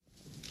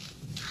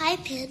Hi,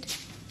 Pin.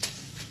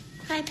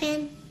 Hi,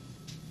 Pin.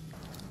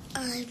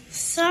 I'm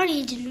sorry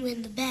you didn't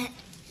win the bet.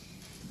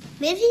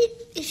 Maybe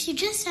if you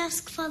just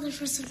ask Father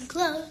for some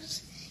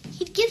clothes,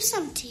 he'd give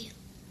some to you.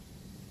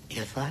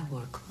 If I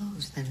wore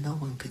clothes, then no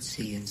one could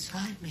see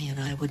inside me, and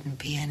I wouldn't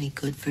be any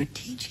good for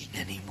teaching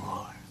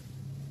anymore.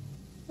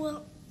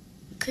 Well,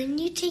 couldn't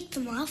you take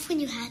them off when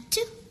you had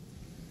to?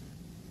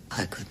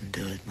 I couldn't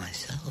do it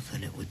myself,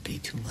 and it would be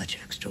too much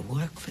extra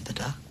work for the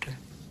doctor.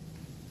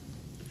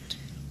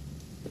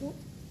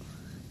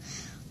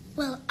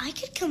 Well, I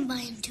could come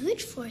by and do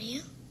it for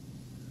you.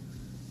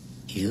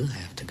 You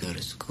have to go to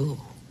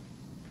school.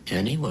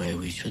 Anyway,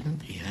 we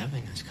shouldn't be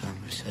having this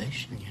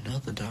conversation. You know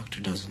the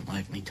doctor doesn't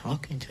like me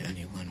talking to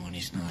anyone when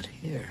he's not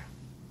here.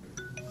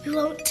 We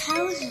won't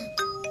tell him.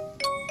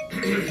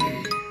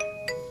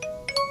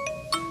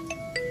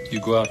 You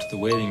go out to the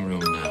waiting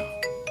room now.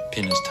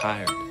 Pin is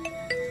tired.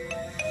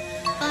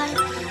 Bye.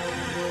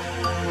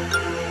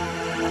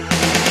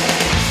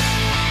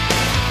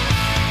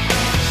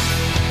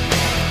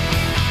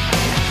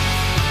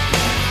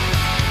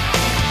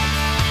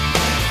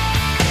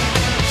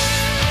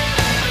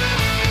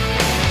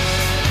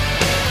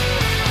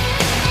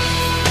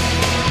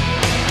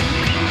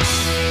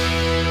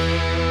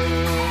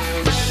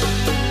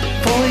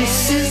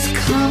 Voices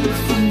come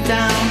from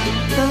down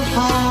the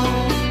hall.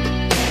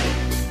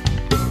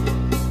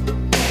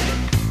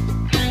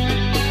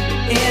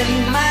 In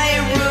my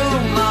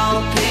room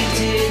all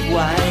painted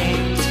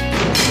white,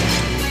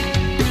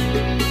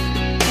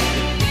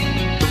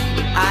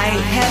 I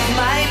have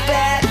my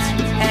bat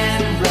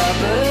and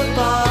rubber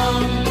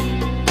ball.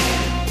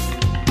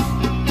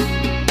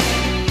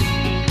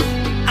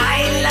 I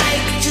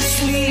like to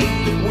sleep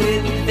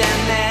with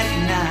them at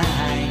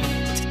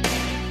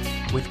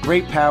night. With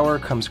great power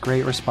comes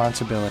great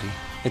responsibility.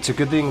 It's a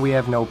good thing we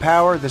have no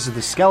power. This is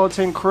the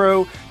Skeleton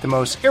Crew, the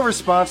most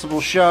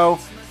irresponsible show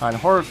on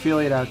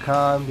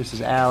horrorphilia.com. This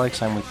is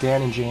Alex. I'm with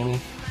Dan and Jamie.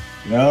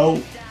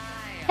 No.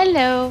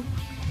 Hello.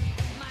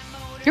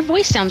 Your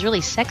voice sounds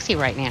really sexy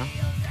right now.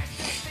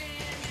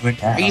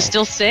 Are you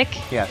still sick?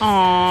 Yes.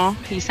 Aw,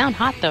 you sound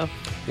hot though.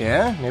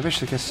 Yeah? Maybe I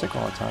should get sick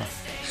all the time.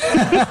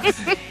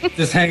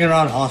 Just hanging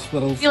around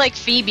hospitals. You like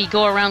Phoebe,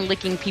 go around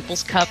licking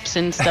people's cups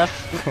and stuff.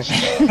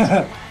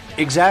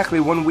 Exactly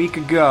 1 week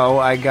ago,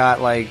 I got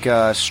like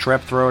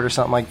strep throat or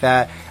something like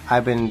that.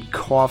 I've been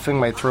coughing.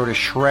 My throat is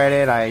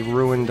shredded. I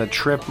ruined the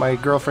trip my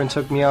girlfriend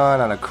took me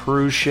on a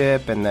cruise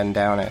ship, and then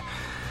down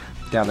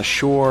the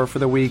shore for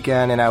the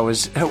weekend. And I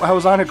was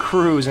on a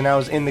cruise, and I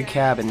was in the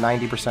cabin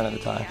 90% of the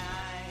time.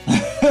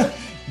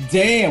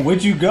 Damn,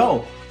 where'd you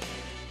go?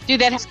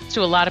 Dude, that happens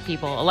to a lot of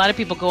people. A lot of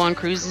people go on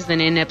cruises,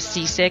 then end up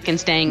seasick and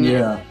staying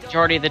the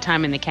majority of the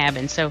time in the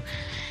cabin. So,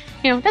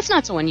 that's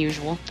not so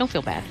unusual. Don't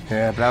feel bad.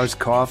 Yeah, but I was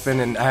coughing,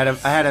 and I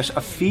had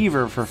a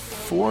fever for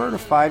 4 to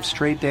 5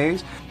 straight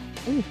days.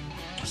 Ooh.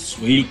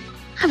 Sweet.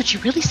 Oh, but you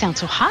really sound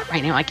so hot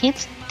right now. I can't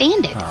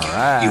stand it. All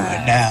right. You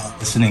are now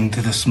listening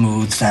to the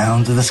smooth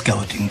sounds of the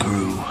Skeleton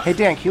Crew. Hey,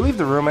 Dan, can you leave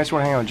the room? I just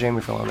want to hang out with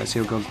Jamie for a little bit,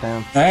 see what goes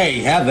down. Hey,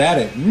 have at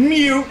it.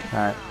 Mute. All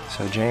right.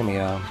 So, Jamie,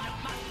 I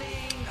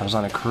was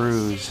on a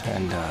cruise,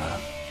 and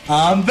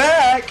I'm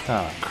back.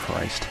 Oh,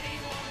 Christ.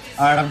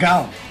 All right, I'm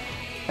gone.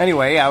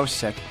 Anyway, I was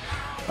sick.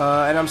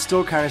 And I'm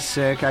still kind of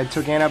sick. I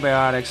took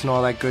antibiotics and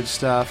all that good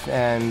stuff,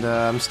 and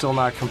I'm still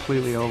not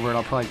completely over it.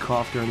 I'll probably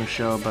cough during the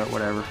show, but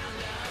whatever.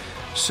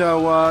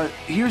 So,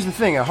 here's the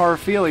thing. At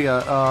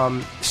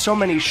Horrorphilia, so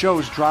many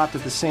shows dropped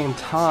at the same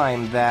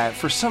time that,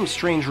 for some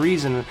strange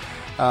reason,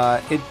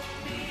 the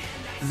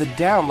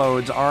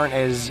downloads aren't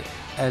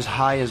as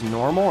high as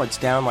normal. It's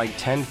down like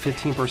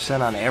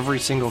 10-15% on every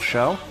single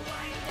show,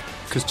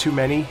 because too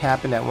many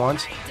happened at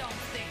once.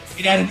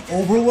 It had an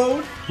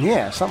overload?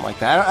 Yeah, something like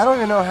that. I don't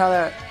even know how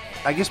that...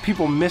 I guess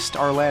people missed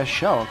our last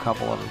show, a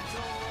couple of them.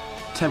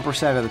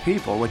 10% of the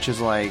people, which is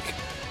like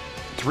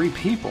 3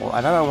 people. I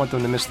don't want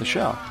them to miss the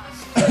show.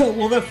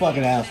 Well, they're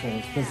fucking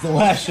assholes, because the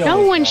last show...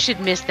 No one should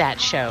miss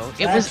that show.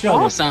 It was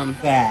awesome.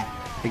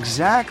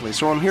 Exactly.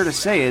 So what I'm here to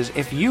say is,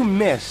 if you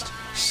missed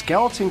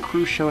Skeleton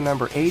Crew show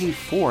number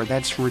 84,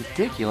 that's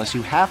ridiculous.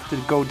 You have to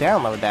go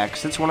download that,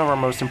 because it's one of our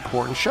most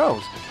important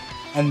shows.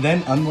 And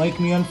then unlike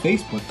me on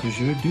Facebook, because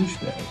you're a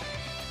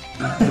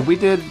douchebag. We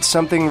did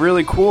something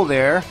really cool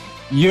there.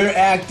 Your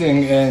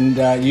acting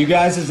and you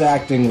guys'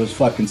 acting was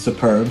fucking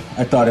superb.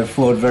 I thought it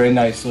flowed very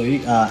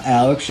nicely.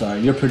 Alex,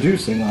 your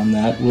producing on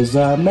that was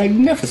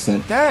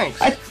magnificent. Thanks.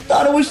 I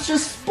thought it was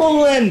just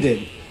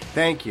splendid.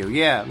 Thank you.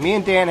 Yeah, me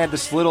and Dan had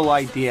this little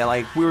idea.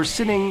 Like, we were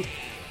sitting,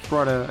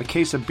 brought a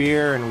case of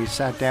beer, and we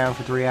sat down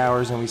for 3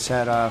 hours, and we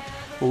said,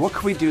 well, what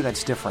could we do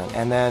that's different?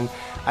 And then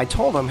I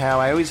told him how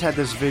I always had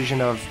this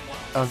vision of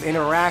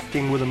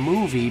interacting with a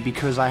movie,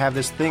 because I have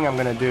this thing I'm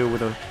going to do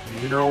with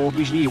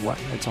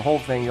it's a whole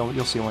thing,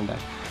 you'll see one day.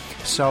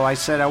 So I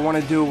said I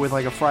want to do it with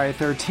like a Friday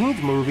the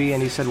 13th movie,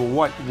 and he said,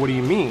 well, what do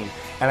you mean?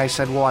 And I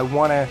said, well, I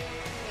want to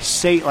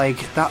say, like,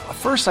 the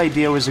first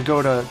idea was to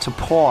go to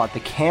Paul at the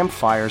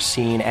campfire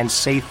scene and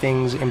say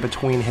things in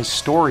between his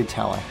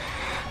storytelling.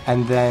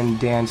 And then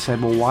Dan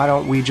said, well, why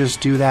don't we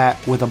just do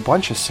that with a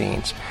bunch of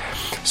scenes?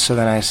 So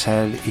then I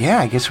said, yeah,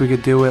 I guess we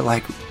could do it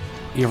like,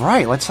 you're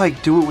right, let's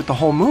like do it with the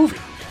whole movie.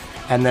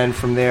 And then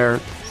from there,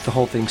 the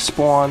whole thing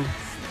spawned.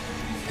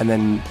 And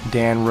then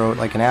Dan wrote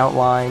like an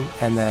outline,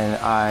 and then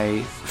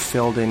I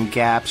filled in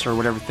gaps or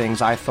whatever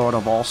things I thought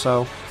of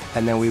also.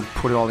 And then we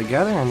put it all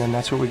together, and then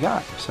that's what we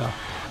got. So,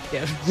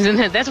 yeah.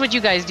 That's what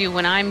you guys do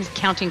when I'm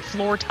counting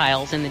floor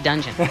tiles in the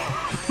dungeon.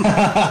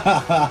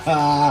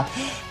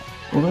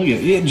 Well,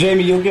 yeah,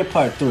 Jamie, you'll get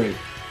part 3,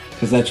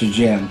 because that's your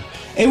jam.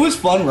 It was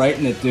fun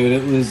writing it, dude.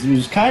 It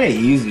was kind of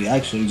easy,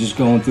 actually, just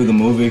going through the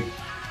movie,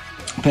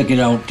 picking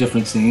out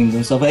different scenes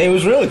and stuff. It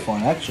was really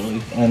fun,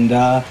 actually. And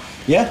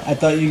yeah, I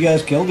thought you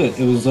guys killed it.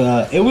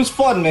 It was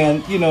fun,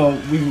 man. You know,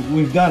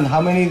 we've done how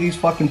many of these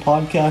fucking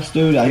podcasts,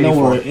 dude? I 84.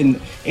 Know we're in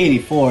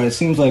 84. It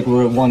seems like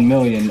we're at 1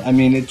 million. I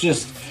mean, it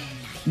just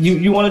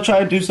you want to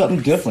try to do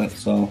something different.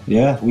 So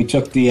yeah, we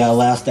took the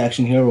Last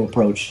Action Hero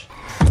approach.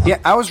 Yeah,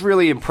 I was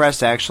really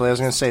impressed, actually. I was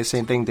going to say the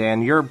same thing,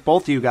 Dan.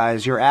 Both of you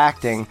guys, your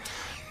acting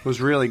was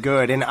really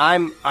good. And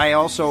I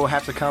also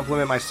have to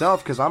compliment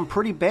myself because I'm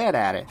pretty bad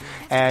at it.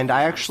 And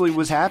I actually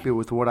was happy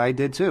with what I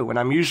did, too. And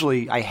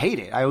I hate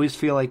it. I always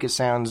feel like it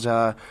sounds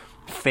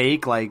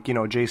fake, like, you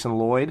know, Jason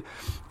Lloyd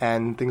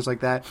and things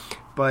like that.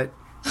 But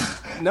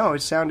no,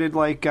 it sounded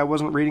like I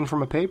wasn't reading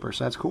from a paper,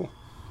 so that's cool.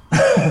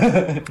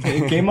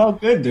 It came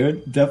out good,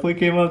 dude. Definitely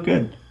came out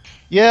good.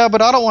 Yeah,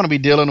 but I don't want to be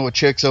dealing with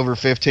chicks over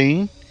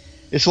 15.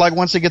 It's like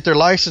once they get their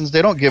license,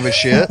 they don't give a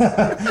shit.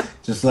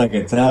 Just like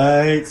a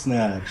tight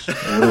snatch.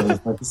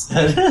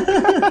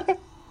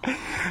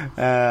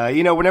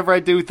 You know, whenever I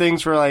do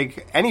things for,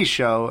 like, any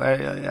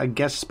show,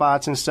 guest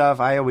spots and stuff,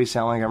 I always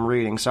sound like I'm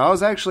reading. So I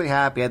was actually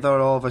happy. I thought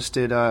all of us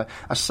did a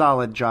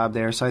solid job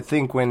there. So I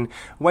think when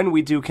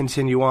we do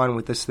continue on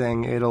with this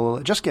thing, it'll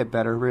just get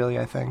better, really,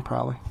 I think,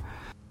 probably.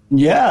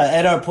 Yeah,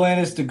 and our plan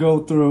is to go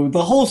through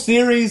the whole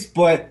series,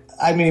 but,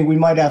 I mean, we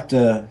might have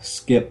to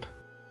skip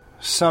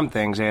some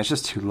things. Yeah, it's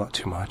just too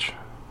much.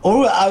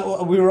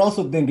 Or we were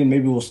also thinking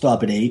maybe we'll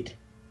stop at 8,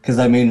 because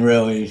I mean,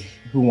 really,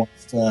 who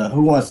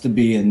wants to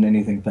be in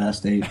anything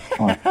past 8?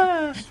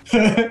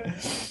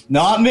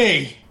 Not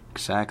me.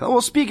 Exactly.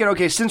 Well,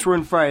 since we're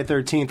in Friday the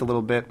 13th a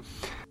little bit.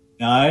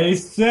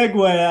 Nice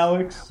segue,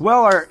 Alex.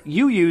 Well,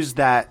 you used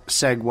that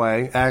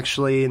segue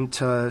actually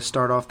to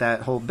start off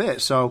that whole bit.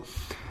 So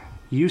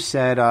you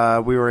said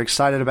we were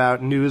excited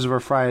about news of our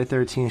Friday the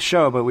 13th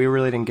show, but we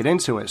really didn't get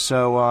into it.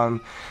 So,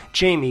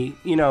 Jamie,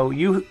 you know,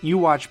 you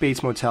watch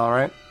Bates Motel,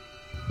 right?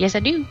 Yes, I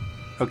do.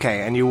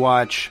 Okay, and you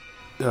watch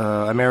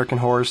American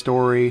Horror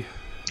Story.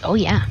 Oh,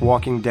 yeah.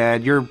 Walking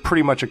Dead. You're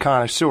pretty much a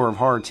connoisseur of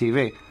horror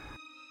TV.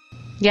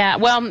 Yeah,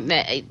 well,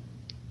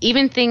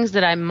 even things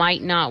that I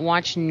might not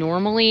watch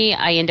normally,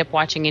 I end up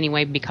watching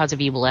anyway because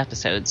of evil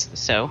episodes.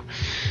 So,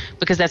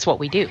 because that's what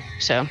we do.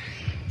 So,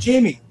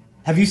 Jamie,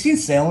 have you seen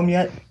Salem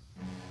yet?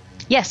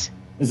 Yes.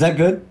 Is that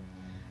good?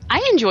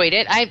 I enjoyed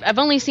it. I've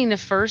only seen the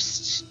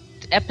first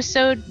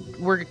episode.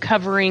 We're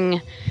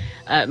covering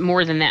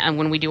more than that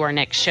when we do our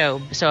next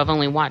show. So I've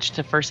only watched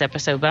the first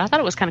episode, but I thought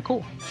it was kind of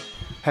cool.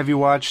 Have you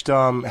watched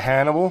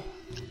Hannibal?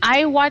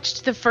 I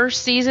watched the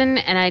first season,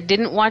 and I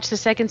didn't watch the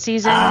second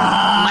season.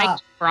 Mike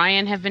and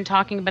Brian have been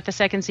talking about the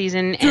second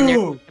season, and they're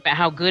talking about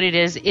how good it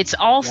is. It's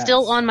all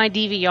still on my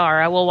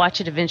DVR. I will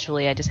watch it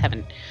eventually. I just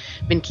haven't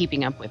been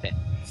keeping up with it.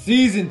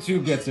 Season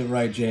 2 gets it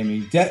right,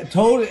 Jamie.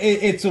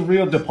 It's a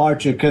real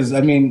departure because,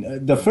 I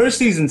mean, the first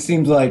season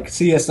seems like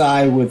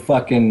CSI with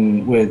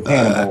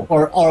Hannibal,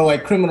 or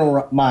like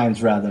Criminal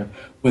Minds, rather,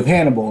 with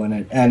Hannibal in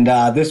it. And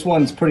this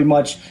one's pretty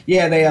much,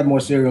 they have more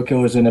serial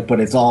killers in it, but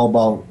it's all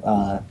about,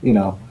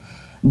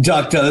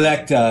 Dr.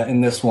 Lecter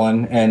in this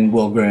one, and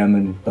Will Graham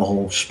and the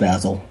whole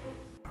spazzle.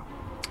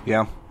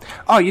 Yeah.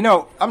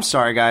 Oh, I'm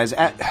sorry, guys.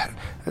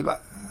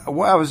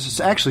 What I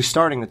was actually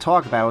starting to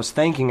talk about was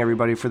thanking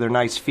everybody for their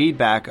nice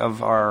feedback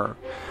of our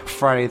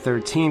Friday the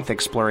 13th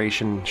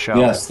exploration show.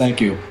 Yes, thank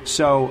you.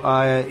 So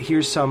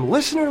here's some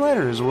listener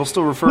letters. We'll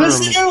still refer to them.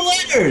 Listener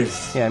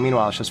letters! Yeah,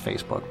 meanwhile, it's just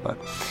Facebook.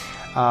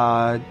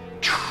 But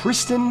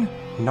Tristan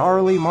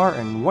Gnarly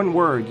Martin. One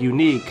word,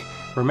 unique.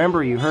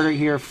 Remember, you heard it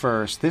here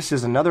first. This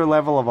is another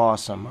level of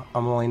awesome.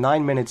 I'm only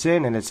 9 minutes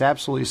in, and it's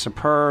absolutely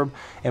superb.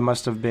 It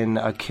must have been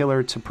a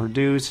killer to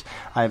produce.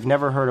 I've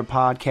never heard a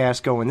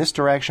podcast go in this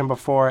direction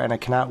before, and I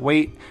cannot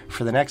wait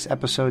for the next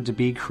episode to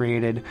be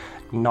created.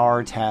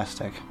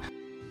 Gnartastic.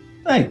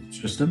 Thanks,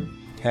 Tristan.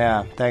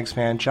 Yeah, thanks,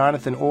 man.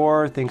 Jonathan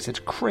Orr thinks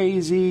it's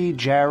crazy.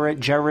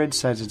 Jared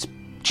says it's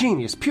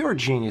genius, pure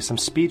genius. I'm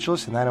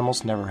speechless, and that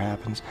almost never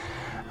happens.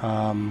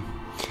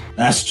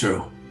 That's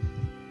true.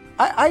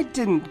 I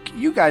didn't...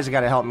 You guys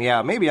got to help me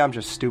out. Maybe I'm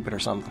just stupid or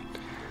something.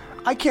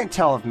 I can't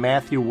tell if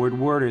Matthew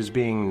Woodward is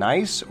being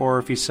nice or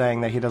if he's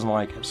saying that he doesn't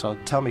like it. So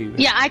tell me.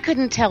 Yeah, I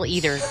couldn't tell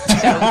either.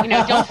 So,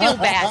 don't feel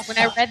bad. When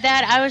I read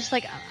that, I was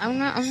like, I'm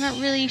not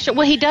really sure.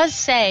 Well, he does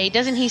say,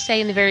 doesn't he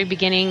say in the very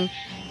beginning,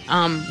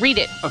 read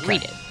it. Okay.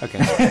 Read it.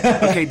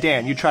 Okay. Okay,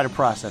 Dan, you try to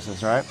process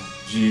this, all right?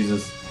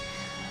 Jesus.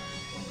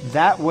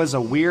 That was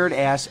a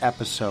weird-ass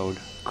episode,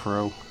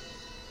 crew.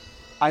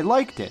 I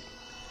liked it.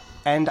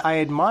 and I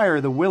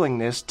admire the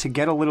willingness to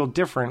get a little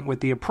different with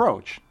the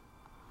approach.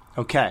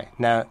 Okay,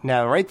 now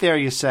right there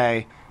you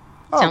say,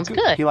 oh, sounds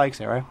good. He likes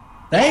it, right?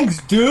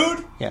 Thanks,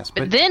 dude. Yes,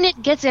 but then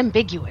it gets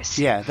ambiguous.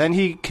 Yeah, then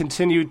he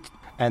continued,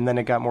 and then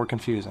it got more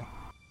confusing.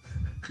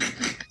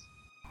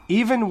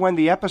 Even when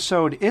the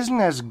episode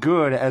isn't as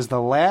good as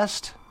the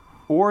last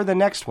or the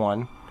next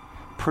one,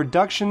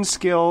 production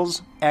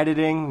skills,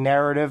 editing,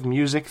 narrative,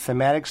 music,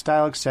 thematic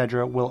style,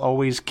 etc. will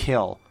always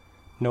kill.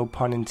 No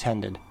pun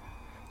intended.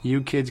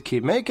 You kids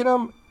keep making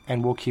them,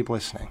 and we'll keep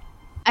listening.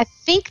 I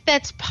think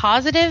that's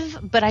positive,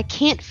 but I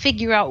can't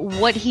figure out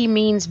what he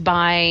means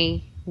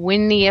by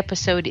when the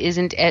episode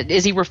isn't.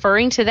 Is he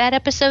referring to that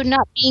episode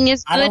not being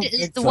as good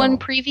as the one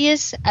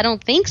previous? I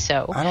don't think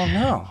so. I don't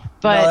know.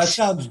 But no, that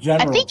sounds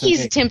general. I think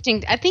he's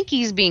attempting. I think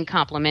he's being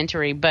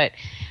complimentary, but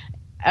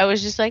I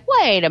was just like,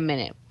 wait a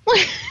minute.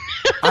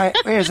 Wait,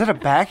 is it a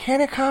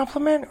backhanded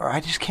compliment, or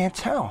I just can't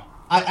tell?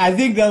 I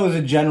think that was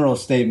a general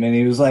statement.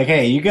 He was like,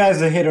 hey, you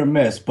guys are hit or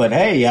miss, but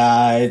hey,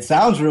 it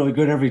sounds really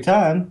good every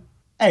time.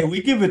 Hey,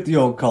 we give it the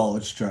old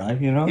college try,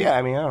 you know? Yeah,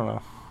 I mean, I don't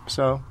know.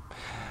 So,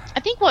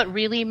 I think what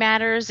really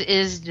matters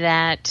is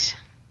that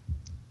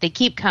they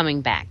keep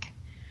coming back.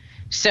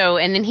 So,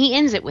 and then he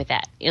ends it with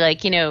that.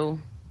 Like,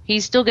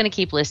 he's still going to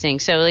keep listening.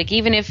 So, like,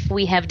 even if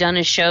we have done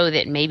a show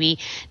that maybe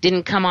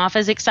didn't come off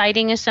as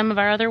exciting as some of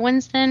our other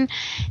ones, then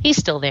he's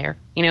still there.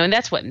 And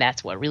that's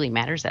what really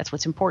matters. That's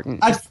what's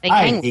important. I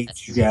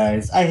hate you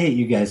guys. I hate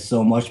you guys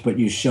so much, but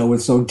your show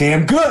is so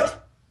damn good.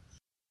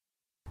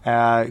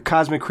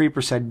 Cosmic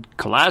Creeper said,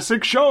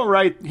 classic show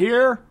right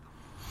here.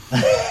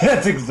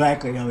 That's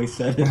exactly how he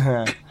said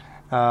it.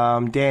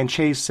 Dan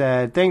Chase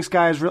said, thanks,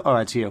 guys. Oh,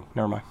 that's you.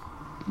 Never mind.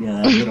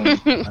 Yeah,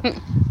 that's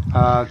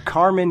good.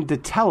 Carmen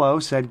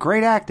DeTello said,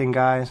 great acting,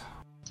 guys.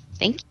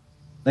 Thank you.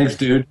 Thanks,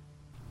 dude.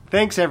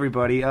 Thanks,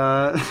 everybody.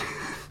 I'm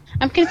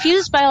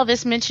confused by all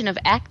this mention of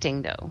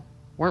acting, though.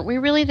 Weren't we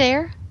really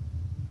there?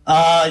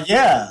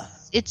 Yeah.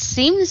 It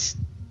seems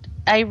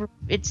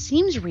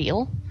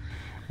real.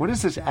 What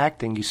is this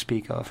acting you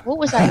speak of? What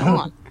was I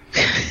on?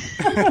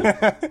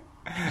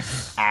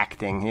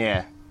 Acting,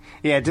 yeah.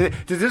 Yeah, does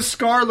this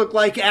scar look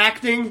like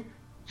acting?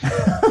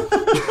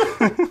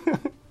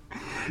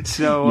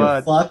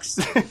 So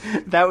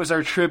that was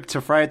our trip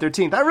to Friday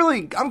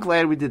 13th. I'm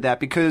glad we did that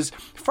because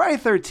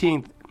Friday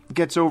 13th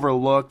gets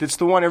overlooked. It's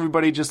the one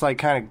everybody just like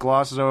kind of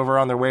glosses over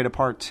on their way to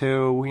part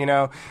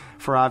 2,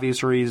 for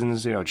obvious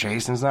reasons.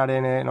 Jason's not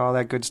in it and all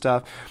that good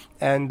stuff.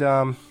 And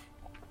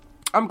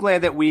I'm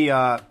glad that we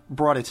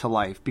brought it to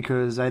life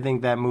because I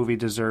think that movie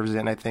deserves it,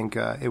 and I think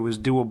it was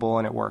doable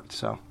and it worked.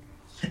 So.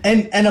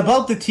 And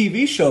about the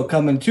TV show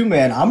coming too,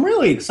 man, I'm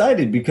really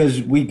excited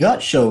because we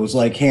got shows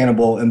like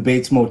Hannibal and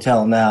Bates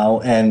Motel now,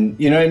 and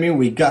you know what I mean?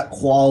 We got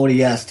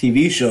quality-ass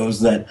TV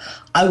shows that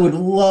I would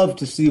love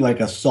to see like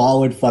a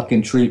solid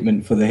fucking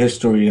treatment for the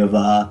history of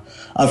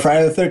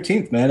Friday the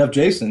 13th, man, of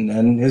Jason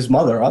and his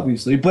mother,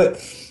 obviously.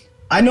 But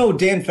I know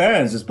Dan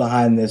Farrens is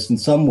behind this in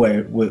some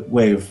way.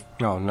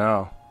 Oh,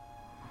 no.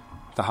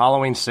 The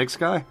Halloween 6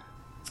 guy?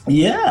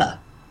 Yeah.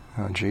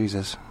 Oh,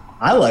 Jesus.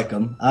 I like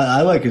him.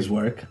 I like his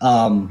work.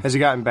 Has he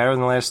gotten better in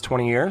the last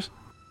 20 years?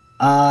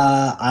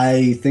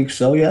 I think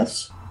so,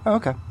 yes. Oh,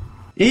 okay.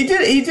 He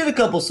did a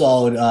couple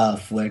solid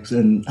flicks,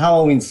 and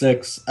Halloween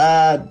 6,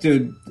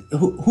 dude,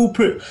 who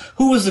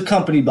was the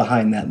company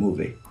behind that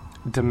movie?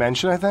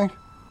 Dimension, I think.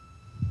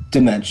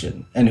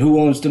 Dimension. And who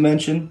owns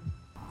Dimension?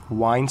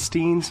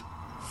 Weinstein's.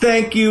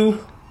 Thank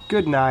you.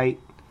 Good night.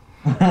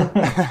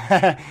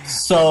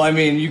 So, I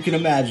mean, you can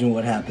imagine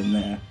what happened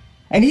there.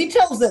 And he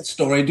tells that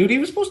story, dude. He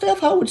was supposed to have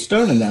Howard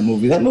Stern in that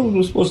movie. That movie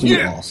was supposed to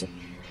be awesome.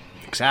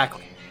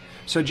 Exactly.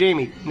 So,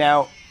 Jamie,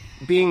 now,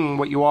 being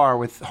what you are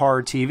with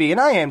horror TV, and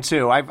I am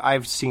too,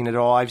 I've seen it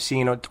all. I've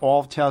seen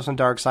all of Tales from the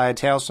Dark Side,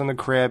 Tales from the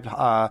Crypt,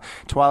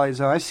 Twilight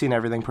Zone. I've seen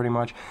everything pretty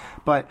much.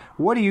 But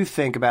what do you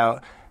think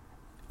about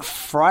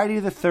Friday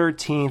the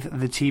 13th,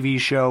 the TV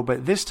show,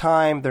 but this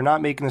time they're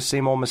not making the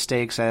same old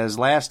mistakes as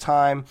last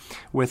time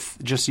with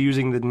just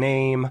using the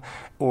name,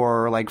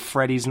 or like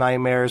Freddy's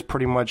Nightmares,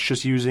 pretty much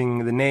just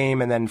using the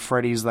name and then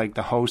Freddy's like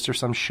the host or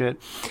some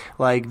shit.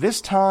 Like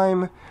this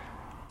time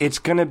it's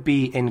going to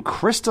be in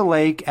Crystal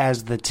Lake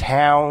as the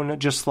town,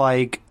 just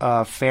like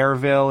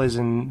Fairville is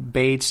in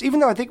Bates.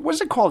 Even though I think, what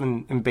is it called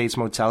in Bates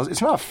Motel? It's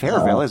not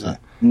Fairville, is it?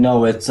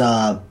 No, it's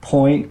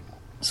Point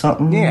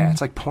something. Yeah,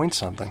 it's like Point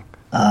something.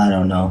 I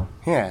don't know.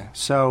 Yeah,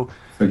 so...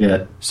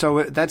 Forget.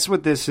 So that's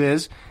what this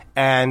is.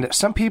 And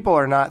some people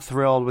are not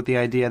thrilled with the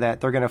idea that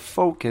they're going to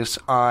focus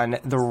on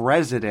the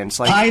residents.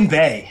 Like Pine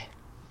Bay.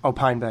 Oh,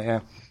 Pine Bay,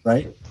 yeah.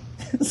 Right?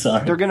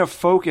 Sorry. They're going to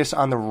focus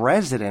on the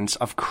residents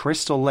of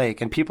Crystal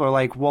Lake. And people are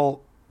like,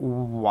 well,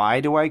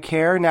 why do I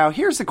care? Now,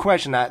 here's the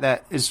question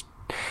that is...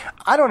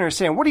 I don't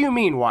understand. What do you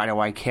mean, why do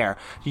I care?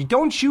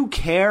 Don't you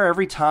care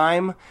every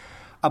time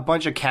a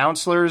bunch of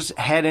counselors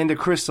head into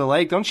Crystal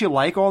Lake? Don't you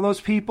like all those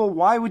people?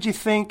 Why would you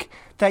think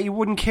that you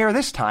wouldn't care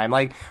this time?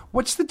 Like,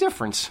 what's the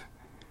difference?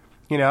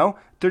 You know,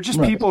 they're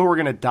just people who are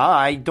going to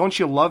die. Don't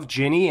you love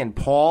Ginny and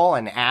Paul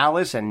and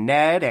Alice and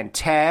Ned and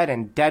Ted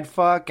and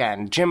Deadfuck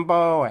and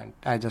Jimbo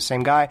and the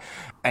same guy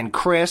and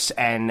Chris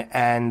and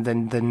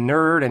the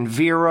nerd and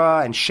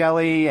Vera and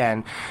Shelley,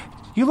 and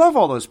you love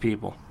all those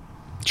people.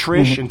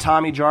 Trish and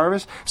Tommy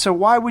Jarvis. So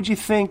why would you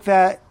think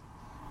that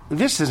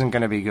this isn't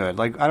going to be good?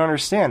 Like, I don't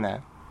understand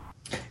that.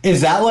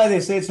 Is that why they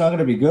say it's not going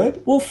to be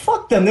good? Well,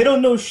 fuck them. They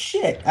don't know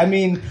shit. I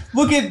mean,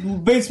 look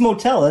at Bates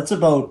Motel. That's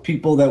about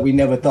people that we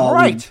never thought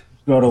would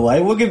go to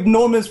life. Look at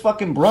Norman's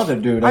fucking brother,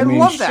 dude. I mean,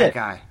 love shit. that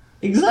guy.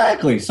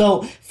 Exactly.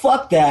 So,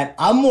 fuck that.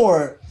 I'm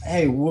more,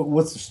 hey,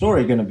 what's the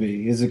story going to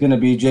be? Is it going to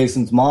be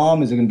Jason's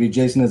mom? Is it going to be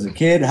Jason as a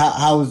kid?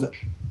 How's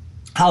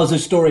the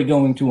story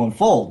going to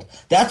unfold?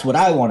 That's what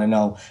I want to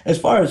know. As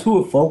far as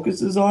who it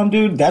focuses on,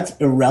 dude, that's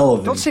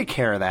irrelevant. They'll take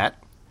care of that.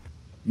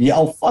 Yeah,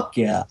 oh, fuck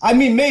yeah. I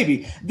mean,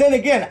 maybe. Then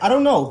again, I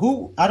don't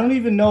know. I don't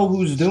even know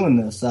who's doing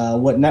this,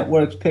 what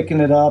network's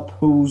picking it up,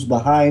 who's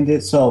behind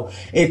it. So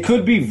it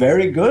could be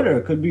very good or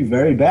it could be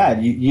very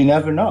bad. You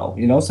never know.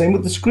 You know, same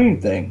with the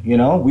Scream thing. You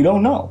know, we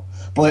don't know.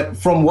 But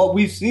from what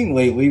we've seen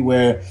lately,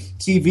 where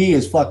TV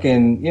is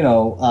fucking,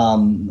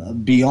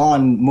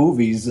 beyond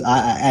movies,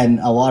 and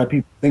a lot of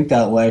people think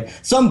that way.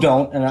 Some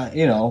don't, and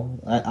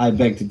I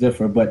beg to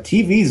differ. But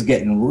TV's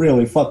getting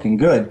really fucking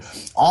good.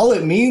 All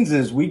it means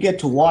is we get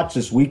to watch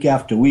this week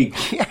after week.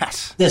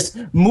 Yes. This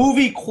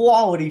movie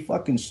quality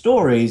fucking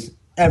stories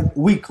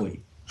weekly.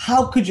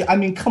 How could you? I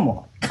mean, come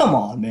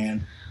on,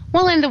 man.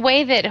 Well, in the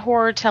way that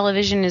horror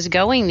television is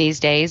going these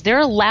days,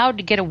 they're allowed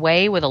to get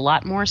away with a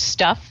lot more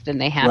stuff than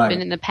they have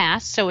been in the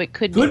past. So it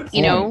could be,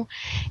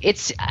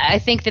 I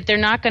think that they're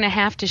not going to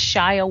have to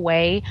shy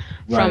away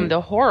from the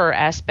horror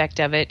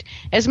aspect of it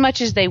as much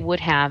as they would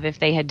have if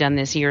they had done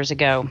this years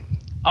ago.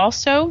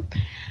 Also,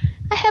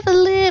 I have a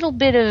little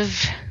bit of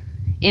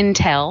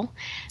intel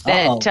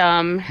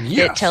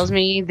that tells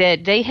me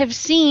that they have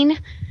seen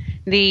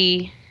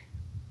the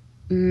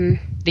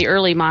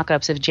early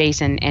mock-ups of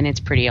Jason, and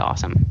it's pretty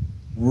awesome.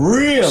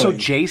 Really? So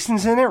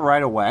Jason's in it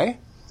right away?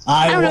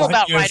 I don't know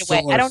about right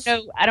away. I don't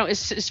know.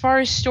 As far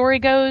as story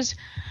goes,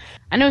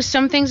 I know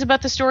some things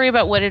about the story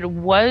about what it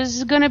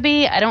was going to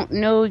be. I don't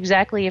know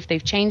exactly if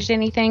they've changed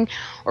anything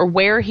or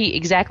when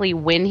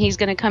he's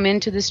going to come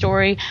into the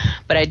story.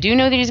 But I do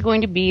know that he's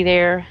going to be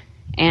there,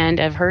 and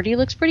I've heard he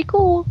looks pretty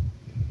cool.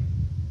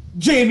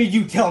 Jamie,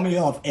 you tell me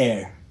off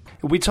air.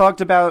 We talked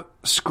about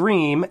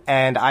Scream,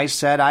 and I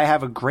said I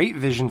have a great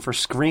vision for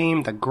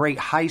Scream, the great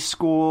high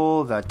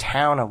school, the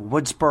town of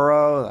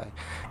Woodsboro,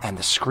 and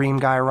the Scream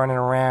guy running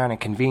around in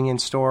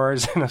convenience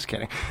stores. I was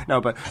kidding.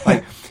 No, but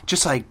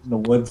just like the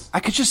woods. I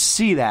could just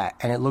see that,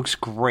 and it looks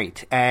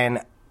great. And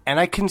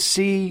I can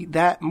see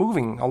that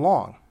moving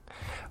along.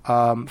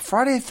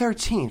 Friday the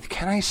 13th,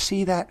 can I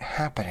see that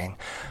happening?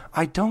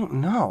 I don't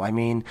know. I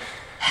mean...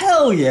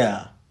 Hell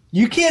yeah.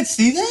 You can't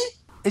see that?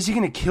 Is he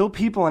going to kill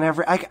people in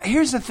every...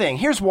 here's the thing.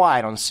 Here's why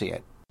I don't see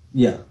it.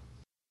 Yeah.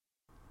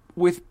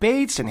 With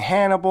Bates and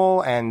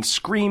Hannibal and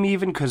Scream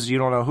even, because you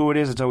don't know who it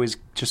is, it's always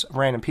just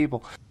random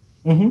people.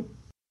 Mm-hmm.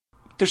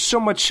 There's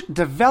so much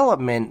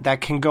development that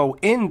can go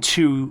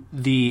into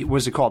the... What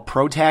is it called?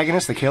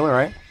 Protagonist, the killer,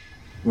 right?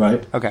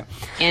 Right. Okay.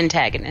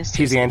 Antagonist.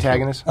 He's the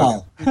antagonist?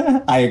 Okay.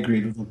 Oh, I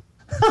agreed with him.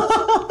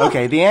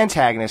 Okay, the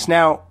antagonist.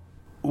 Now,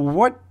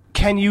 what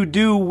can you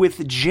do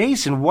with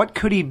Jason? What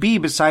could he be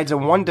besides a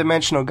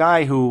one-dimensional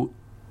guy who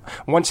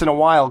once in a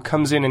while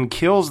comes in and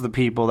kills the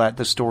people that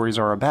the stories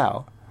are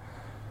about?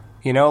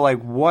 You know,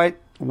 like what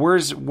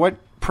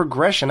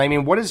progression? I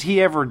mean, what has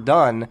he ever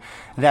done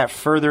that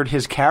furthered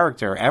his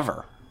character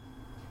ever?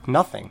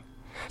 Nothing.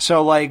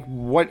 So, like,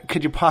 what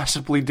could you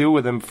possibly do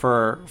with him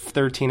for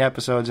 13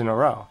 episodes in a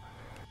row?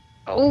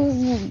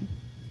 Oh.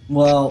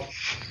 Well,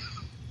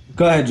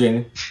 go ahead,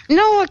 Jamie.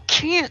 No, I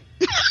can't.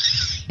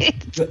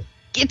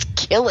 It's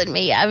killing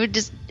me. I would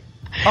just...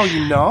 Oh,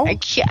 you know? I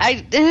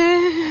can't...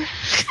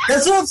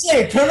 That's what I'm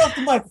saying. Turn off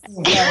the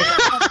microphone.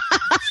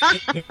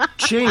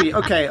 Jamie,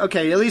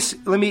 okay. At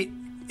least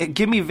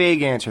give me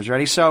vague answers.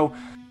 Ready? So...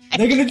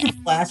 They're going to do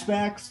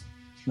flashbacks?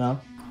 No?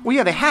 Well,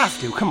 yeah, they have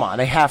to. Come on,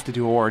 they have to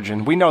do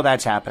Origin. We know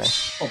that's happening.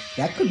 Oh,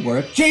 that could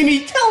work.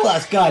 Jamie, tell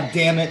us,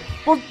 goddammit.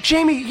 Well,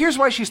 Jamie, here's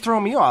why she's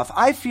throwing me off.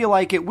 I feel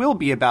like it will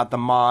be about the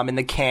mom in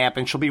the camp,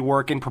 and she'll be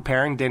working,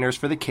 preparing dinners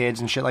for the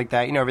kids and shit like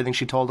that. You know, everything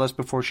she told us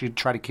before she'd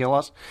try to kill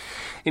us.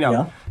 You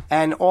know,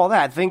 and all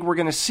that. I think we're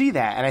going to see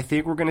that, and I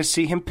think we're going to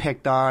see him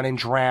picked on and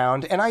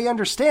drowned, and I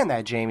understand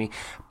that, Jamie.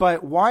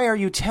 But why are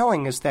you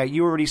telling us that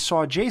you already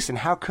saw Jason?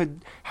 How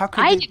could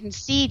I didn't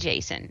see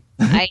Jason.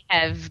 I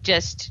have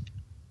just...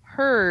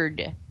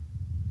 heard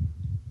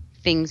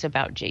things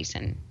about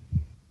Jason.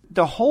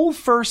 The whole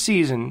first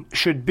season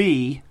should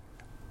be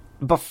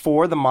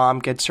before the mom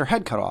gets her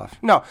head cut off.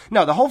 No,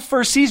 the whole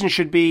first season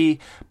should be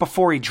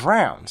before he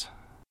drowns.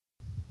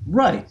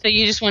 Right. So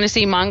you just want to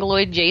see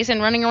Mongoloid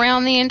Jason running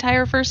around the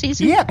entire first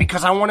season? Yeah,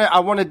 because I want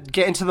to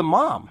get into the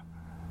mom.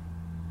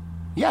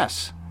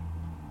 Yes.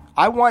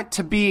 I want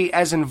to be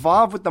as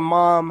involved with the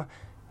mom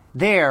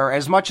there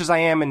as much as I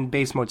am in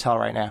Bates Motel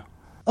right now.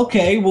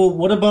 Okay, well,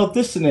 what about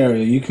this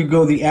scenario? You could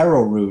go the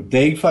Arrow route.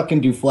 They fucking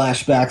do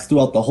flashbacks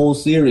throughout the whole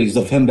series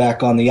of him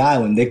back on the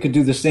island. They could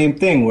do the same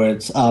thing where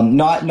it's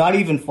not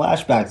even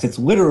flashbacks. It's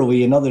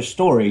literally another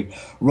story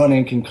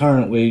running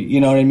concurrently.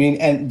 You know what I mean?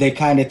 And they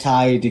kind of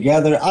tie it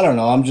together. I don't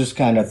know. I'm just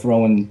kind of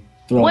throwing.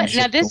 What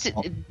now?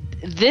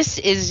 This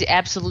is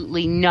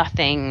absolutely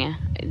nothing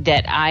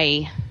that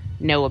I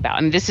know about.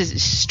 I mean, this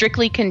is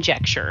strictly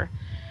conjecture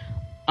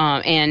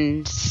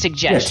and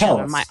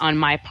suggestion on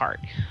my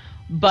part.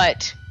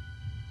 But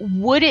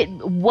what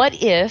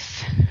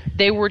if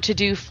they were to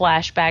do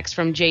flashbacks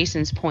from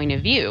Jason's point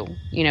of view?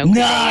 You know,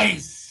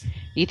 nice.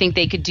 You think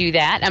they could do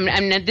that? I'm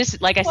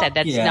this, like I said,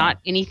 that's not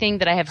anything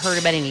that I have heard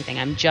about anything.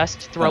 I'm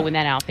just throwing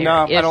that out there.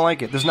 No, I don't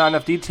like it. There's not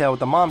enough detail with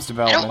the mom's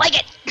development. I don't like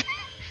it.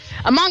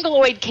 A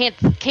Mongoloid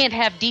can't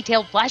have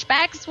detailed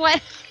flashbacks.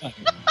 What?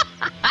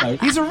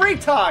 He's a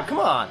retard. Come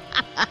on.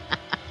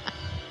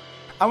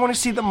 I want to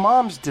see the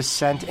mom's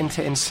descent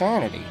into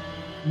insanity.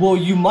 Well,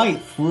 you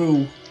might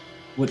through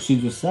what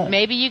she just said.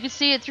 Maybe you could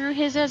see it through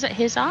his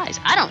eyes.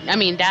 I don't know.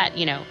 That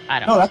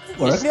could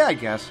work. Yeah, I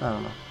guess. I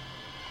don't know.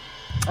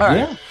 All right.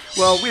 Yeah.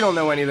 Well, we don't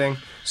know anything,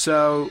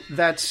 so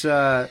that's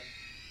what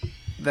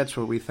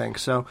we think.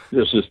 So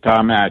this is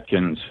Tom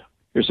Atkins.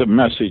 Here's a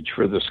message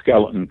for the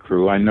Skeleton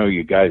Crew. I know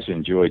you guys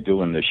enjoy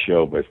doing this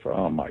show, but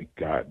oh my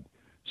God,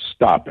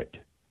 stop it!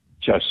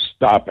 Just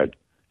stop it!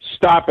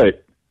 Stop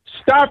it!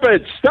 Stop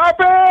it! Stop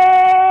it!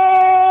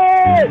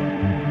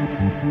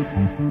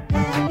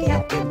 Happy,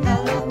 happy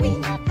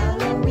Halloween,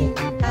 Halloween,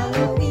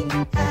 Halloween.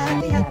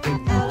 Happy, happy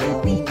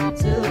Halloween,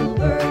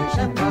 Silver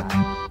Shamrock.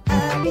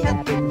 Happy,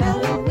 happy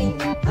Halloween,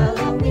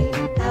 Halloween,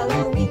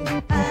 Halloween.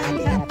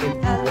 Happy, happy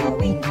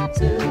Halloween,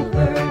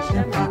 Silver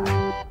Shamrock.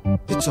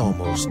 It's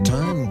almost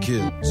time,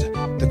 kids.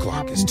 The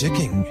clock is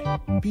ticking.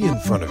 Be in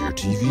front of your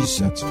TV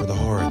sets for the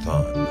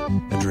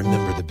Horathon. And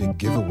remember the big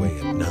giveaway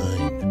at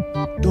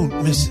 9.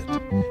 Don't miss it.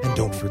 And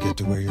don't forget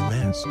to wear your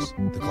masks.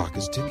 The clock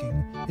is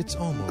ticking. It's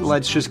almost...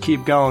 Let's just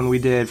keep going. We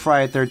did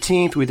Friday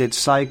 13th. We did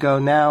Psycho.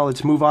 Now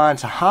let's move on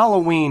to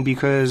Halloween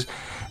because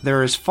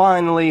there is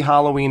finally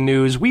Halloween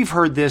news. We've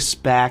heard this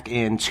back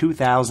in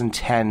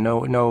 2010.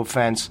 No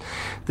offense.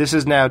 This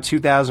is now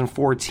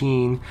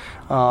 2014.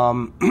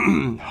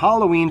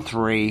 Halloween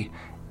 3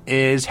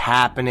 is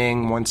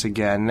happening once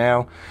again.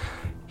 Now,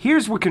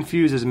 here's what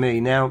confuses me.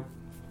 Now,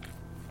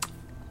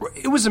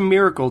 it was a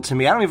miracle to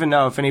me. I don't even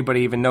know if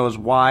anybody even knows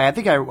why. I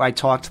think I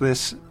talked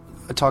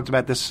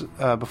about this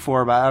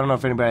before, but I don't know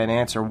if anybody had an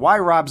answer. Why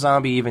Rob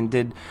Zombie even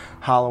did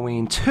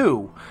Halloween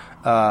 2.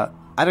 I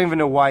don't even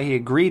know why he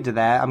agreed to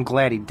that. I'm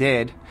glad he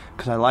did,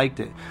 because I liked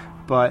it.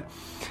 But,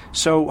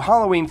 so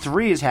Halloween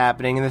 3 is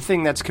happening, and the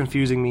thing that's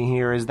confusing me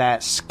here is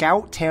that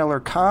Scout Taylor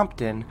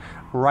Compton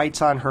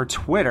writes on her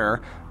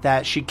Twitter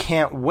that she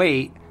can't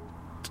wait,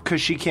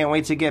 because she can't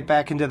wait to get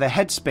back into the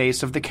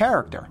headspace of the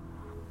character.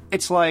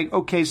 It's like,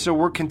 okay, so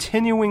we're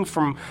continuing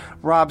from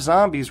Rob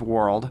Zombie's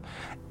world,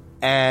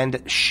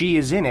 and she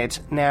is in it.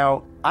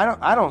 Now,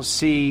 I don't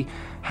see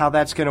how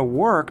that's going to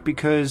work,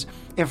 because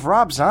if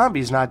Rob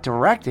Zombie's not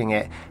directing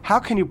it, how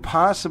can you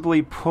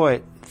possibly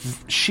put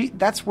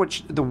that's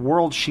what the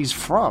world she's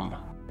from?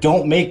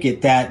 Don't make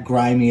it that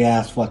grimy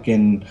ass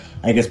fucking.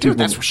 I guess. Dude,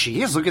 that's what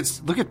she is. Look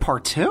at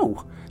part 2.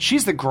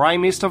 She's the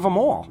grimiest of them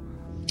all.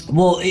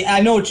 Well,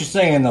 I know what you're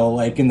saying, though.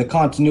 Like, in the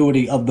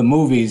continuity of the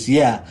movies,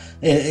 yeah,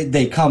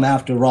 they come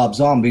after Rob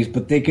Zombies,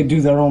 but they could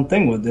do their own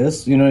thing with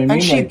this. You know what I mean?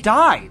 And she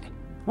died.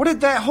 What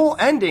did that whole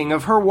ending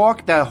of her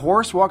that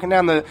horse walking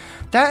down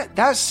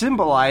that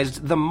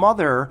symbolized the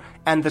mother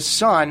and the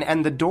son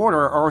and the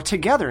daughter are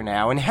together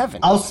now in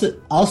heaven. I'll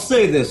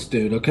say this,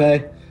 dude,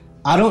 okay?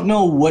 I don't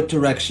know what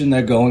direction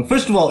they're going.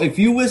 First of all, if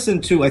you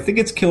listen to, I think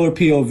it's Killer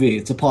POV,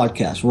 it's a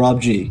podcast,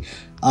 Rob G.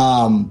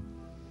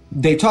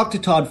 They talked to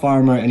Todd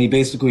Farmer, and he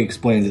basically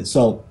explains it.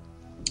 So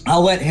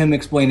I'll let him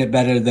explain it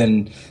better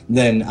than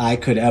I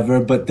could ever.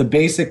 But the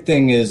basic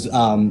thing is,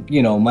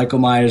 Michael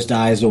Myers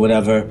dies or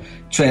whatever,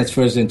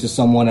 transfers into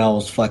someone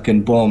else,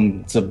 fucking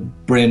boom, it's a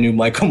brand new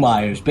Michael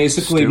Myers.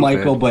 Basically, stupid.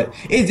 Michael, but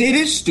it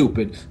is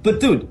stupid. But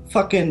dude,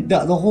 fucking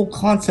the whole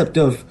concept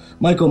of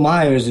Michael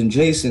Myers and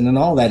Jason and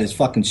all that is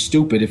fucking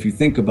stupid if you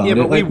think about it.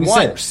 Yeah,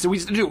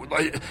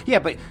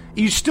 but but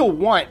you still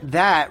want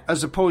that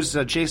as opposed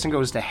to Jason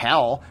Goes to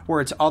Hell,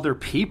 where it's other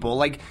people.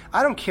 Like,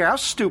 I don't care how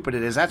stupid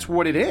it is. That's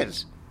what it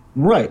is.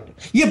 Right.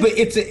 Yeah, but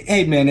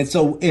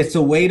it's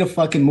a way to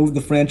fucking move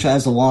the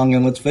franchise along,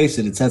 and let's face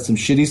it, it's had some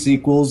shitty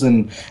sequels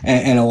and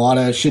a lot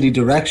of shitty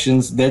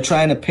directions. They're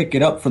trying to pick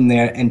it up from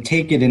there and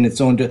take it in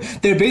its own.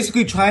 They're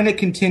basically trying to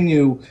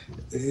continue,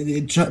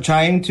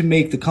 trying to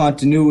make the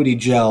continuity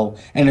gel,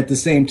 and at the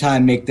same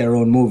time make their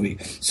own movie.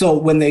 So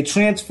when they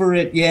transfer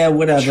it, yeah,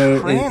 whatever.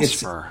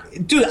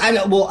 Dude, I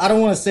know. Well, I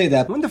don't want to say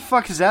that. When the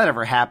fuck has that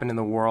ever happened in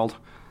the world?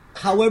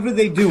 However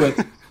they do it.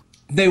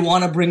 They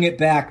want to bring it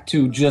back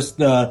to just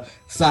the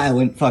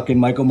silent fucking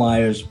Michael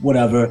Myers,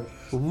 whatever.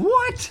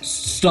 What?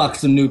 Stock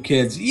some new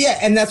kids. Yeah,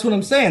 and that's what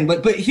I'm saying.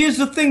 But here's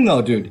the thing,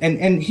 though, dude.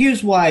 And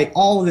here's why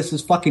all of this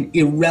is fucking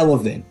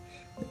irrelevant.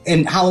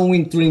 and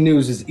Halloween 3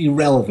 news is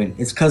irrelevant.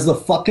 It's because the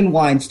fucking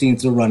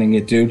Weinsteins are running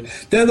it, dude.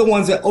 They're the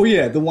ones that, the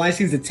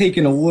Weinsteins are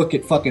taking a look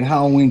at fucking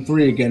Halloween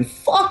 3 again.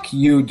 Fuck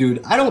you,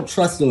 dude. I don't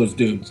trust those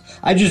dudes.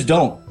 I just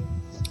don't.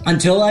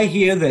 Until I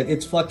hear that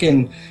it's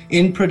fucking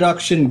in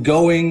production,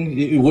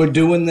 we're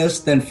doing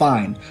this, then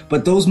fine.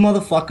 But those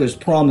motherfuckers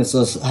promise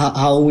us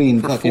Halloween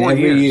For fucking 4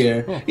 every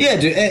years. year. Yeah,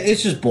 dude,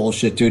 it's just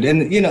bullshit, dude.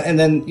 And, and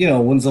then,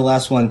 when's the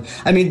last one?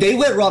 I mean, they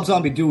let Rob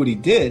Zombie do what he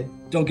did.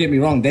 Don't get me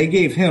wrong. They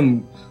gave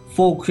him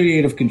full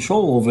creative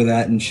control over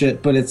that and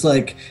shit, but it's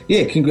like,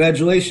 yeah,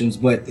 congratulations,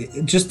 but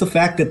just the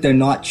fact that they're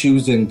not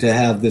choosing to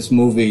have this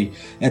movie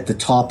at the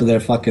top of their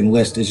fucking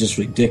list is just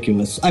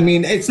ridiculous. I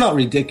mean, it's not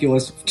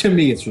ridiculous. To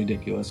me, it's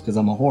ridiculous because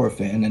I'm a horror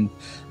fan and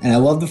I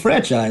love the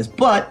franchise,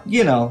 but,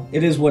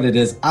 it is what it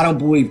is. I don't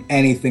believe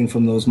anything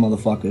from those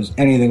motherfuckers,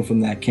 anything from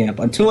that camp.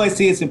 Until I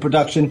see it's in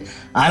production,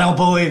 I don't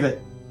believe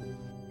it.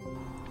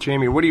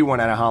 Jamie, what do you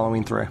want out of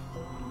Halloween 3? Do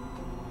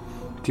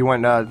you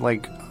want,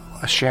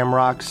 a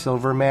Shamrock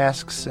silver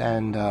masks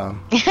and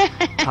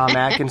Tom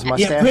Atkins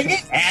mustache? Yeah, bring in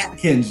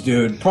Atkins,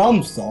 dude.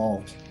 Problem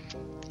solved.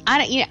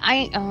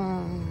 I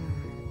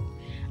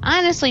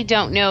honestly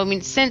don't know. I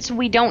mean, since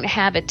we don't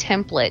have a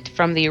template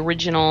from the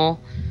original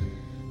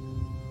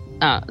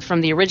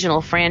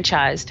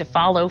franchise to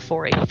follow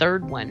for a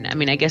third one, I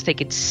mean, I guess they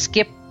could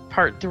skip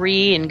part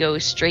 3 and go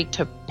straight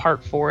to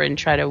part 4 and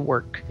try to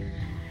work.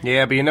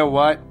 Yeah, but you know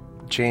what,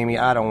 Jamie,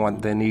 I don't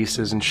want the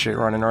nieces and shit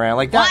running around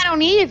like that. Well, I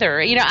don't either.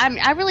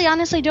 I really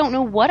honestly don't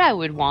know what I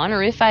would want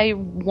or if I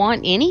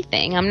want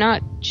anything. I'm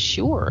not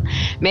sure.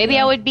 Maybe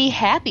I would be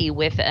happy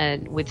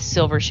with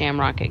Silver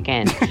Shamrock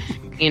again.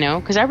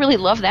 Because I really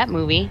love that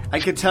movie. I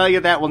could tell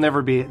you that will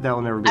never be. I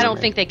don't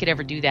think they could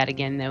ever do that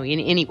again, though.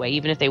 Anyway,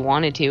 even if they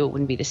wanted to, it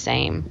wouldn't be the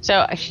same.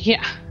 So,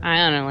 yeah, I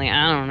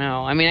don't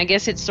know. I mean, I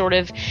guess it's sort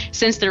of,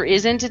 since there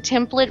isn't a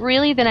template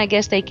really, then I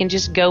guess they can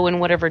just go in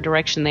whatever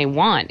direction they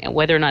want, and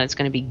whether or not it's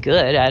going to be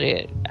good,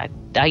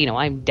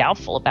 I'm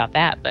doubtful about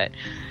that. But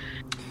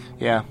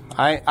yeah,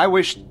 I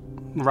wish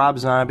Rob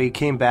Zombie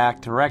came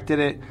back, directed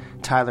it.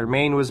 Tyler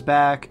Mane was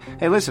back.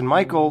 Hey, listen,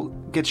 Michael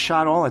gets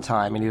shot all the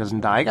time and he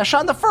doesn't die. He got shot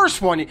in the first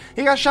one.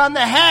 He got shot in the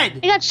head.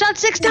 He got shot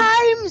 6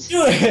 times.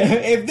 Dude,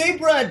 if they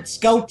brought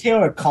Scout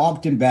Taylor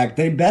Compton back,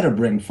 they better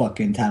bring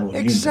fucking Tyler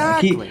Mane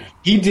exactly. back.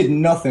 He did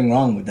nothing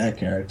wrong with that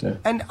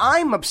character. And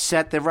I'm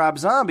upset that Rob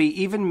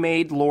Zombie even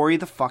made Lori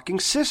the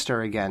fucking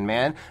sister again,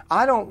 man.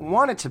 I don't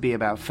want it to be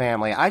about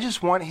family. I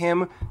just want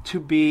him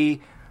to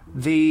be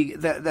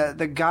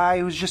the guy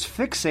who's just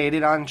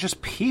fixated on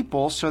just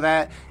people so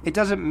that it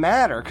doesn't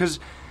matter. Because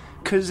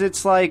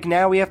it's like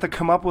now we have to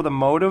come up with a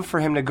motive for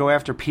him to go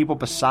after people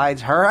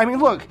besides her. I mean,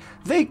 look,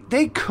 they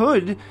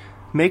could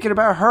make it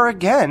about her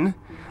again,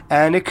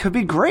 and it could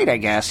be great, I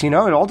guess. It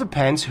all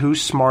depends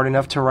who's smart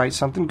enough to write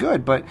something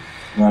good. But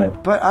I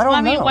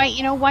don't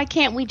know. Why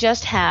can't we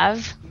just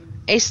have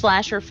a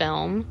slasher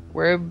film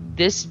where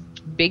this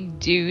big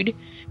dude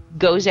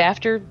goes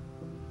after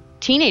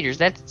teenagers?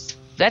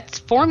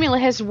 That formula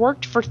has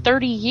worked for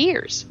 30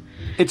 years.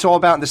 It's all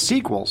about the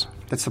sequels.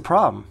 That's the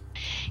problem.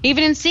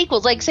 Even in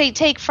sequels, like, say,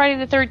 take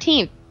Friday the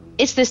 13th.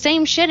 It's the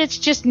same shit. It's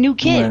just new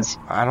kids.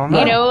 I don't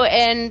know.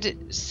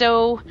 And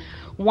so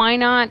why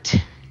not?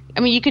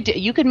 I mean,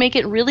 you could make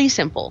it really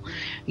simple.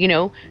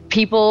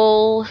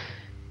 People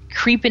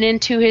creeping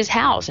into his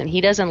house and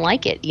he doesn't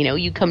like it.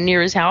 You come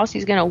near his house,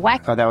 he's going to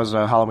whack. Oh, that was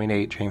Halloween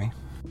 8, Jamie.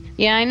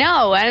 Yeah, I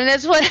know. And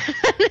that's what...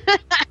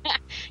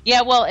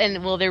 Yeah,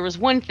 well, there was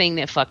one thing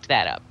that fucked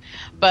that up.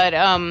 But,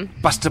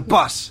 Bust a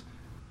bus!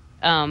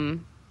 The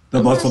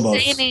bus. I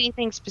wasn't saying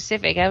anything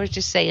specific. I was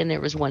just saying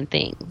there was one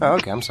thing. Oh,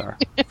 okay, I'm sorry.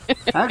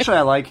 Actually,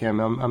 I like him.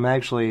 I'm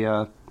actually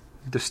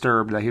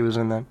disturbed that he was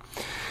in that.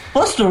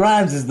 Busta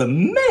Rhymes is the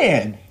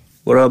man!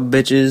 What up,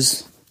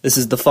 bitches? This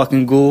is the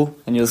fucking Ghoul,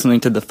 and you're listening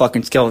to the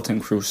fucking Skeleton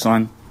Crew,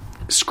 son.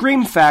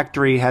 Scream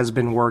Factory has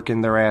been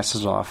working their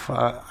asses off.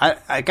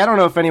 I don't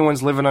know if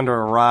anyone's living under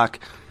a rock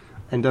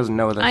and doesn't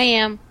know that. I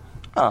am.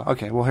 Oh,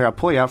 okay. Well, here, I'll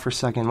pull you out for a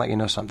second and let you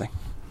know something.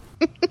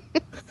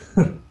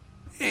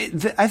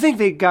 I think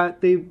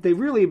they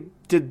really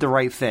did the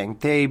right thing.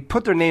 They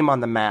put their name on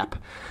the map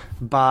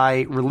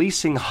by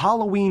releasing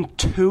Halloween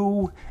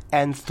 2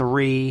 and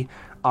 3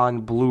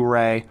 on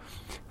Blu-ray.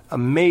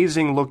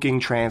 Amazing looking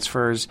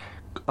transfers,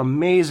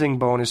 amazing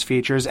bonus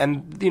features,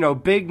 and,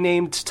 big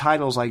named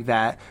titles like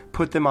that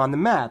put them on the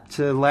map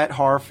to let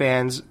horror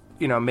fans,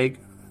 make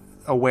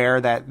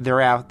aware that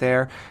they're out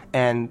there.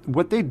 And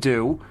what they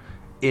do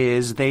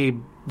is they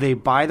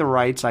buy the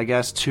rights, I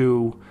guess,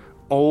 to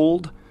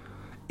old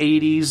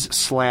 80s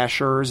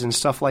slashers and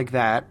stuff like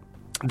that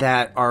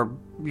are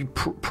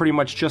pretty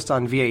much just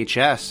on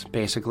VHS,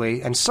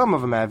 basically, and some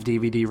of them have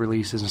DVD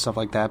releases and stuff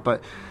like that,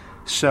 but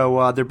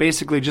so they're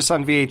basically just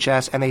on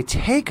VHS, and they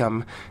take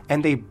them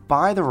and they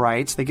buy the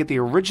rights, they get the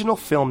original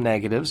film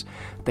negatives,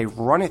 they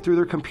run it through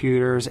their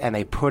computers, and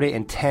they put it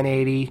in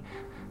 1080,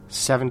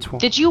 720.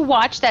 Did you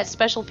watch that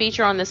special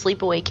feature on the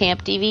Sleepaway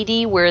Camp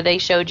DVD where they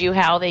showed you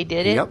how they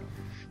did it? Yep.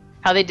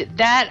 How they did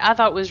that, I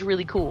thought was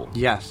really cool.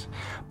 Yes.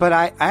 But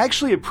I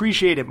actually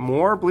appreciate it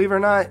more, believe it or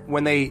not,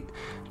 when they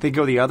they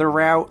go the other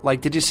route.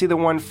 Like, did you see the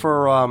one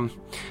for,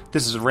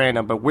 this is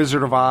random, but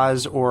Wizard of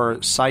Oz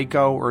or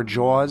Psycho or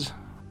Jaws?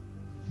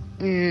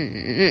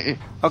 Mm-mm.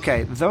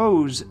 Okay,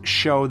 those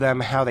show them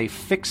how they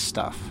fix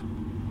stuff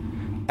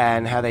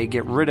and how they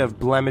get rid of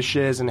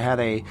blemishes and how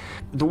they...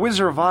 The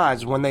Wizard of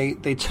Oz, when they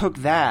took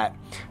that,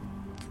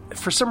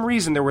 for some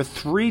reason there were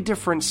 3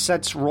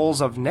 different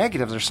rolls of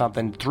negatives or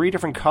something, 3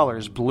 different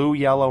colors, blue,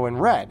 yellow, and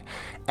red.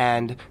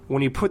 And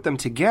when you put them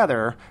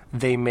together,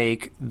 they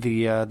make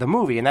the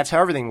movie. And that's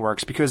how everything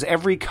works, because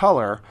every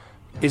color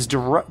is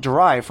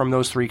derived from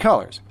those 3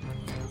 colors.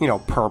 You know,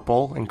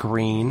 purple and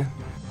green.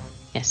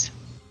 Yes.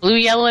 Blue,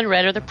 yellow, and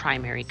red are the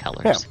primary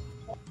colors.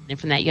 Yeah. And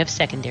from that you have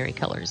secondary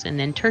colors and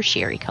then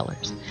tertiary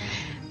colors.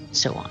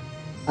 So on.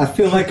 I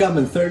feel like I'm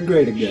in 3rd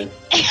grade again.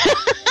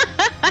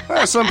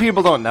 Well, some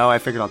people don't know. I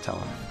figured I'll tell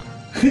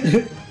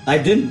them. I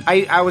didn't.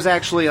 I was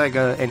actually like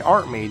an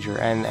art major,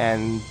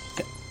 and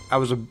I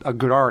was a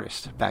good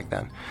artist back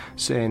then,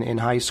 so in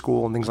high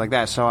school and things like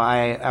that. So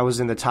I was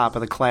in the top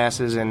of the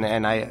classes,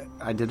 and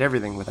I did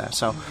everything with that.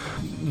 So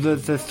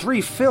the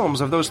 3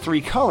 films of those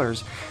 3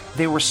 colors,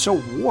 they were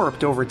so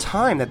warped over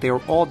time that they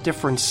were all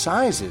different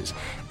sizes,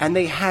 and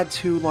they had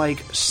to like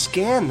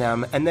scan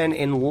them and then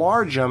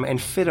enlarge them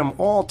and fit them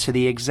all to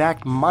the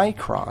exact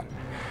micron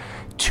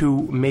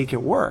to make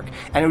it work.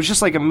 And it was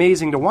just like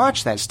amazing to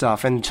watch that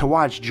stuff, and to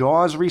watch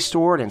Jaws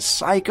restored and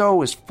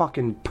Psycho is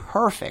fucking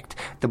perfect,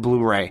 the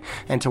Blu-ray,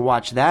 and to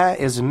watch that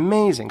is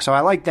amazing. So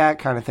I like that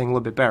kind of thing a little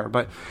bit better.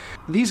 But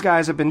these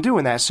guys have been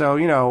doing that, so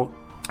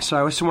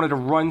so I just wanted to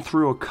run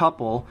through a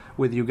couple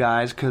with you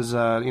guys,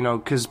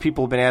 because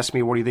people have been asking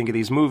me, what do you think of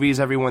these movies?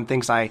 Everyone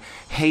thinks I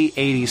hate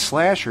 80s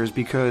slashers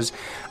because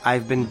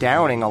I've been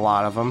downing a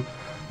lot of them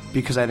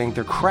because I think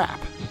they're crap.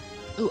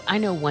 Ooh, I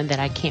know one that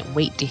I can't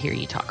wait to hear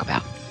you talk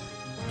about.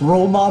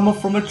 Throw Mama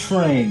from a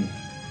Train.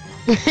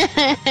 You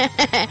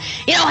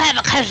don't have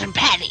a cousin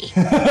Patty.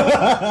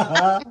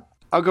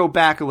 I'll go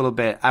back a little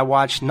bit. I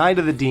watched Night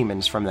of the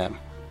Demons from them.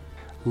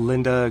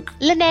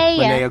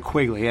 Linnea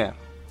Quigley, yeah.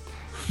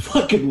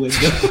 Fucking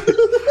window.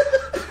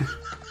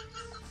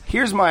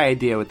 Here's my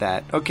idea with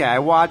that. Okay, I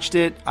watched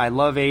it. I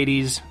love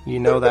 80s. You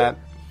know that.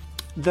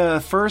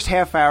 The first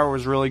half hour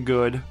was really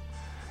good.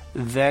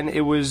 Then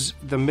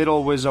the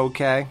middle was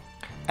okay.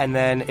 And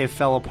then it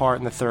fell apart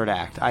in the 3rd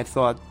act.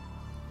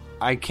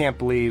 I can't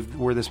believe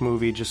where this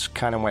movie just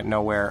kind of went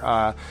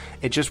nowhere.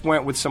 It just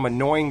went with some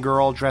annoying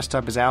girl dressed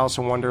up as Alice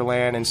in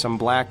Wonderland and some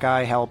black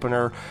guy helping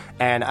her.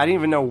 And I didn't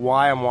even know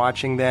why I'm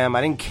watching them. I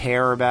didn't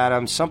care about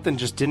them. Something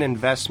just didn't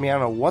invest me. I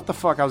don't know what the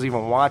fuck I was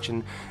even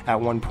watching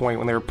at one point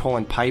when they were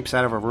pulling pipes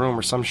out of a room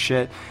or some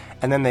shit.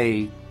 And then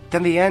the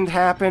end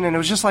happened, and it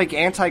was just like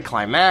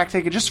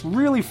anticlimactic. It just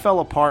really fell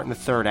apart in the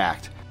 3rd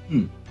act.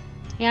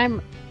 Yeah,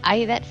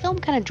 that film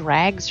kind of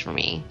drags for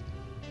me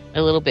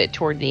a little bit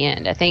toward the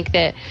end. I think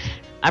that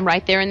I'm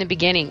right there in the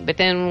beginning, but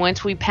then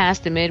once we pass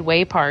the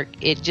midway part,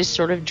 it just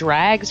sort of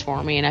drags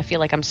for me, and I feel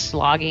like I'm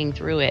slogging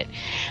through it.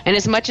 And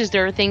as much as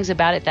there are things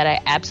about it that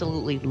I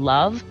absolutely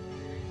love,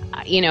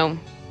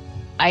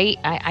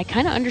 I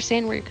kind of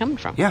understand where you're coming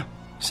from. Yeah,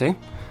 see?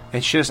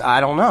 It's just, I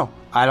don't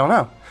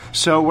know.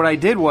 So what I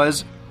did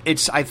was,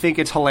 I think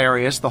it's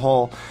hilarious, the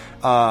whole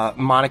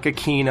Monica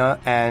Keena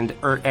and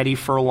Eddie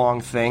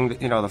Furlong thing,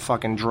 the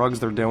fucking drugs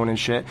they're doing and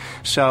shit.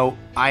 So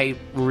I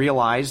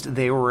realized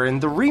they were in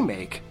the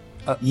remake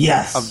of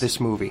this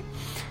movie.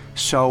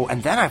 So,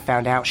 and then I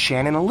found out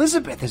Shannon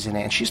Elizabeth is in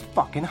it, and she's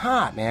fucking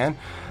hot, man.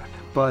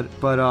 But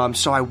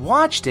so I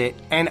watched it,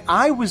 and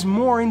I was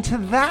more into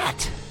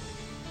that.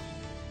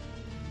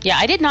 Yeah,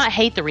 I did not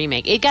hate the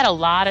remake. It got a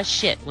lot of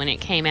shit when it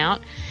came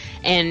out.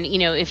 And,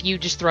 if you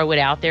just throw it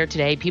out there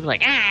today, people are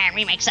like,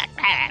 remake suck.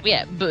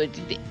 Yeah, but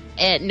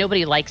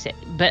nobody likes it.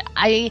 But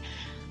I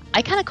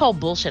kind of call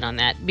bullshit on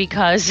that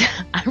because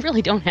I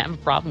really don't have a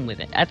problem with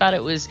it. I thought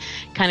it was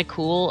kind of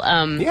cool.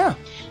 Yeah.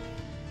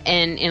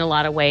 And in a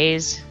lot of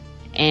ways.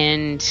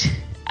 And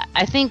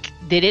I think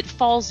that it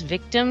falls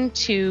victim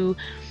to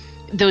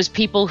those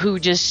people who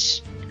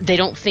just... They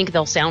don't think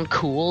they'll sound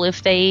cool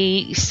if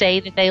they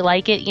say that they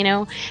like it,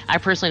 I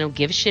personally don't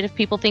give a shit if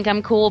people think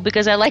I'm cool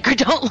because I like or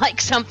don't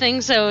like something.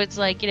 So it's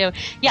like,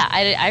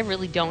 I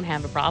really don't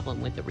have a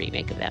problem with the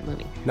remake of that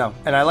movie. No,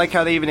 and I like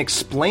how they even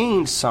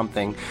explained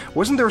something.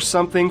 Wasn't there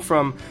something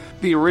from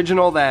the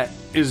original that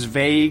is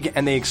vague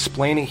and they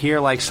explain it here?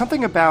 Like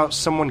something about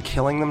someone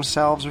killing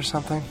themselves or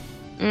something?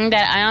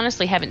 That I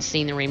honestly haven't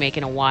seen the remake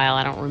in a while.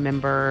 I don't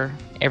remember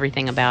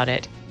everything about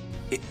it.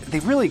 They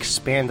really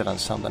expanded on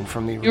something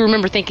from the... You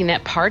remember thinking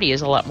that party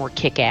is a lot more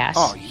kick-ass.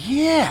 Oh,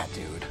 yeah,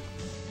 dude.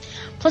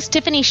 Plus,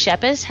 Tiffany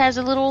Shepis has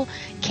a little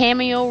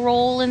cameo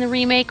role in the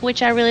remake,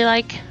 which I really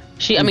like.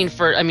 She's in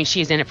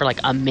it for like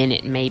a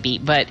minute, maybe,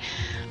 but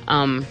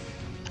I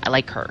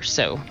like her,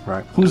 so...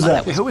 Right. Who's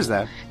that? Who is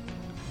that?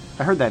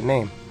 I heard that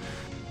name.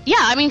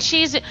 Yeah,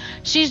 she's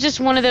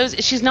just one of those...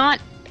 She's not...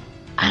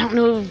 I don't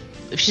know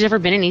if she's ever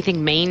been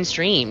anything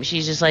mainstream.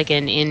 She's just like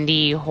an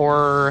indie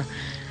horror...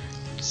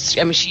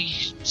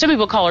 some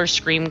people call her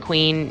Scream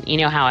Queen. You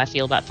know how I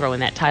feel about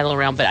throwing that title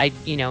around, but I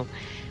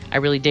I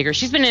really dig her.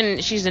 She's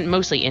in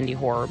mostly indie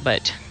horror,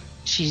 but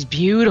she's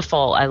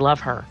beautiful. I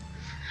love her.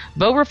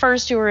 Bo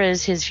refers to her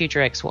as his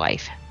future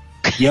ex-wife.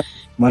 Yep,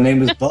 my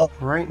name is Bo.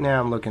 Right now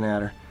I'm looking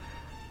at her.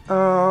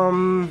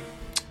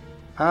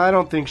 I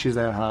don't think she's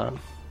that hot.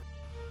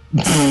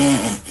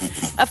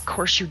 Of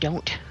course you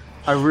don't.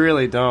 I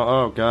really don't.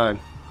 Oh, God.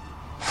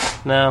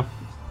 No.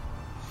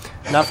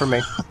 Not for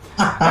me.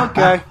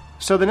 Okay.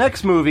 So the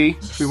next movie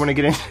we want to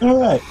get into All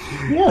right.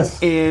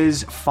 Yes.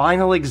 is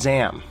Final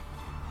Exam.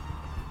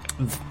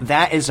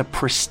 That is a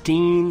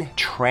pristine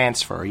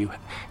transfer. You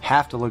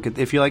have to look at...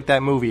 If you like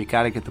that movie, you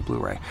got to get the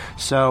Blu-ray.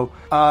 So,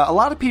 a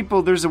lot of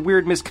people... There's a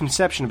weird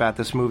misconception about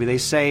this movie. They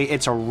say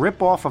it's a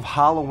rip-off of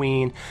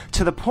Halloween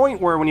to the point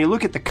where when you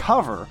look at the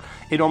cover,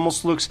 it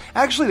almost looks...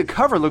 Actually, the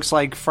cover looks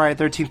like Friday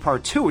the 13th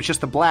Part 2. It's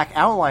just the black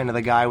outline of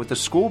the guy with the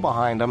school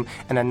behind him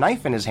and a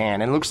knife in his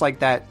hand. And it looks like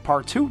that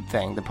Part 2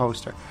 thing, the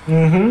poster.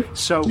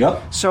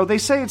 Mm-hmm. So they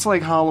say it's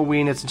like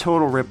Halloween. It's a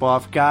total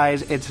rip-off.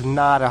 Guys, it's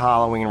not a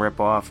Halloween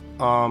rip-off.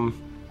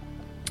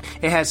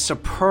 It has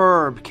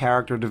superb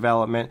character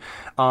development.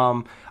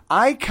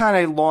 I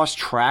kind of lost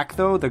track,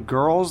 though. The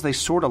girls, they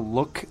sort of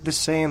look the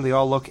same. They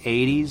all look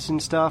 80s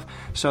and stuff.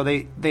 So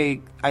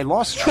I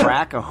lost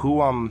track of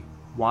who I'm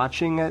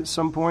watching at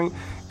some point.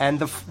 And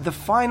the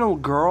final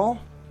girl,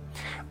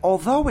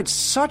 although it's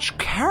such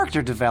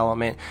character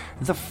development,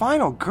 the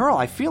final girl,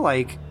 I feel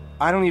like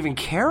I don't even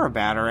care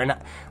about her. And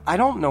I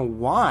don't know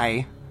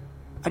why.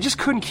 I just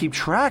couldn't keep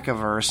track of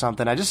her or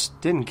something. I just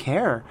didn't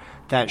care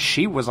that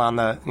she was on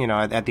the,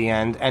 at the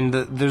end. And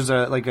there's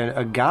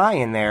a guy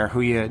in there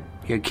who you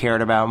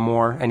cared about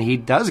more, and he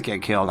does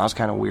get killed. That was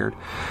kind of weird.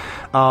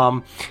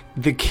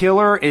 The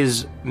killer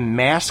is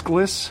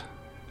maskless.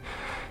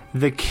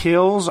 The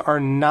kills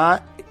are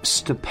not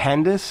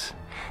stupendous,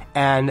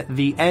 and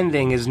the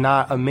ending is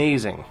not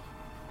amazing.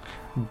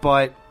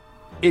 But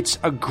it's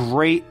a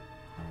great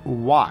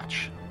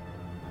watch.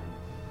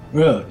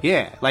 Really?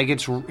 Yeah,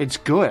 it's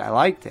good. I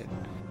liked it.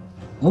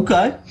 Okay,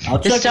 I'll check it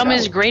out. The sum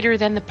is greater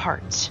than the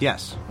parts.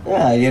 Yes.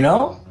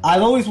 Yeah,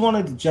 I've always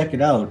wanted to check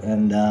it out,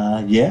 and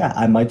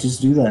I might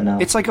just do that now.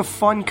 It's like a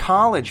fun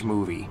college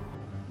movie.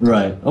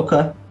 Right.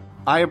 Okay.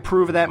 I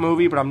approve of that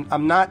movie, but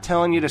I'm not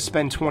telling you to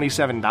spend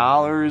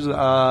 $27.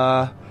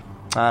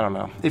 I don't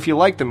know. If you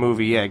like the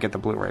movie, yeah, get the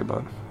Blu-ray,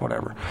 but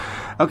whatever.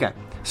 Okay,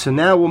 so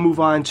now we'll move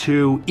on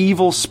to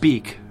Evil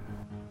Speak.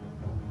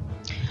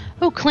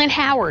 Oh, Clint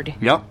Howard.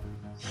 Yep.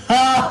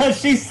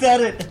 She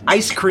said it.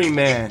 Ice Cream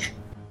Man.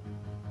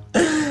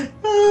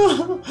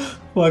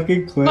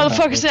 Fucking Clint.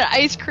 Motherfucker said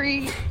ice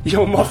cream.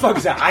 Yo, motherfucker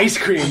said ice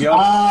cream, yo.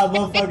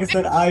 Motherfucker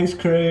said ice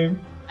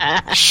cream.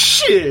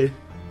 Shit.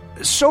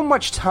 So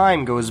much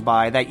time goes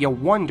by that you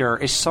wonder,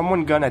 is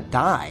someone gonna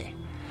die?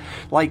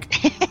 I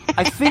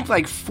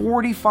think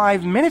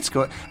 45 minutes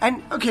go.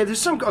 And,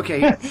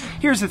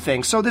 here's the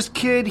thing. So this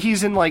kid,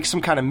 he's in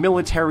some kind of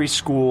military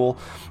school,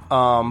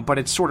 but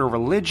it's sort of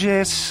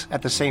religious.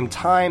 At the same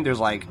time, there's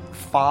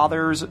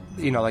fathers,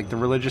 the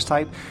religious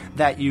type,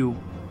 that you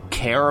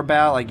care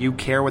about, you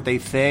care what they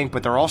think,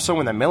 but they're also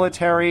in the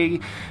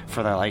military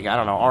for the,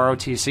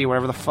 ROTC,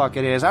 whatever the fuck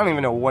it is. I don't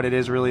even know what it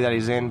is really that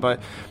he's in, but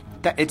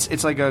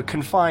it's like a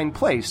confined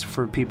place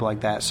for people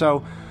like that.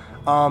 So,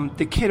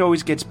 the kid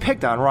always gets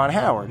picked on, Ron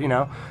Howard,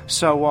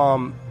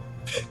 So,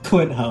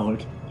 Clint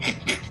Howard.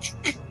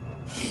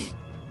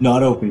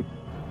 Not Opie.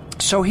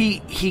 So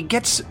he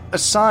gets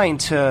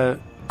assigned to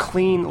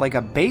clean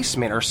a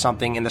basement or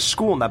something in the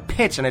school in the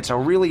pits, and it's a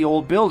really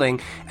old building,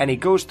 and he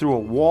goes through a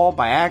wall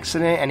by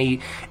accident,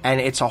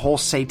 and it's a whole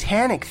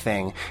satanic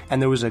thing,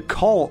 and there was a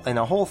cult and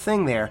a whole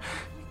thing there.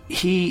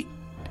 He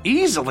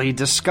easily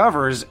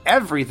discovers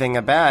everything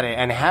about it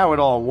and how it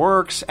all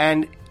works,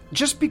 and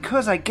just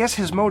because I guess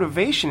his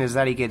motivation is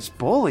that he gets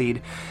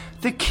bullied,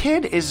 the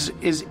kid is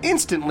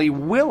instantly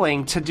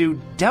willing to do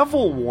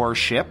devil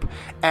worship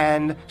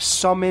and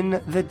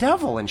summon the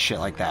devil and shit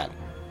like that.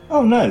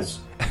 Oh, nice.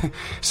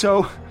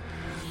 So,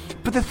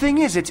 but the thing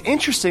is, it's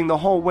interesting the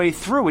whole way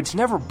through. It's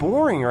never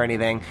boring or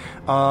anything.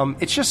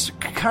 It's just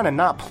kind of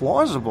not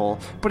plausible.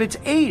 But it's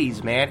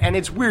 80s, man, and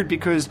it's weird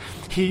because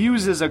he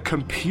uses a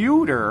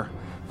computer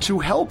to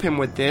help him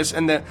with this,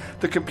 and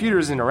the computer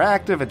is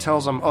interactive. It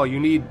tells him, oh, you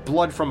need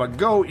blood from a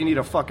goat, you need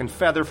a fucking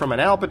feather from an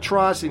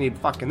albatross, you need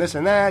fucking this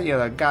and that,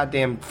 a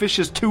goddamn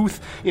fish's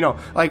tooth,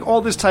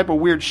 all this type of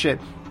weird shit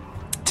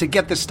to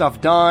get this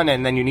stuff done,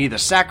 and then you need the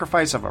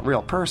sacrifice of a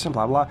real person,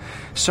 blah, blah.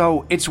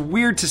 So it's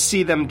weird to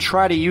see them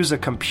try to use a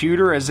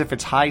computer as if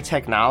it's high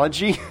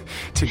technology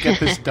to get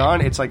this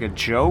done. It's like a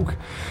joke.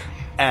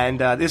 And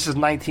this is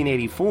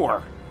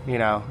 1984,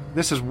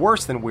 This is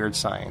worse than Weird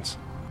Science.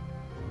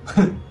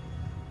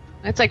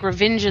 It's like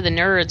Revenge of the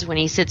Nerds when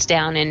he sits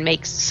down and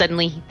makes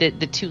suddenly the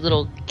two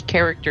little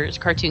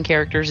cartoon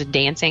characters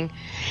dancing.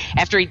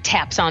 After he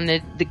taps on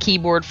the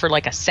keyboard for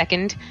a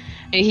second,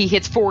 he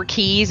hits 4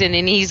 keys, and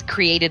then he's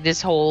created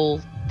this whole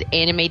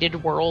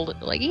animated world.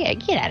 Yeah,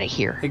 get out of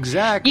here.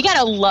 Exactly. You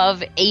gotta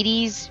love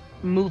 80s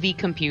movie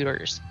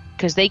computers,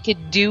 because they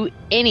could do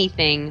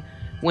anything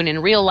when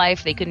in real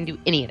life they couldn't do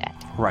any of that.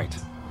 Right.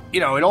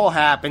 it all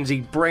happens.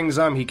 He brings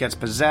them, he gets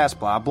possessed,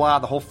 blah, blah,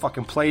 the whole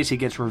fucking place, he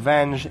gets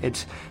revenge.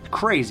 It's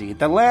crazy.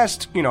 The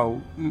last,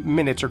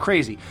 minutes are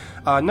crazy.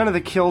 None of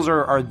the kills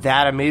are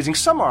that amazing.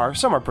 Some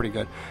are pretty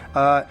good.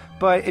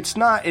 But it's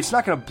not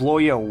going to blow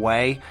you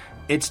away.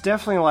 It's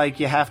definitely like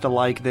you have to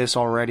like this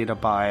already to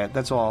buy it.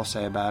 That's all I'll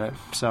say about it.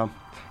 So,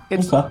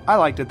 I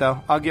liked it,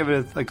 though. I'll give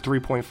it like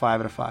 3.5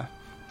 out of 5.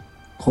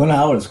 Clint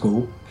Howard's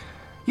cool.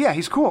 Yeah,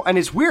 he's cool, and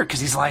it's weird because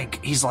he's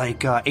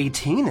like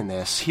 18 in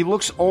this. He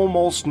looks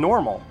almost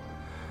normal.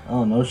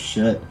 Oh, no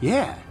shit.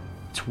 Yeah,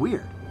 it's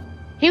weird.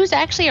 He was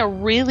actually a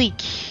really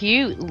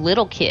cute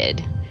little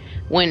kid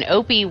when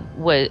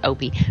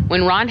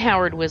when Ron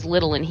Howard was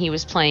little and he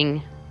was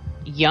playing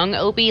young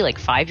Opie, like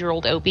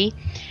 5-year-old Opie.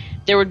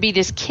 There would be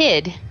this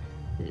kid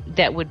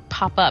that would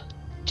pop up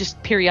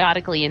just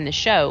periodically in the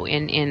show,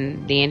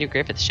 in the Andy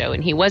Griffith Show,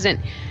 and he wasn't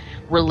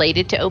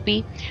related to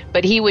Opie,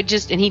 but he would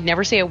and he'd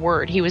never say a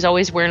word. He was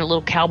always wearing a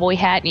little cowboy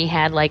hat, and he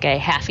had like a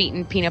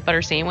half-eaten peanut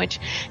butter sandwich,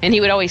 and he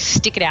would always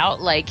stick it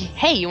out like,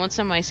 hey, you want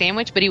some of my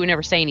sandwich? But he would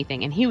never say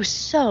anything, and he was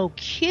so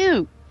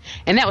cute.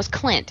 And that was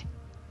Clint.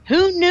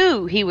 Who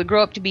knew he would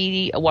grow up to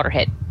be a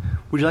waterhead?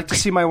 Would you like to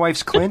see my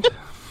wife's Clint?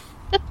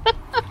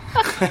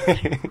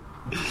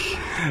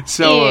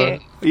 So,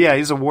 yeah,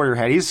 he's a warrior.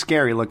 He's a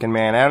scary looking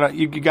man. I don't know.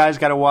 You guys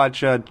got to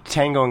watch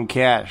Tango and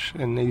Cash,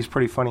 and he's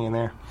pretty funny in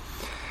there.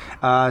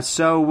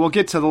 So we'll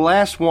get to the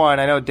last one.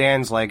 I know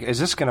Dan's like, is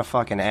this going to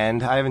fucking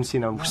end? I haven't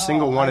seen a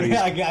single one of these.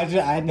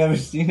 I've never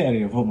seen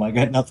any of them. I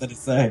got nothing to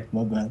say.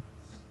 My bad.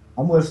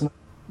 I'm listening.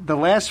 The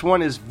last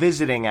one is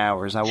Visiting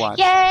Hours. I watched.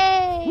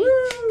 Yay!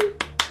 Woo!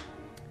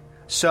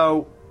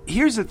 So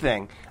here's the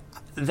thing.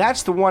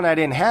 That's the one I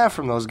didn't have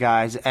from those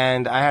guys,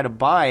 and I had to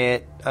buy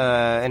it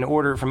and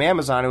order it from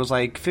Amazon. It was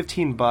like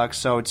 $15,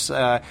 so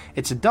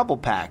it's a double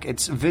pack.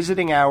 It's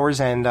Visiting Hours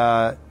and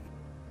Bad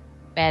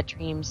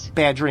Dreams.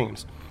 Bad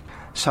Dreams.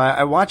 So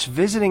I watched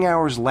Visiting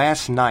Hours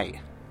last night.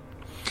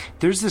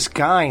 There's this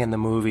guy in the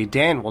movie,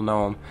 Dan will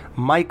know him,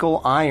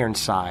 Michael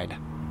Ironside.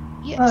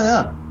 Yes. Oh,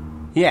 yeah.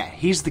 Yeah,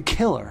 he's the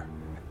killer.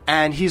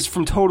 And he's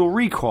from Total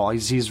Recall.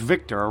 He's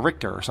Victor or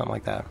Richter or something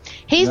like that.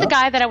 He's the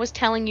guy that I was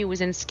telling you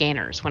was in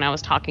Scanners when I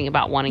was talking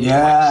about wanting to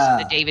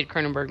watch the David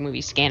Cronenberg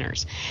movie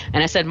Scanners.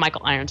 And I said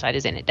Michael Ironside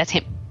is in it. That's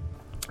him.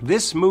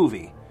 This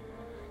movie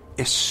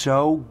is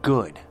so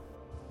good.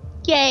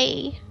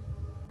 Yay.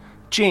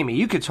 Jamie,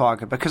 you could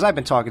talk because I've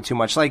been talking too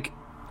much. Like,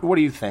 what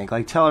do you think?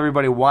 Like, tell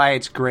everybody why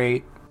it's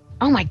great.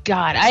 Oh my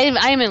God, I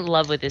am in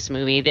love with this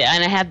movie,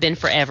 and I have been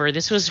forever.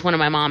 This was one of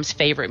my mom's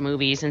favorite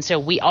movies, and so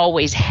we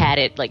always had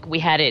it. Like, we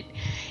had it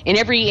in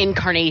every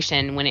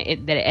incarnation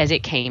as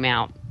it came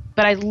out.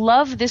 But I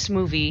love this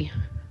movie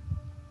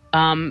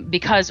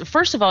because,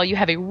 first of all, you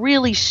have a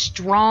really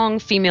strong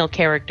female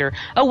character.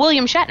 Oh,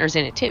 William Shatner's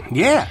in it too.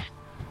 Yeah,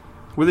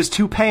 with his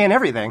toupee and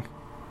everything.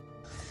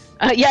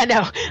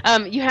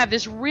 You have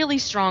this really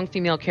strong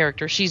female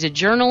character. She's a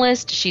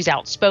journalist. She's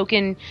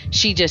outspoken.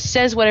 She just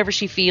says whatever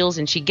she feels,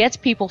 and she gets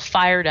people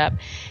fired up.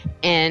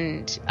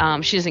 And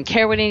she doesn't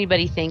care what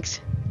anybody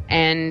thinks.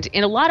 And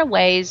in a lot of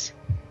ways,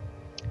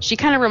 she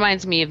kind of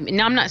reminds me of.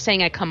 Now, I'm not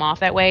saying I come off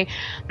that way,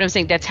 but I'm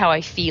saying that's how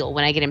I feel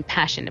when I get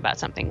impassioned about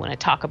something, when I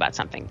talk about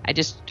something.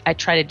 I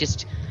try to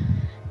just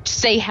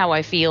say how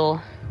I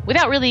feel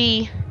without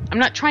really. I'm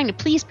not trying to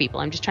please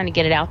people. I'm just trying to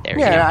get it out there.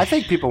 Yeah, I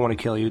think people want to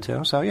kill you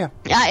too, so yeah.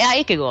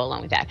 I could go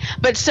along with that.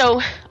 But so,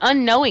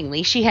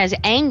 unknowingly, she has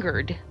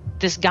angered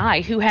this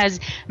guy who has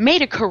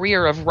made a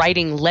career of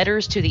writing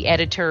letters to the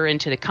editor and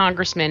to the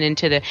congressman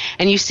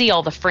and you see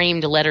all the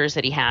framed letters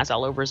that he has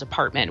all over his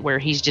apartment where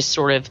he's just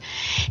one of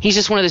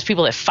those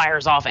people that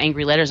fires off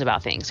angry letters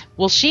about things.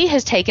 Well, she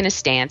has taken a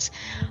stance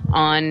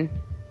on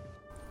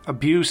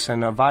abuse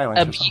and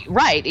violence.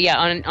 Right, yeah,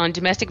 on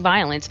domestic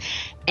violence,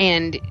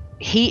 and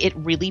it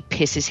really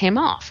pisses him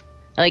off.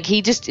 Like,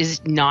 he just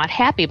is not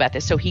happy about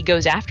this, so he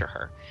goes after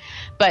her.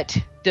 But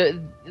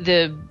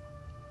the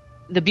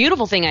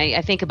beautiful thing I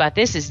think about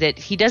this is that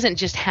he doesn't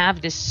just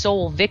have this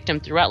sole victim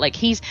throughout. Like,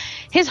 his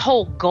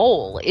whole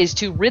goal is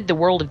to rid the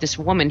world of this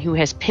woman who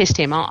has pissed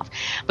him off.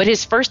 But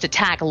his first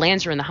attack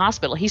lands her in the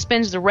hospital. He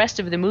spends the rest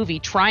of the movie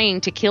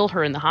trying to kill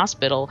her in the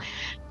hospital.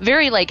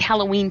 Very like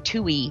Halloween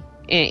 2-y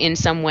in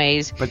some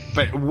ways.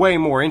 But way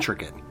more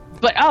intricate.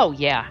 But oh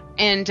yeah,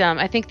 and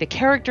I think the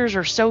characters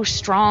are so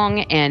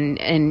strong,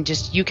 and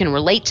just you can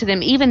relate to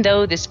them. Even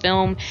though this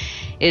film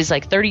is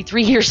like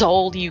 33 years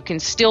old, you can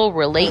still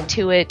relate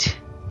to it,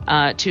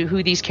 to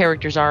who these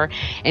characters are.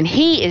 And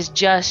he is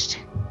just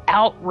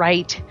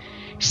outright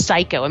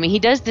psycho. I mean, he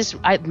does this.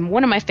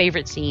 One of my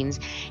favorite scenes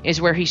is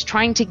where he's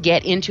trying to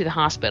get into the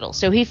hospital.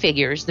 So he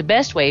figures the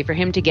best way for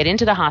him to get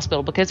into the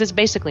hospital, because it's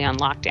basically on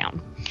lockdown,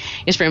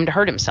 is for him to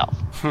hurt himself.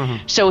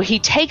 So he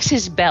takes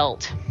his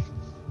belt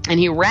and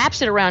he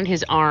wraps it around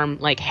his arm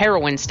like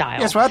heroin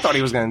style. That's what I thought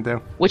he was going to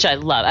do. Which I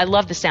love. I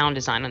love the sound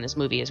design on this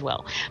movie as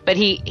well. But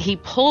he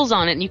pulls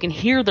on it, and you can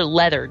hear the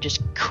leather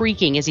just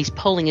creaking as he's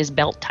pulling his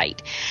belt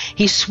tight.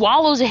 He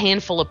swallows a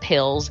handful of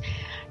pills,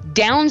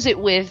 downs it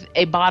with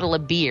a bottle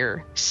of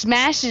beer,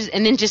 smashes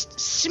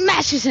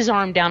his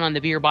arm down on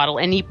the beer bottle,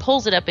 and he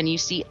pulls it up, and you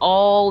see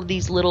all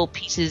these little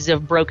pieces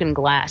of broken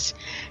glass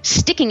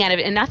sticking out of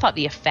it. And I thought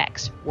the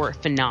effects were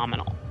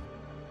phenomenal.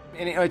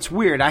 And it's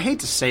weird. I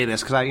hate to say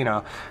this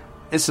because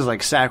this is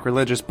like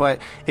sacrilegious, but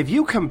if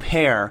you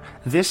compare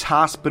this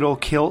hospital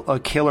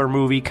killer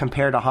movie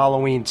compared to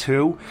Halloween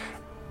 2,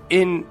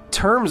 in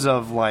terms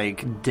of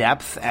like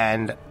depth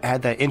and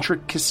the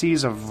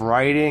intricacies of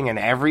writing and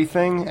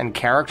everything and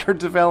character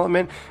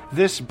development,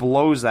 this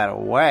blows that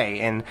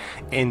away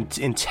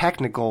in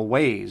technical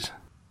ways.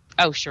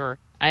 Oh, sure.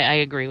 I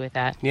agree with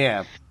that.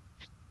 Yeah.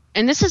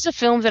 And this is a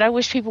film that I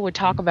wish people would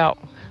talk about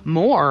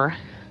more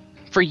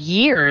for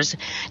years.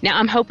 Now,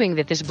 I'm hoping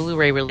that this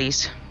Blu-ray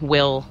release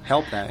will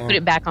help that, put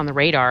it back on the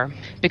radar,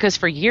 because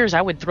for years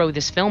I would throw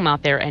this film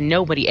out there and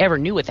nobody ever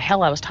knew what the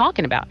hell I was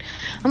talking about.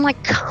 I'm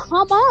like,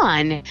 come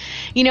on.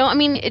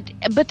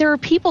 But there are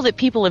people that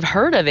people have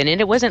heard of it, and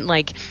it wasn't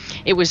like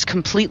it was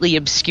completely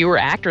obscure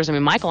actors. I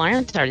mean, Michael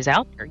Ironside is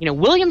out there.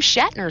 William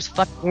Shatner's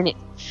fucking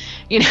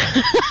in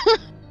it.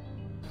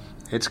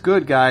 It's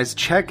good, guys.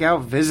 Check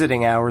out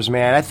Visiting Hours,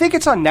 man. I think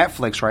it's on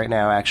Netflix right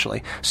now,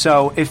 actually.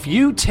 So if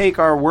you take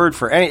our word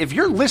for if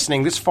you're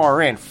listening this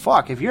far in,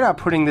 if you're not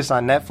putting this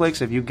on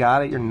Netflix, if you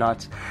got it, you're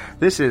nuts.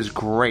 This is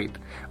great.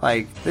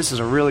 This is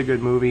a really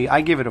good movie.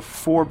 I give it a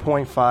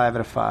 4.5 out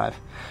of 5.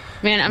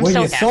 Man, I'm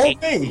so happy.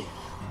 Sold me.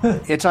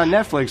 It's on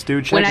Netflix,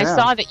 dude. Check when it out. I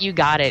saw that you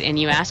got it and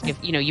you asked if,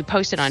 you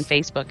posted on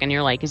Facebook and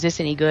you're like, is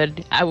this any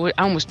good? I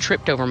almost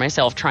tripped over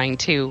myself trying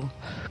to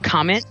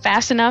comment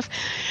fast enough.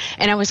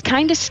 And I was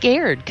kind of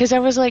scared because I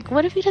was like,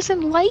 what if he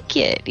doesn't like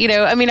it?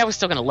 I was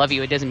still going to love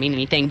you. It doesn't mean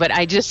anything. But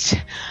I just,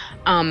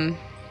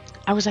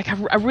 I was like,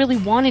 I really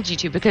wanted you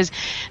to, because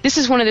this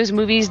is one of those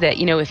movies that,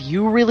 if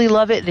you really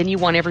love it, then you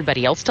want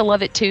everybody else to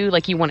love it too.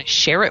 Like, you want to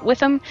share it with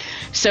them.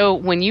 So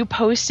when you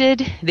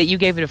posted that you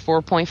gave it a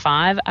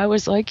 4.5, I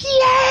was like,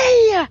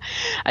 yay!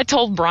 I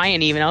told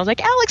Brian even, I was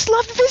like, Alex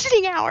loved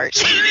Visiting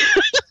Hours.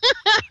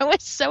 I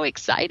was so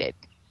excited.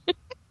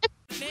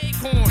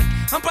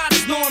 I'm about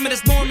as Norman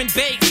as Norman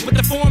Bates, with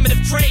the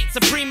formative traits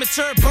of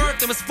premature birth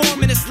that was 4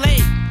 minutes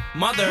late.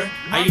 Mother,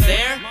 are you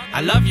there?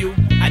 I love you.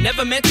 I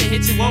never meant to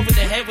hit you over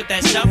the head with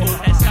that shovel.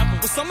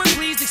 Will someone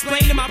please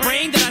explain to my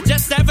brain that I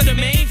just severed the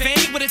main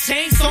vein with a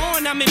chainsaw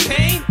and I'm in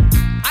pain?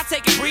 I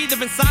take a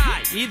breather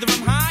inside. Either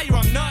I'm high or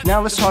I'm not.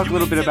 Now let's talk a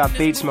little bit about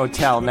Bates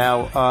Motel.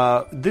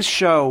 Now, this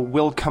show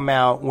will come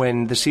out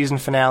when the season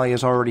finale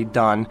is already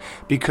done,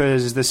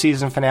 because the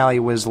season finale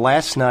was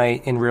last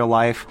night in real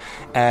life,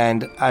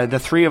 and the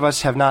three of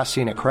us have not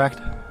seen it,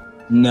 correct?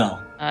 No.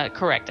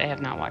 Correct. I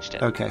have not watched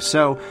it. Okay,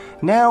 so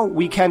now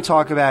we can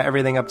talk about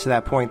everything up to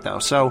that point, though.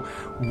 So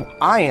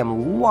I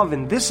am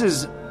loving this.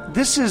 Is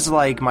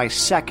like my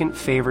second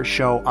favorite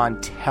show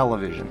on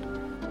television.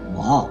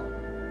 Wow.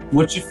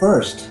 What's your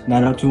first?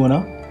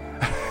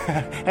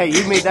 90210? Hey,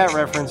 you made that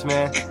reference,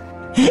 man.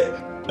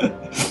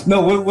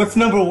 No, what's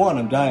number one?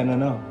 I'm dying to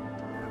know.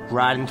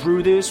 Riding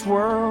Through This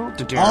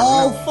World.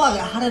 Oh, fuck.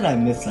 How did I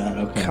miss that?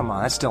 Okay. Come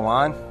on, that's still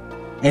on.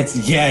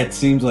 It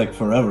seems like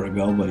forever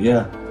ago, but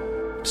yeah.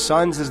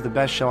 Sons is the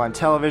best show on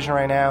television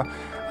right now,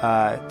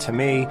 to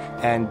me,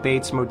 and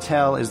Bates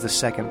Motel is the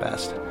second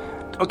best.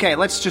 Okay,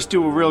 let's just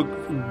do a real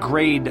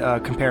grade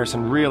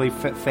comparison really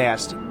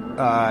fast.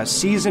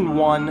 Season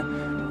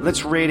 1,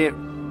 let's rate it.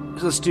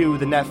 Let's do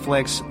the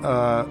Netflix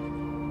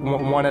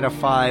 1 out of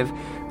 5.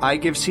 I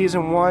give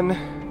season 1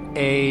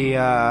 a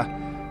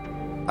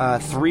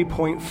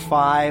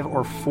 3.5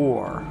 or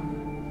 4.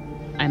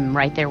 I'm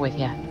right there with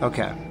you.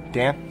 Okay.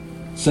 Dan?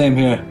 Same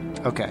here.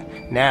 Okay.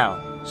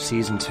 Now,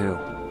 season 2.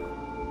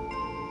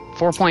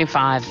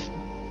 4.5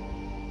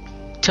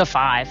 to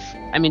 5.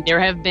 I mean,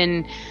 there have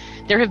been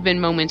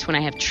moments when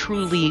I have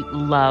truly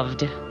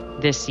loved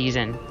this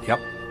season. Yep.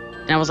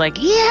 And I was like,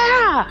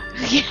 yeah!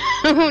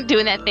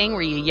 Doing that thing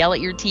where you yell at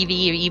your TV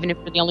even if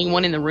you're the only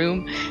one in the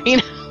room,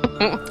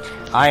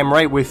 I am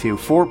right with you.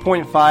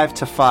 4.5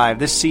 to 5.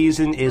 This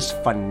season is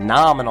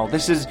phenomenal.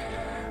 This is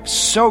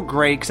so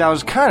great because I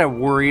was kind of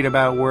worried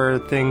about where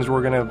things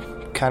were going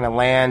to kind of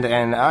land,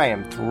 and I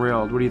am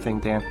thrilled. What do you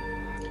think, Dan?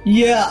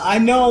 Yeah, I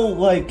know.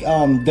 Like,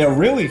 they're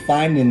really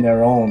finding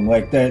their own.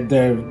 Like,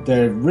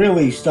 they're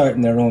really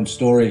starting their own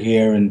story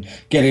here and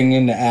getting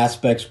into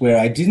aspects where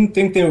I didn't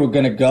think they were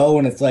gonna go.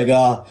 And it's like,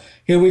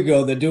 here we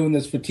go. They're doing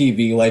this for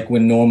TV, like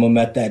when Norma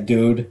met that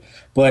dude.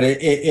 But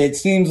it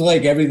seems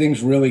like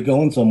everything's really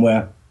going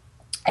somewhere.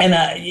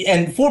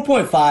 And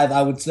 4.5,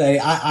 I would say,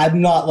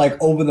 I'm not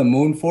like over the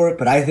moon for it,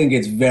 but I think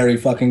it's very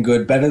fucking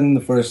good, better than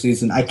the first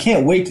season. I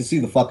can't wait to see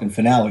the fucking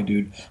finale,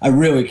 dude. I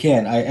really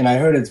can't. And I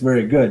heard it's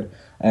very good.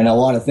 And a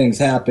lot of things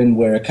happen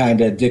where it kind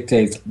of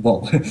dictates, well,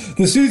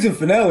 the season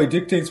finale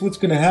dictates what's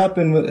going to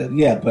happen.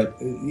 Yeah, but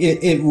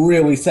it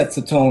really sets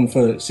the tone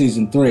for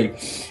season 3.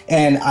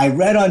 And I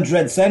read on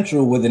Dread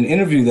Central with an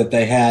interview that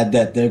they had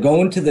that they're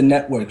going to the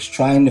networks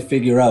trying to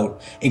figure out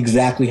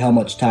exactly how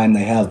much time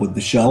they have with the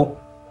show.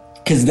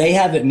 because they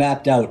have it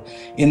mapped out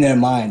in their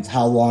minds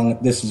how long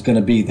this is going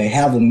to be. They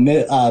have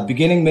a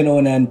beginning, middle,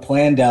 and end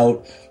planned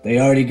out. They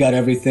already got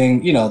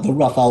everything, the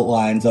rough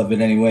outlines of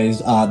it anyways.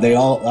 They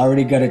all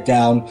already got it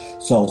down.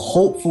 So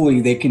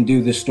hopefully they can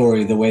do this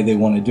story the way they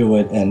want to do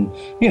it. And,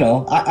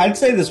 I'd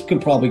say this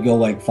could probably go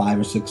like 5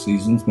 or 6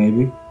 seasons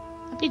maybe.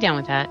 I'd be down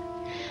with that.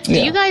 Do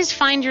you guys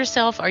find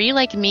yourself, are you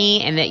like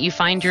me in that you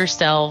find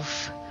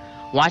yourself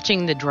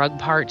watching the drug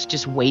parts,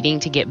 just waiting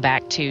to get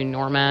back to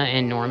Norma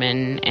and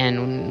Norman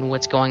and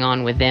what's going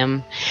on with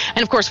them?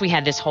 And of course, we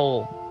had this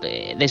sort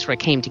of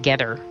came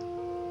together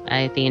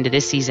at the end of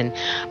this season.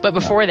 But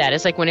before that,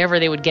 it's like whenever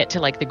they would get to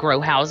like the grow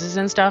houses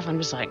and stuff, I'm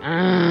just like,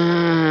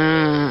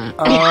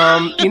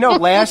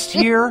 last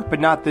year,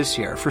 but not this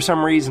year. For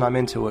some reason, I'm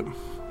into it.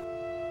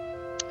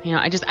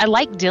 I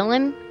like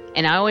Dylan,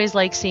 and I always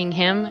like seeing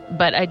him,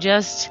 but I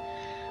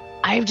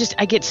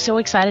get so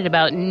excited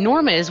about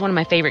Norma. Is one of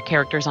my favorite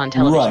characters on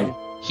television,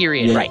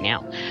 period, right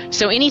now.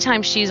 So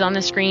anytime she's on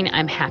the screen,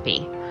 I'm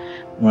happy.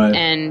 Right.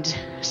 And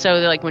so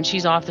like when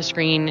she's off the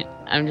screen,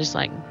 I'm just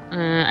like,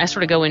 I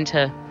sort of go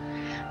into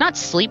not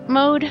sleep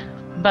mode,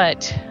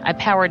 but I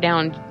power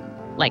down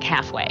like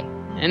halfway.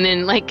 And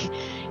then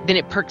then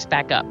it perks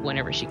back up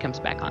whenever she comes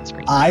back on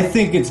screen. I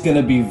think it's going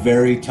to be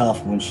very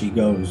tough when she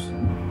goes.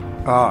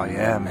 Oh,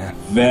 yeah, man.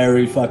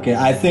 Very fucking...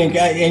 I think...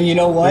 And you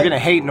know what? We're going to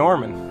hate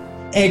Norman.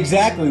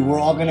 Exactly. We're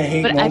all going to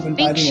hate Norman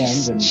by the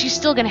end. And she's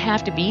still going to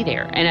have to be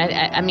there.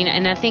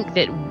 And I think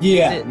that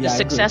the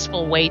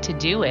successful way to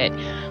do it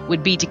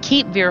would be to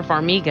keep Vera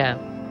Farmiga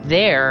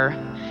there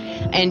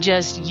and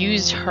just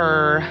use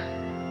her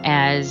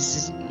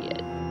as...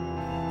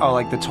 Oh,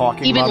 like the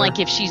talking even mother? Like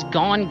if she's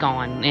gone,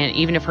 and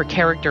even if her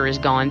character is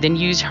gone, then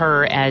use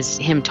her as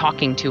him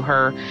talking to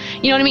her.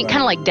 You know what I mean? Right.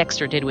 Kind of like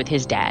Dexter did with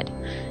his dad.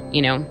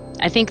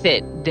 I think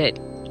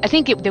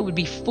that would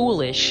be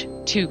foolish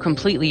to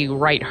completely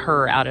write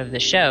her out of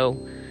the show,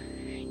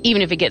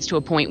 even if it gets to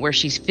a point where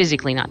she's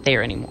physically not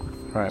there anymore.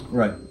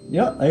 Right.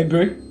 Yeah, I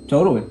agree.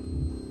 Totally.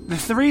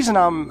 The reason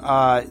I'm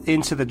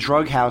into the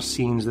drug house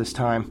scenes this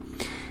time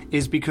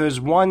is because,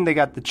 one, they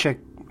got the chick,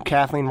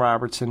 Kathleen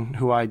Robertson,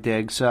 who I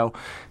dig, so...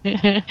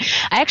 I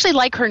actually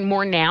like her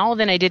more now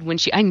than I did when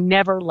I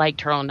nenever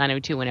liked her on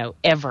 90210,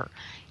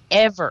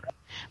 ever.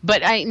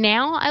 But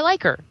now I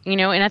like her,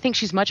 and I think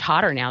she's much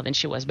hotter now than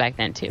she was back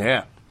then, too.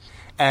 Yeah.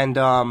 And,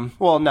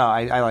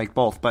 I like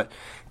both, but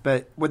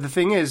what the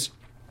thing is,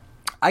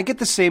 I get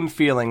the same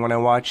feeling when I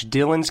watch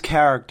Dylan's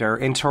character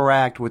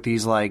interact with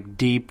these, like,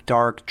 deep,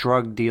 dark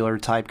drug dealer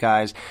type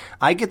guys.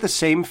 I get the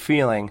same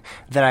feeling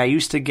that I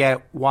used to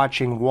get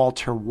watching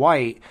Walter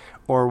White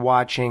or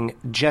watching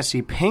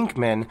Jesse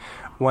Pinkman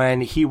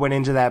when he went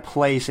into that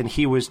place and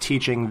he was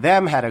teaching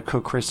them how to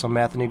cook crystal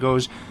meth, and he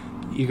goes,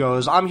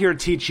 I'm here to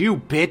teach you,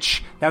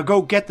 bitch. Now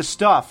go get the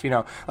stuff,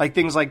 like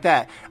things like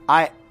that.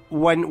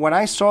 When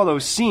I saw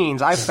those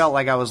scenes, I felt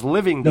like I was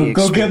living the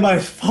experience. Go get my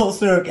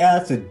sulfuric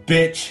acid,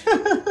 bitch.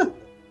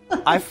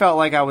 I felt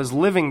like I was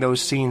living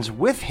those scenes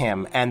with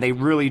him, and they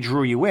really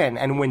drew you in.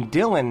 And when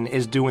Dylan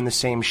is doing the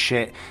same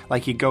shit,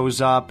 like he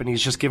goes up and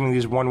he's just giving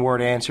these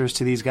one-word answers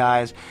to these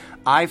guys,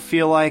 I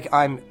feel like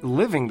I'm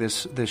living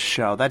this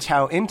show. That's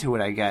how into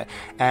it I get.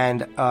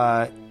 And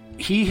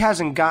he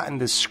hasn't gotten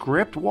the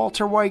script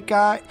Walter White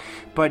got,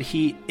 but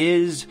he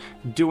is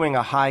doing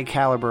a high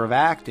caliber of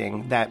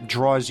acting that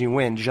draws you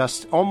in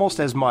just almost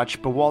as much,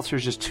 but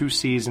Walter's just too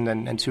seasoned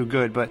and too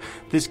good. But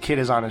this kid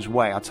is on his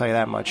way, I'll tell you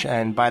that much.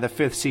 And by the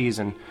 5th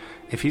season,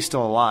 if he's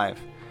still alive...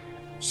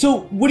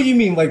 So, what do you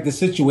mean, like the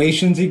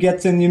situations he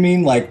gets in, you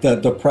mean? Like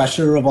the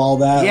pressure of all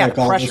that? Yeah, like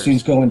all the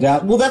scenes going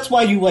down? Well, that's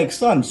why you like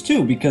Sons,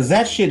 too, because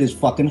that shit is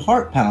fucking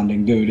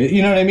heart-pounding, dude.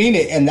 You know what I mean?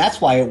 And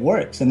that's why it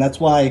works. And that's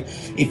why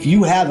if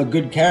you have a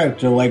good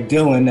character like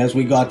Dylan, as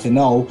we got to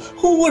know,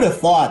 who would have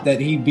thought that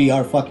he'd be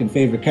our fucking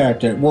favorite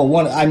character?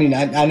 Well, I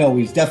know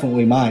he's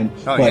definitely mine.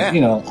 Oh, but,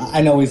 yeah.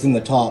 I know he's in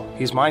the top.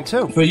 He's mine,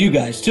 too. For you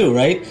guys, too,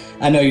 right?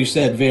 I know you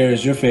said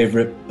Vera's your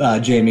favorite,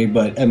 Jamie,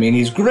 but,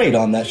 he's great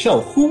on that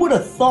show. Who would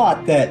have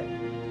thought that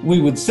we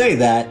would say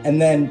that,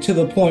 and then to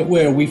the point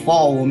where we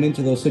follow him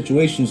into those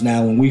situations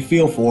now and we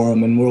feel for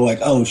him and we're like,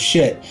 oh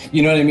shit,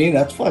 you know what I mean?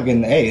 That's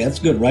fucking, hey, that's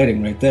good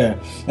writing right there.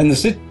 And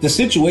the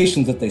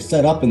situations that they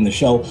set up in the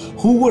show,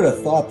 who would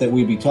have thought that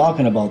we'd be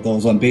talking about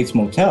those on Bates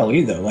Motel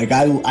either? Like,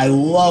 I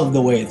love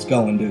the way it's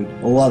going, dude.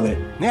 I love it.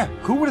 Yeah,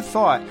 who would have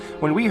thought?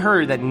 When we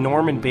heard that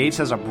Norman Bates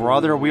has a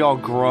brother, we all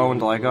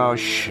groaned like, oh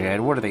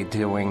shit, what are they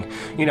doing?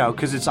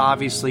 Because it's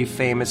obviously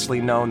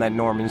famously known that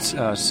Norman's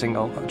a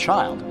single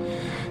child.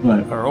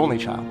 Right. Or only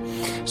child.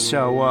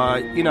 So,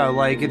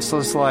 it's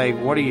just like,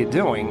 what are you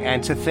doing?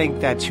 And to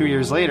think that 2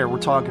 years later, we're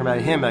talking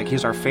about him like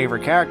he's our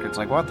favorite character. It's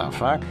like, what the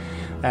fuck?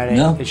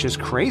 And it's just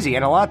crazy.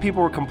 And a lot of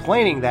people were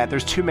complaining that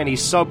there's too many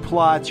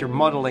subplots, you're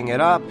muddling it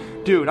up.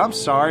 Dude, I'm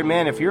sorry,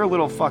 man. If you're a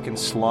little fucking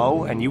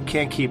slow and you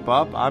can't keep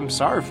up, I'm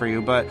sorry for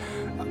you, but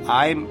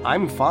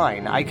I'm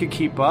fine. I could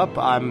keep up.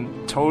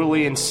 I'm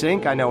totally in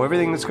sync. I know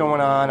everything that's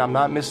going on. I'm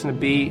not missing a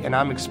beat, and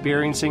I'm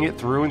experiencing it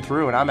through and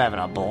through, and I'm having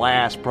a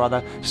blast,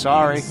 brother.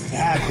 Sorry.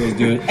 Exactly,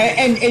 dude.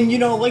 And you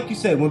know, like you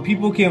said, when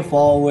people can't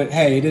follow it,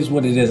 hey, it is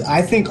what it is.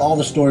 I think all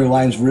the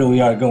storylines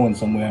really are going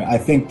somewhere. I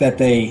think that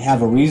they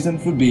have a reason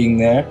for being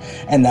there,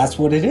 and that's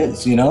what it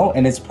is, you know?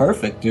 And it's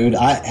perfect, dude.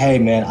 Hey,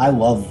 man, I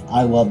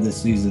love this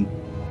season.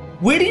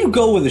 Where do you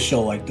go with a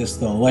show like this,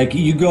 though? Like,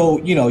 you go,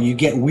 you know, you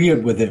get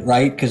weird with it,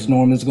 right? Because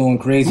Norman's going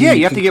crazy. Yeah,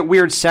 you have to get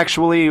weird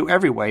sexually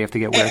every way. You have to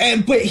get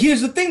weird. But here's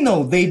the thing,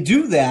 though. They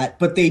do that,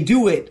 but they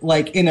do it,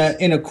 like, in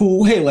a cool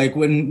way. Like,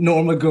 when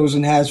Norma goes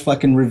and has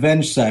fucking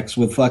revenge sex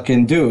with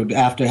fucking dude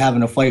after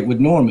having a fight with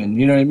Norman.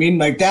 You know what I mean?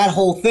 Like, that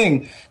whole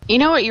thing. You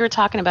know what you were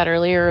talking about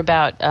earlier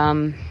about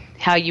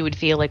how you would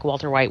feel like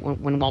Walter White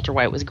when Walter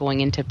White was going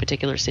into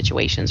particular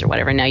situations or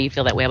whatever. Now you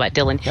feel that way about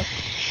Dylan. Yep.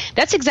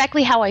 That's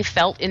exactly how I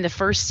felt in the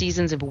first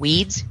seasons of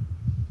Weeds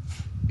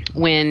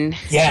when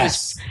she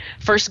was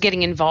first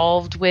getting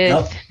involved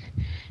with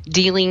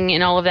dealing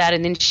and all of that,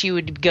 and then she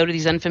would go to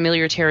these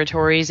unfamiliar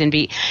territories and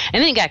then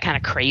it got kind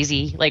of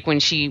crazy, like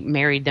when she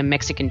married the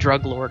Mexican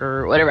drug lord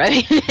or whatever. I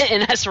mean,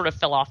 and I sort of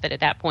fell off it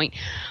at that point.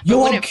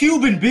 Yo, I'm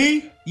Cuban,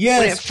 B.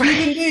 Yes,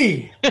 Cuban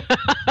B.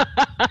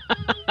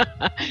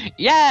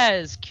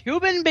 Yes,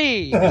 Cuban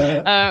B.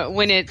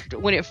 When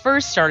it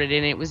first started,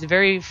 and it was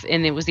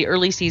the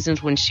early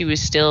seasons when she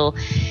was still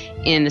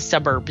in the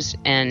suburbs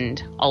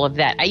and all of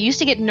that. I used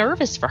to get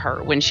nervous for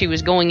her when she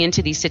was going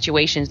into these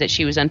situations that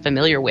she was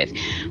unfamiliar with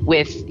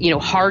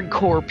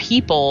hardcore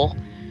people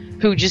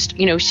who just,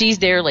 she's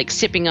there like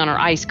sipping on her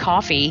iced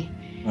coffee,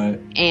 right.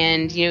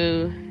 And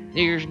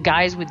there's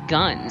guys with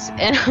guns,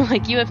 and I'm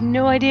like, you have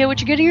no idea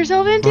what you're getting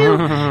yourself into,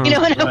 and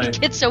I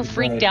would get so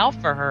freaked out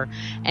for her,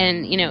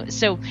 and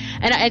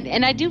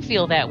I do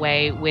feel that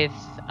way with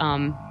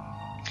Dylan,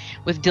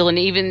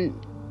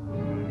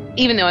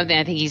 even though I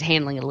think he's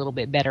handling it a little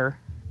bit better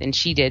than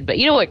she did. But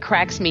you know what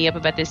cracks me up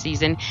about this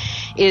season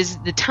is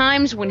the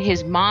times when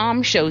his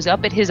mom shows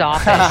up at his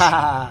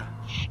office.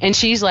 And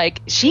she's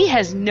like, she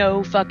has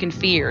no fucking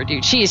fear,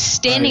 dude. She is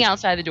standing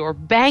outside the door,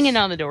 banging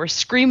on the door,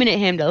 screaming at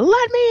him to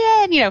let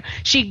me in.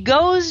 She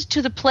goes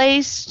to the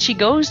place. She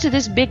goes to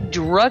this big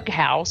drug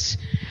house,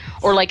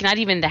 or like not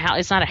even the house.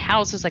 It's not a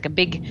house. It's like a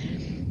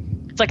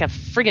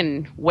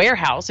friggin'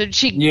 warehouse. And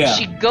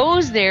she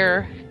goes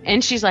there,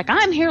 and she's like,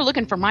 I'm here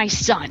looking for my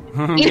son.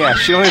 Yeah,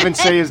 she don't even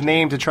say his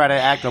name to try to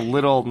act a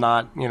little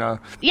not,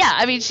 Yeah,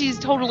 I mean, she's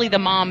totally the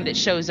mom that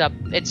shows up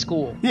at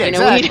school. Yeah,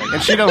 exactly.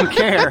 And she don't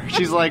care.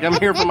 She's like, I'm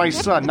here for my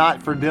son,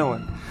 not for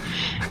Dylan.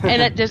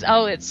 And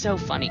it's so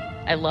funny.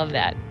 I love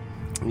that.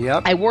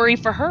 Yep. I worry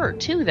for her,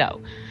 too,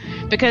 though.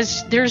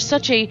 Because there's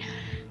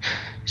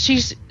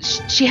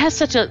she has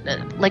such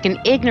an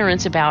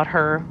ignorance about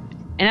her.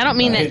 And I don't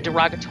mean that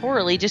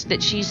derogatorily, just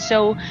that she's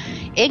so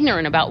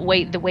ignorant about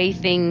the way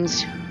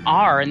things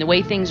are and the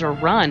way things are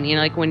run.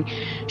 Like when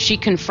she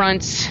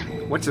confronts...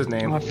 What's his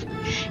name?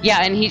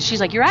 Yeah, and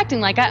she's like, you're acting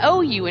like I owe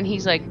you. And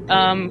he's like,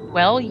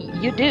 well,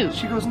 you do.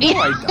 She goes, no,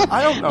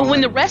 I don't know. But when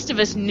the rest of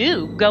us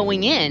knew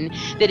going in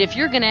that if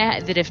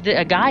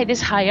a guy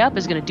this high up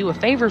is going to do a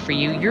favor for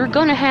you, you're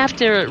going to have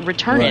to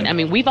return it. I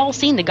mean, we've all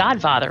seen The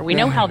Godfather. We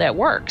know how that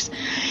works.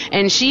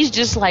 And she's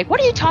just like,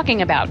 what are you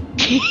talking about?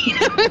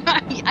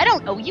 I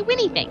don't owe you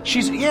anything.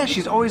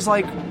 She's always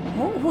like,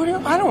 what?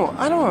 I don't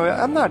know.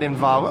 I'm not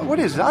involved. What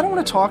is it? I don't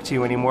want to talk to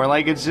you anymore.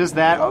 Like, it's just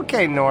that,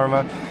 okay,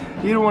 Norma.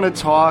 You don't want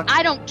to talk.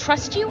 I don't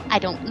trust you. I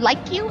don't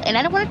like you, and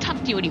I don't want to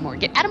talk to you anymore.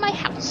 Get out of my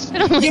house.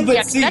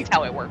 That's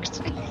how it works.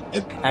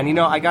 And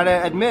I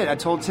gotta admit, I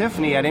told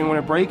Tiffany I didn't want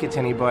to break it to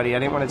anybody. I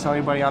didn't want to tell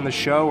anybody on the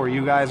show or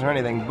you guys or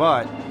anything.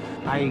 But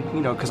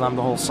because I'm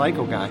the whole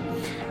psycho guy.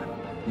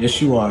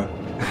 Yes, you are.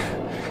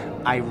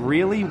 I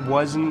really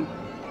wasn't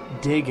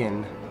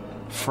digging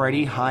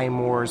Freddie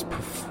Highmore's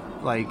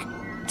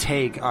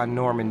take on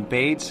Norman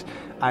Bates.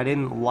 I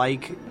didn't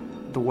like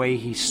the way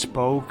he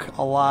spoke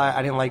a lot.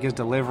 I didn't like his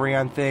delivery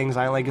on things.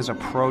 I didn't like his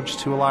approach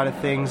to a lot of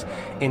things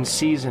in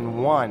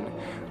season 1.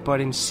 But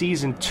in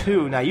season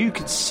 2, now you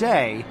could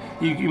say,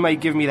 you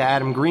might give me the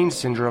Adam Green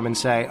syndrome and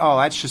say, oh,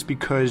 that's just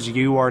because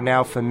you are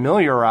now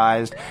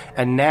familiarized,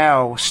 and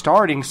now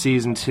starting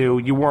season 2,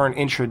 you weren't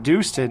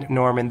introduced to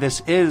Norman.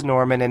 This is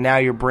Norman, and now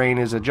your brain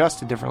is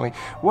adjusted differently.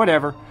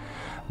 Whatever.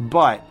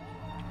 But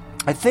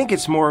I think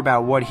it's more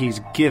about what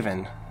he's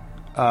given,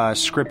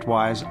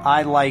 script-wise.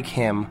 I like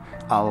him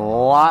a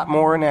lot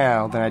more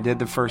now than I did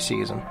the first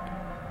season.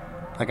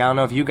 Like, I don't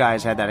know if you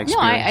guys had that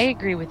experience. No, I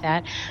agree with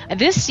that.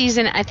 This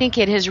season, I think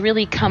it has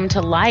really come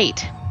to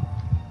light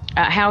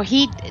how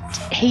he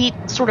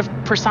sort of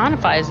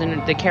personifies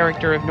in the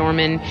character of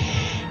Norman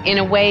in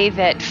a way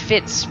that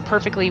fits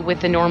perfectly with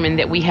the Norman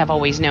that we have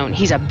always known.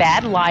 He's a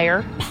bad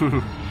liar.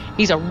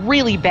 He's a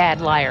really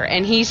bad liar.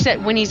 And he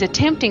said when he's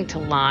attempting to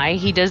lie,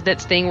 he does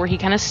that thing where he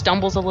kind of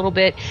stumbles a little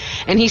bit.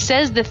 And he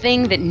says the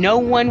thing that no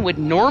one would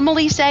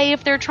normally say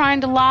if they're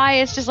trying to lie.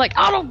 It's just like,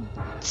 oh, don't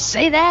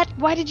say that.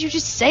 Why did you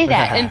just say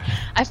that? And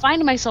I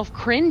find myself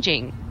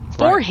cringing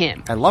for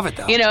him. I love it,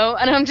 though.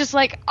 And I'm just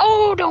like,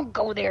 oh, don't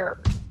go there.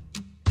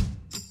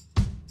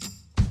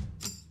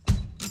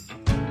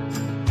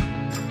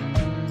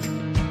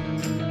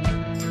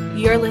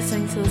 You're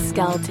listening to The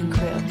Skeleton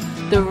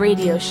Crew, the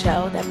radio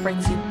show that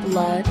brings you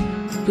blood,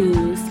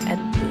 booze,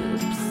 and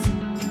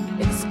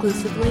boobs.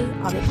 Exclusively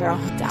on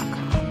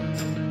thebarrelhook.com.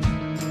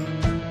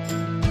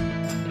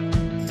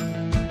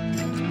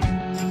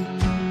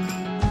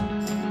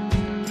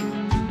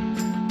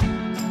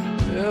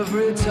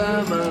 Every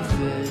time I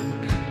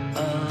think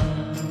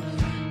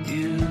of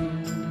you.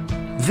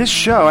 This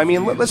show, I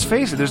mean, let's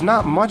face it, there's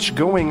not much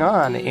going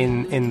on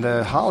in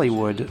the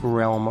Hollywood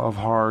realm of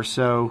horror,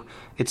 so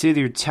it's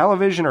either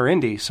television or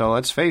indie, so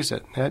let's face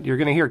it, you're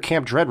going to hear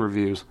Camp Dread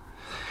reviews.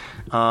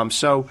 One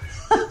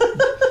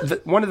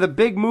of the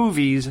big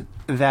movies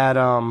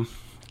that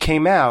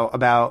came out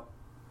about,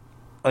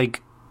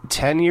 like,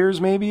 10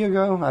 years maybe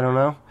ago, I don't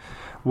know,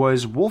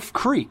 was Wolf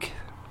Creek.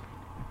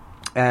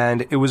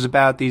 And it was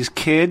about these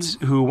kids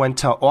who went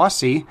to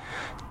Aussie,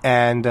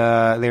 and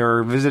they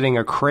were visiting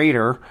a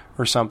crater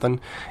or something,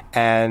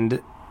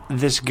 and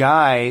this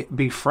guy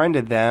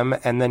befriended them,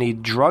 and then he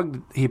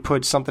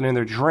put something in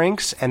their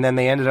drinks, and then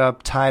they ended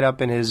up tied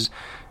up in his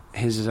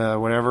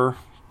whatever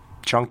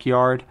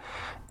junkyard,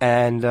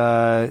 and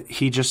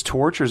he just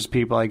tortures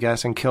people, I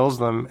guess, and kills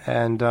them,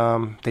 and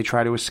they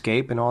try to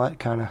escape and all that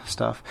kind of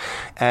stuff.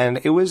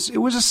 And it was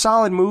a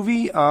solid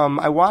movie.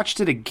 I watched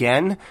it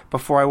again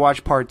before I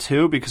watched part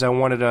 2 because I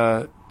wanted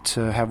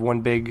to have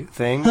one big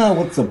thing.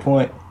 What's the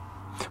point?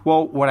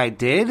 Well, what I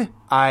did,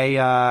 I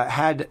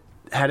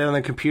had it on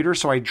the computer,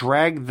 so I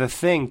dragged the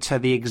thing to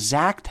the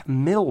exact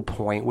middle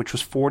point, which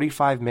was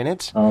 45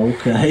 minutes.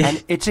 Okay.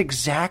 And it's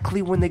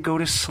exactly when they go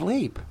to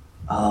sleep.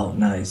 Oh,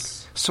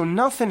 nice. So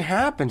nothing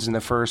happens in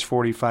the first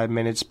 45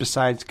 minutes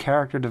besides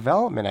character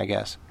development, I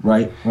guess.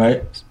 Right.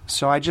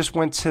 So I just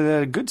went to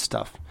the good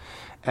stuff.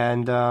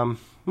 And not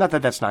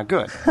that that's not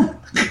good.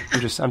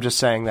 I'm just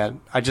saying that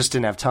I just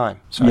didn't have time.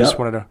 So I just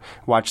wanted to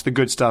watch the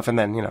good stuff and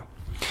then, you know.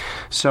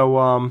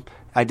 So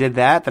I did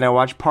that, then I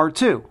watched part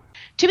 2.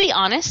 To be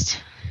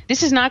honest,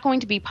 this is not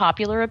going to be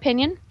popular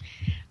opinion.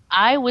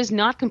 I was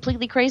not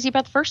completely crazy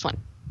about the first one.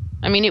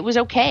 I mean, it was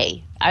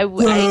okay. I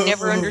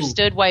never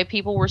understood why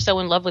people were so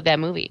in love with that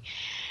movie.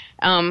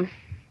 I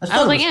was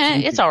like,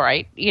 it's all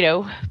right, you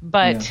know.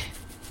 But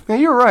yeah,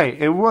 you're right.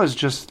 It was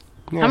just.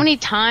 Yeah. How many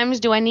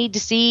times do I need to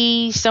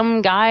see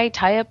some guy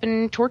tie up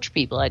and torture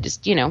people? I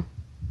just, you know,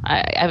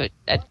 I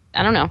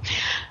don't know.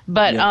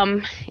 But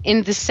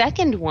in the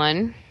second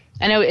one,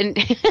 I know, and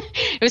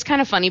it was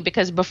kind of funny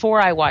because before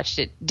I watched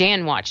it,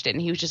 Dan watched it,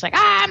 and he was just like,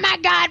 "Ah, my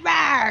God,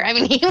 rawr!" I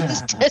mean, he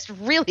was just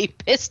really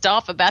pissed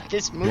off about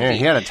this movie. Yeah,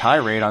 he had a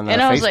tirade on that.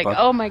 And I was Facebook. like,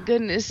 "Oh my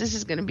goodness, this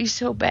is going to be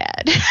so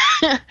bad."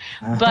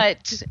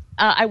 But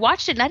I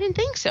watched it, and I didn't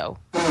think so.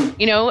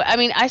 You know, I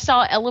mean, I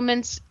saw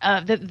elements.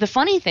 The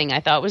funny thing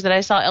I thought was that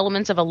I saw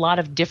elements of a lot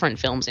of different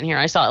films in here.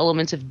 I saw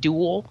elements of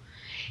Duel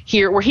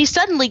here, where he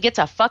suddenly gets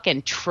a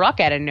fucking truck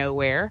out of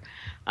nowhere.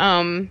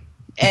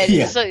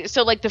 And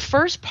so like the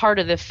first part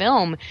of the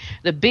film,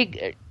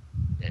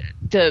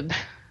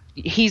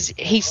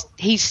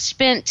 he's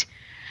spent,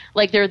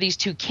 like, there are these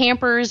two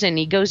campers and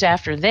he goes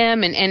after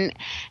them and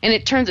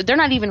it turns out they're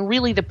not even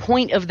really the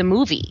point of the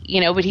movie, you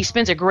know, but he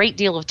spends a great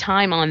deal of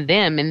time on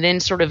them and then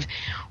sort of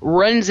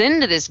runs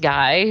into this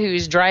guy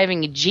who's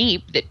driving a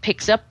Jeep that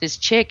picks up this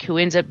chick who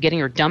ends up getting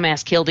her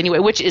dumbass killed anyway,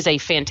 which is a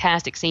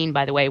fantastic scene,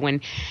 by the way.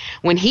 When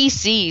he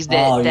sees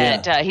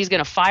that he's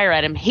going to fire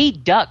at him, he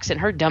ducks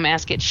and her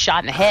dumbass gets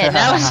shot in the head. And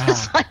I was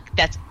just like,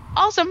 that's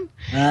awesome.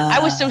 I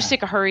was so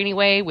sick of her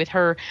anyway, with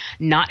her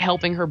not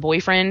helping her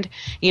boyfriend.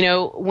 You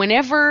know,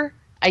 whenever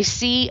I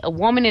see a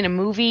woman in a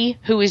movie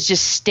who is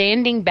just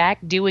standing back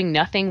doing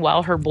nothing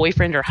while her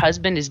boyfriend or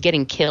husband is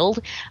getting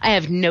killed, I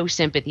have no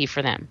sympathy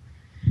for them.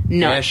 None.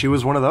 Yeah, she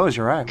was one of those,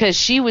 you're right. Because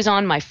she was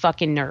on my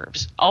fucking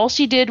nerves. All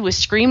she did was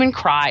scream and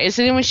cry. And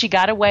then when she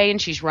got away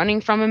and she's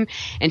running from him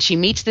and she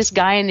meets this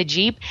guy in the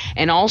Jeep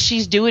and all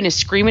she's doing is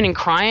screaming and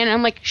crying,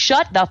 I'm like,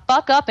 shut the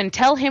fuck up and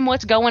tell him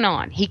what's going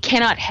on. He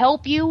cannot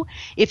help you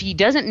if he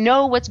doesn't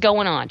know what's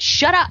going on.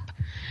 Shut up.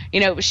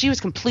 You know, she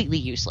was completely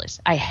useless.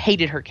 I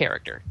hated her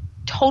character.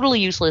 Totally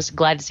useless.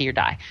 Glad to see her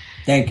die.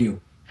 Thank you.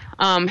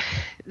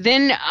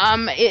 Then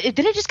it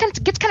just kind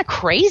of gets kind of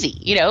crazy,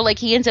 you know, like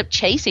he ends up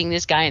chasing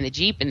this guy in the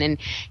Jeep and then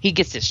he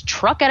gets this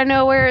truck out of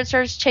nowhere and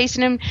starts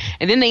chasing him.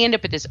 And then they end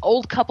up at this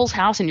old couple's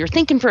house and you're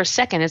thinking for a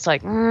second, it's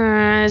like,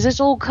 is this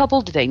old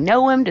couple? Do they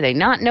know him? Do they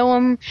not know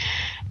him?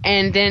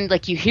 And then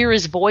like you hear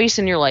his voice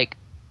and you're like,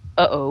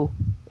 uh-oh.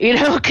 You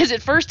know, because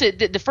at first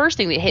the first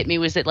thing that hit me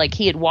was that like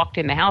he had walked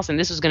in the house and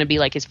this was going to be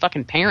like his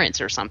fucking parents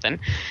or something.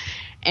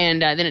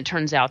 And then it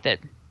turns out that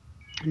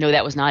no,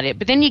 that was not it.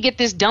 But then you get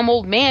this dumb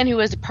old man who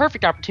has the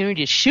perfect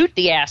opportunity to shoot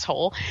the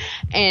asshole,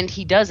 and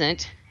he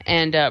doesn't.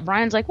 And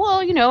Brian's like,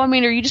 well, you know, I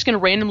mean, are you just going to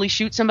randomly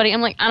shoot somebody? I'm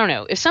like, I don't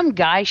know. If some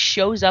guy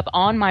shows up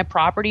on my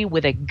property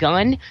with a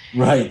gun,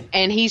 right,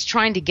 and he's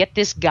trying to get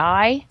this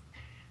guy,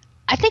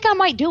 I think I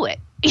might do it.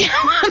 You know,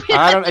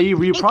 I don't.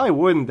 You probably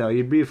wouldn't though.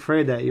 You'd be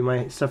afraid that you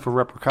might suffer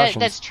repercussions.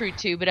 That's true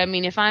too. But I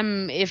mean, if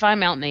I'm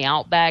out in the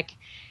outback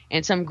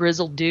and some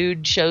grizzled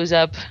dude shows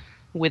up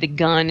with a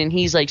gun and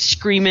he's like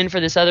screaming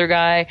for this other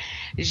guy,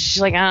 it's just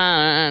like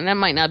that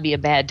might not be a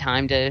bad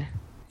time to.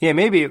 Yeah,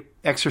 maybe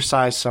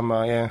exercise some,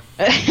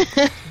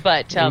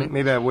 But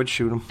maybe I would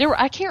shoot him.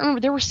 I can't remember.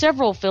 There were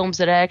several films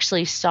that I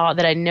actually saw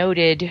that I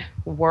noted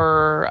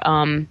were.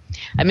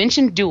 I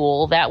mentioned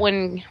Duel. That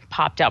one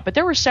popped out, but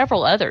there were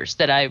several others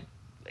that I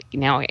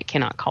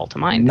cannot call to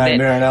mind.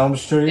 Nightmare on Elm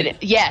Street.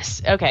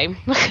 Yes. Okay.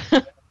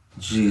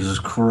 Jesus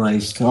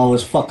Christ! All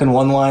his fucking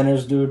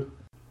one-liners, dude.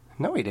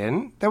 No, he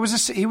didn't.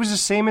 He was the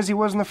same as he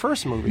was in the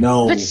first movie.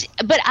 No,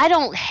 but I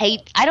don't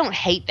hate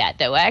that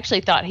though. I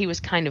actually thought he was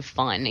kind of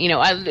fun.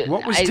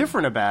 What was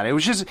different about it? It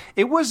was just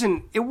it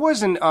wasn't. They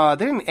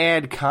didn't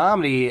add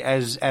comedy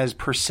as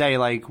per se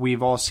like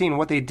we've all seen.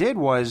 What they did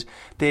was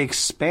they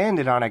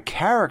expanded on a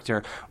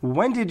character.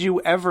 When did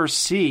you ever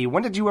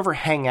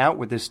hang out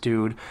with this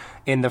dude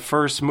in the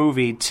first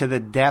movie to the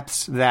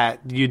depths that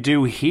you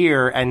do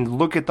here and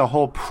look at the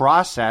whole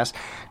process?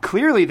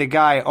 Clearly the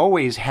guy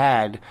always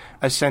had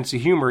a sense of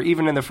humor,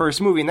 even in the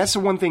first movie. And that's the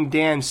one thing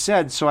Dan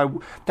said.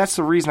 So that's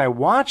the reason I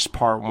watched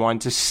part one,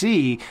 to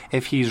see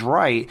if he's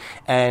right.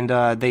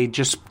 And they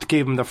just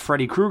gave him the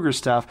Freddy Krueger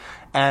stuff.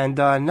 And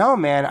no,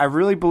 man, I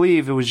really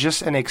believe it was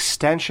just an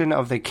extension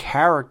of the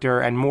character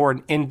and more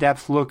an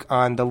in-depth look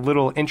on the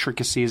little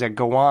intricacies that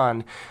go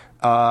on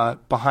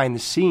behind the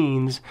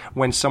scenes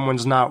when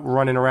someone's not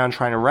running around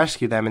trying to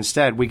rescue them.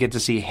 Instead, we get to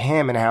see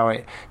him and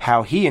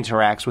how he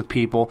interacts with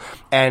people.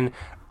 And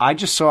I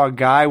just saw a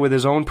guy with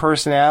his own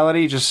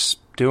personality just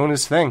doing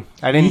his thing.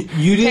 I didn't.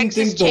 You didn't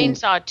Texas think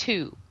Chainsaw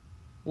 2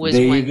 was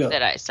one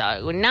that I saw.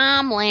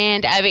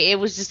 Namland. I mean, it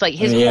was just like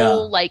his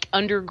whole like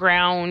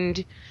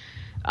underground.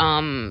 I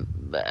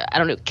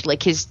don't know,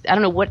 like I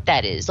don't know what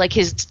that is. Like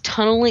his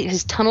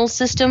tunnel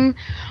system,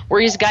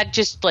 where he's got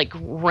just like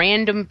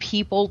random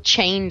people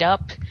chained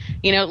up.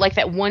 Like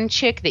that one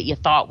chick that you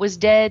thought was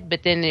dead,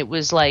 but then it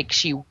was like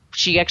she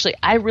actually.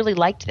 I really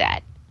liked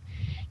that.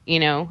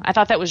 I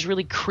thought that was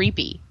really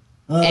creepy.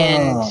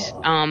 And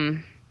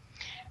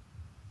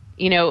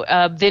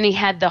then he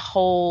had the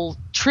whole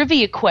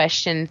trivia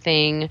question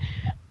thing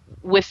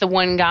with the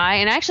one guy,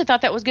 and I actually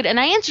thought that was good. And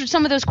I answered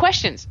some of those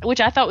questions,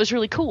 which I thought was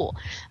really cool,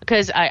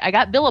 because I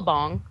got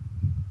Billabong,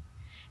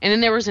 and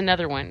then there was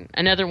another one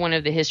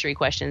of the history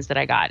questions that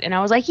I got, and I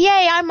was like,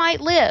 yay, I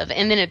might live.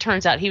 And then it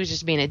turns out he was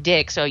just being a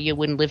dick, so you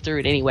wouldn't live through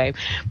it anyway.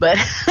 But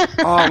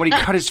when he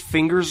cut his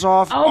fingers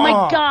off. Oh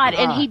my God.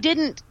 And he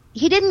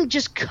didn't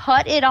just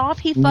cut it off,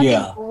 he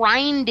fucking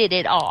grinded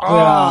it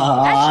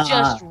off. That's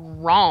just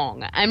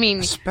wrong. I mean,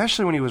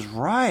 especially when he was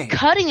right.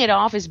 Cutting it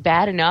off is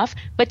bad enough,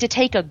 but to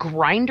take a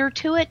grinder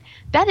to it,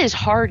 that is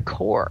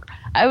hardcore.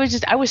 I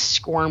was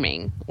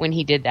squirming when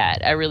he did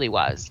that. I really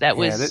was.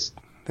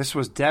 This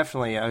was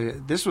definitely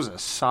a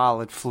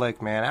solid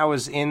flick, man. I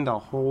was in the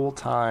whole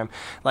time.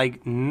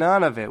 Like,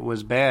 none of it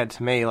was bad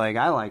to me. Like,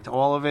 I liked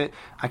all of it.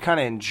 I kind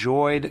of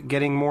enjoyed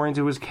getting more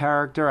into his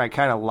character. I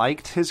kind of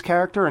liked his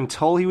character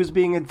until he was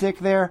being a dick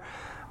there.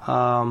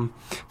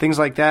 Things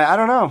like that. I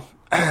don't know.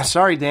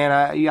 Sorry, Dan.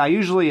 I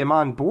usually am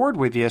on board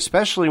with you,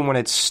 especially when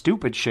it's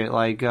stupid shit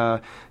like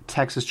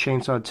Texas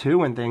Chainsaw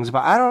 2 and things.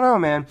 But I don't know,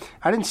 man.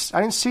 I didn't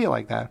see it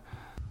like that.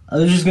 I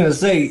was just gonna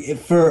say,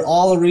 for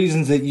all the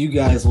reasons that you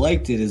guys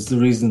liked it, is the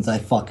reasons I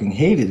fucking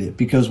hated it.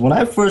 Because when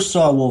I first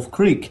saw Wolf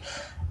Creek,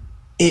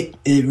 it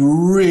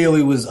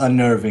really was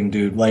unnerving,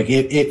 dude. Like,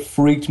 it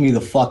freaked me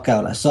the fuck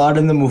out. I saw it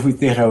in the movie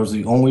theater. I was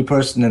the only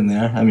person in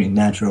there. I mean,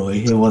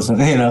 naturally, it wasn't,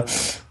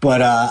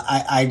 But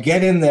I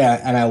get in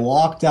there, and I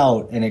walked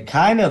out, and it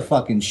kind of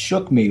fucking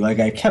shook me. Like,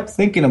 I kept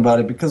thinking about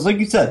it, because like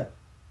you said,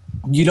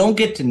 you don't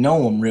get to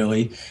know him,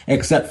 really,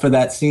 except for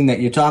that scene that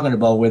you're talking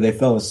about where they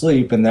fell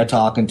asleep, and they're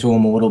talking to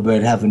him a little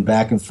bit, having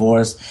back and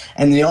forth.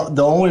 And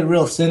the only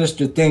real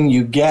sinister thing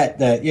you get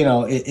that,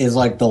 is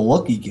like the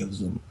look he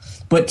gives him.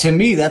 But to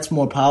me, that's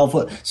more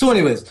powerful. So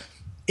anyways,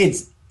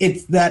 it's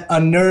that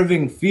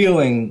unnerving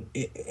feeling,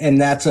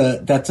 and that's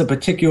a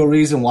particular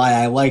reason why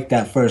I like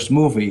that first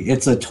movie.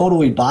 It's a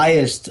totally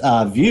biased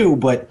view,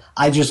 but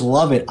I just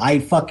love it. I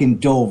fucking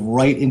dove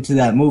right into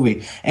that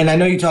movie. And I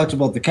know you talked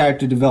about the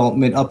character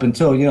development up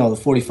until, the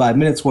 45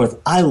 minutes worth.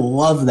 I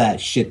love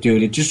that shit,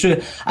 dude. It just,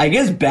 I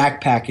guess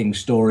backpacking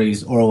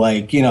stories or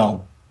like,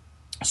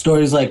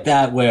 stories like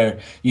that where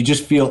you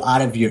just feel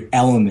out of your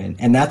element.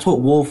 And that's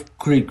what Wolf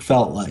Creek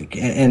felt like.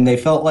 And they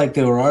felt like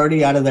they were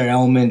already out of their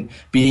element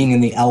being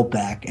in the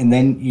outback. And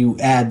then you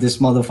add this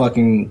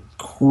motherfucking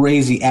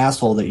crazy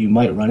asshole that you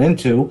might run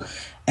into.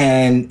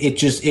 And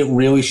it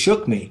really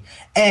shook me.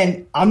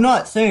 And I'm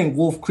not saying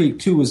Wolf Creek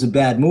 2 was a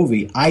bad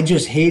movie. I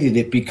just hated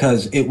it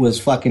because it was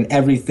fucking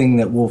everything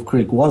that Wolf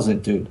Creek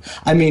wasn't, dude.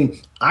 I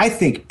mean, I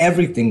think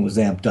everything was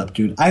amped up,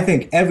 dude. I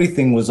think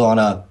everything was on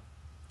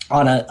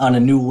a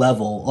new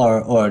level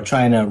or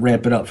trying to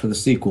ramp it up for the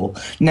sequel.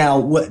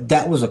 Now,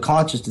 that was a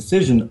conscious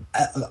decision,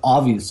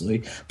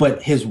 obviously,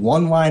 but his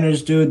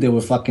one-liners, dude, there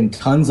were fucking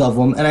tons of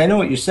them. And I know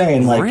what you're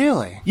saying. Like,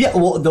 really? Yeah,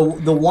 well,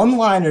 the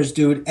one-liners,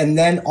 dude, and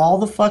then all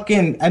the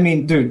fucking, I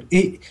mean, dude,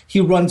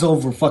 he runs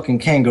over fucking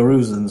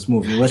kangaroos in this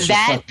movie.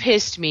 That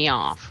pissed me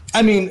off.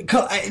 I mean,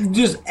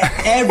 just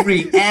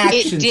every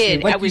action. It did.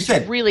 Scene, like I was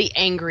really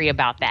angry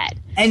about that.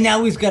 And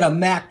now he's got a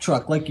Mack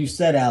truck, like you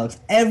said, Alex.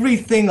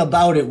 Everything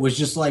about it was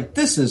just like,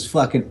 this is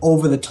fucking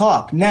over the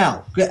top.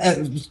 Now,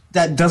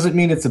 that doesn't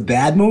mean it's a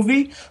bad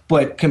movie,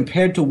 but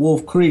compared to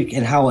Wolf Creek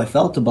and how I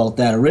felt about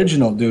that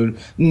original, dude,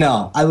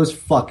 no, I was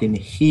fucking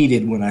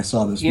heated when I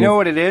saw this movie. You know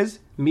what it is?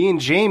 Me and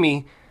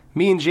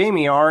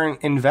Jamie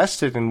aren't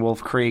invested in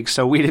Wolf Creek,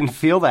 so we didn't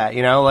feel that,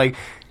 like...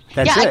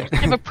 That's I it.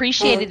 kind of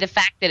appreciated the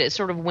fact that it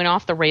sort of went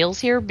off the rails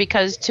here,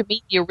 because to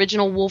me the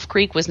original Wolf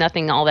Creek was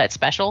nothing all that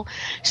special.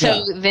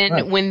 So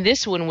when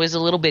this one was a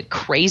little bit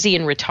crazy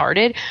and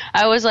retarded,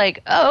 I was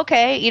like, oh,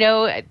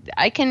 okay,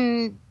 I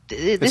can.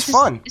 This is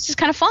fun. This is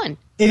kind of fun.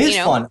 It is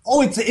fun.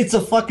 Oh, it's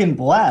a fucking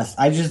blast.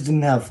 I just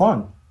didn't have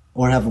fun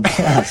or have a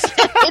blast.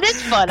 It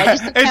is fun. I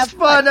just didn't have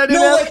fun. I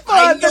didn't have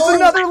fun. That's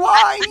another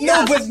line.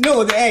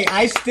 No, hey,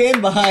 I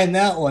stand behind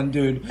that one,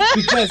 dude.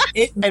 Because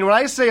and when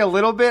I say a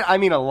little bit, I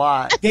mean a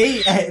lot.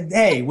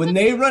 When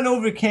they run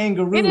over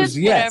kangaroos,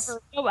 yes,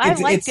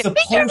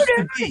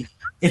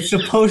 it's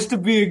supposed to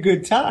be a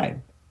good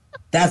time.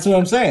 That's what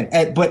I'm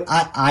saying. But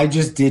I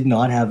just did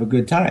not have a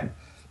good time.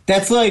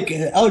 That's like,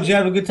 oh, did you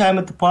have a good time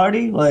at the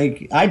party?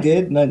 Like, I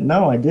did.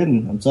 No, I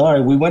didn't. I'm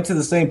sorry. We went to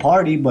the same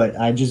party, but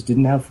I just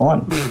didn't have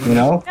fun.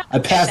 I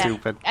passed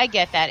it. I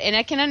get that. And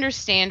I can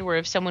understand where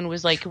if someone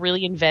was like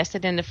really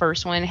invested in the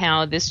first one,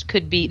 how this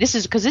could be, this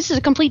is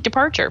a complete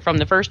departure from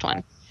the first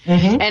one.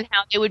 Mm-hmm. And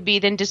how they would be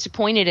then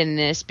disappointed in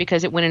this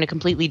because it went in a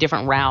completely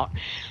different route.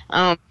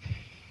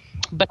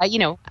 But I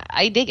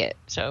dig it.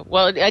 So,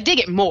 I dig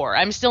it more.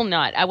 I'm still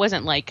not. I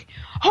wasn't like,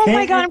 oh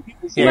my God.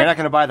 You're not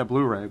going to buy the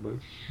Blu-ray, but...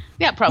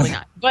 Yeah, probably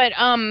not.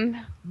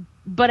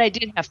 But I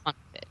did have fun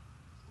with it.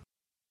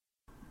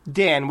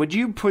 Dan, would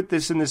you put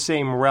this in the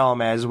same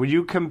realm as, would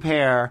you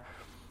compare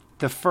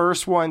the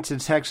first one to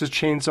Texas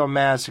Chainsaw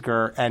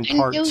Massacre and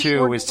part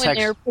 2 is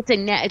Texas...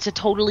 It's a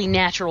totally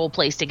natural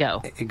place to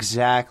go.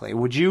 Exactly.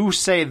 Would you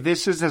say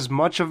this is as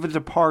much of a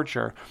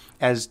departure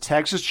as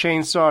Texas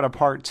Chainsaw to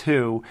part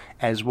 2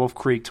 as Wolf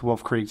Creek to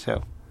Wolf Creek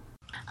 2?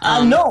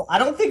 No, I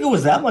don't think it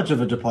was that much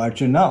of a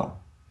departure, no.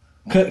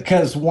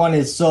 Because one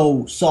is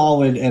so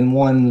solid and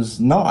one's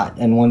not,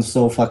 and one's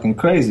so fucking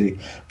crazy.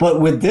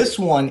 But with this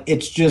one,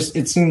 it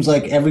seems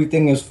like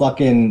everything is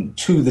fucking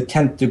to the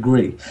 10th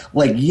degree.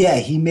 Like, yeah,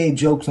 he made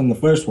jokes on the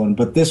first one,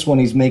 but this one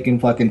he's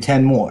making fucking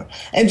 10 more.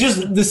 And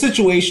just the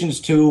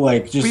situations too,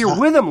 like just... But you're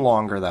with him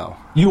longer, though.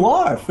 You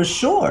are, for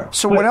sure.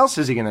 So what else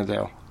is he going to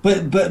do?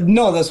 But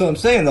no, that's what I'm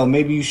saying, though.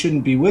 Maybe you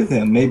shouldn't be with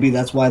him. Maybe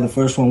that's why the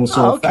first one was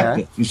so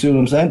effective. You see what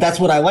I'm saying? That's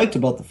what I liked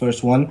about the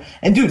first one.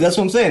 And, dude, that's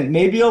what I'm saying.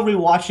 Maybe I'll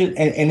rewatch it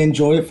and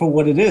enjoy it for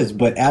what it is.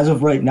 But as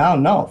of right now,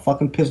 no. It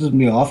fucking pisses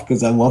me off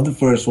because I love the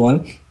first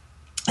one.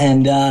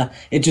 And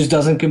it just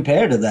doesn't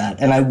compare to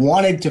that. And I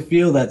wanted to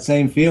feel that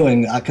same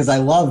feeling because I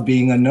love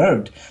being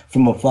unnerved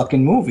from a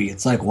fucking movie.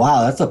 It's like,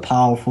 wow, that's a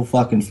powerful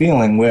fucking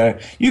feeling where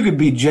you could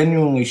be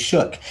genuinely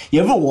shook.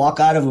 You ever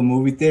walk out of a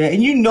movie theater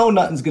and you know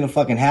nothing's going to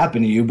fucking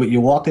happen to you, but you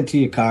walk into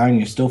your car and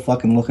you're still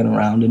fucking looking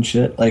around and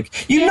shit?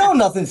 Like, you know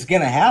nothing's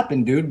going to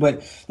happen, dude,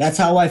 but that's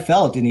how I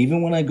felt. And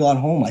even when I got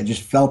home, I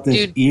just felt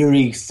this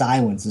eerie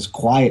silence, this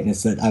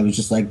quietness that I was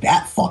just like,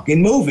 that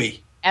fucking movie.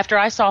 After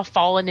I saw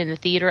Fallen in the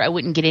theater, I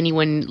wouldn't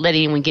let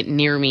anyone get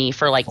near me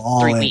for like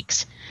 3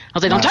 weeks. I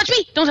was like, don't touch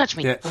me! Don't touch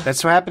me! Yeah,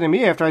 that's what happened to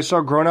me after I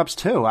saw Grown Ups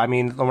 2. I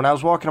mean, when I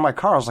was walking in my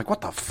car, I was like,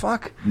 what the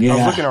fuck? Yeah. I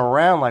was looking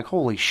around like,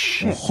 holy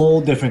shit. A whole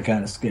different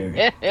kind of scary.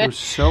 It was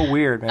so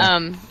weird,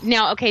 man.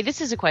 Now, okay,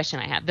 this is a question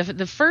I have.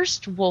 The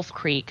first Wolf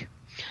Creek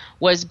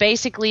was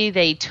basically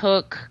the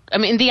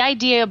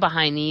idea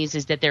behind these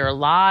is that there are a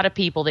lot of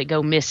people that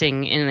go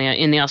missing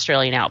in the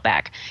Australian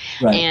outback.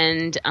 Right.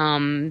 And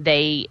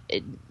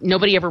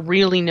nobody ever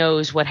really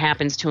knows what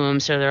happens to them,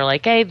 so they're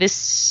like, hey,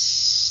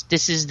 this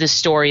is the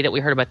story that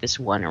we heard about this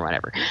one or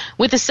whatever.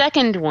 With the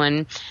second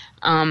one,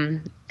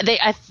 yeah,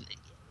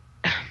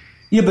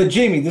 but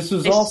Jamie, this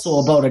was also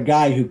about a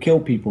guy who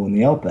killed people in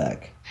the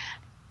outback.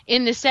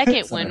 In the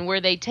second one,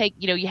 where they take,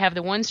 you have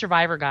the one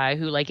survivor guy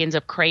who like ends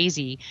up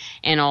crazy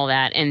and all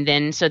that, and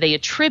then so they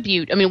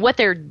attribute. I mean, what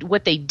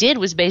they did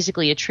was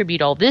basically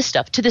attribute all this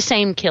stuff to the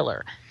same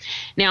killer.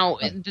 Now,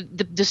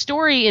 the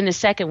story in the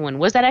second one,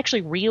 was that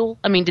actually real?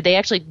 I mean, did they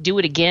actually do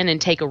it again and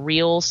take a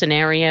real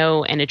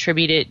scenario and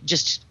attribute it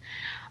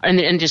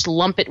and just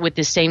lump it with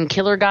the same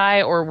killer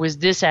guy, or was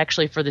this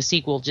actually for the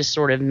sequel just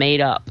sort of made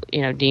up? Do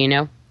you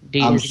know?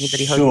 I'm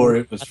sure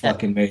it was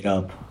fucking made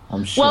up.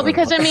 I'm sure. Well,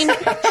 because, I mean,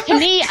 to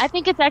me, I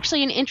think it's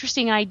actually an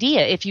interesting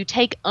idea. If you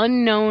take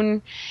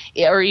unknown,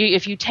 or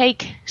if you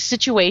take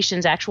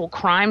situations, actual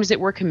crimes that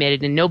were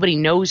committed and nobody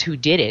knows who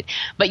did it,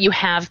 but you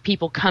have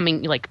people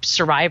coming, like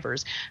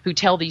survivors, who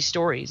tell these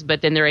stories,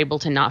 but then they're able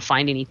to not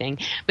find anything.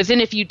 But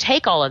then if you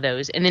take all of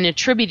those and then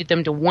attributed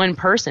them to one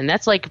person,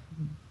 that's like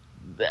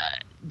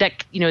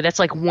that's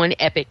like one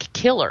epic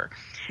killer.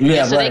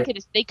 Yeah, so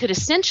right. they could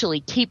essentially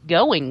keep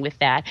going with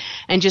that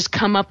and just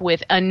come up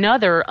with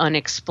another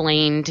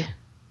unexplained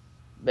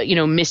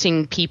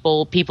missing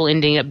people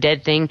ending up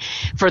dead thing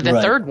for the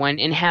Right. third one,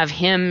 and have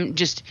him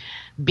just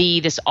be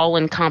this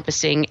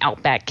all-encompassing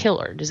outback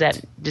killer.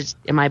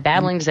 Am I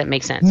babbling? Does that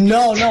make sense?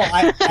 No,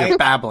 I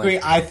babbling. agree.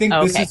 I think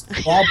this Okay. is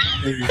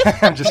probably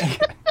I'm just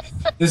kidding.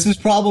 this is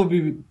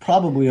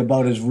probably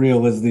about as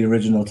real as the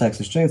original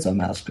Texas Chainsaw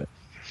Massacre.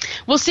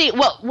 Well, see,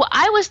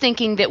 I was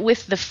thinking that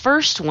with the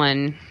first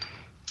one,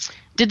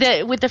 did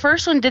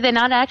they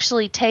not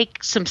actually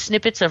take some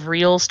snippets of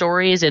real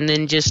stories and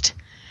then just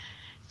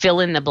fill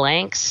in the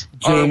blanks?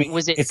 Jamie, or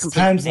was it it's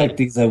completely times made? like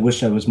these I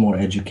wish I was more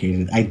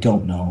educated. I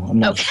don't know. I'm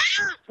not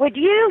sure. Would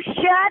you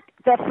shut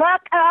the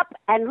fuck up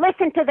and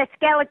listen to the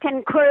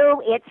Skeleton Crew?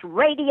 It's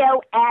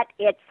radio at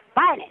its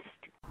finest.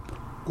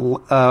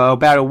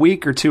 About a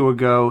week or two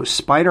ago,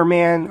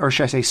 Spider-Man, or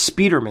should I say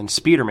Speederman?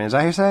 Speederman, is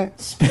that how you say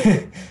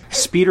it?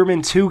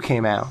 Speederman 2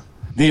 came out.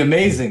 The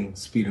Amazing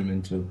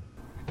Speederman 2.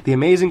 The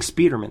Amazing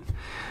Speederman.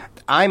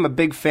 I'm a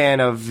big fan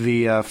of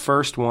the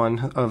first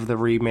one of the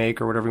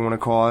remake, or whatever you want to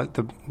call it,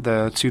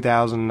 the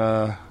 2000...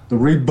 The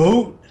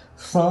reboot,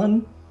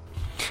 son?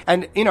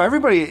 And,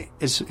 everybody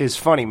is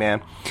funny,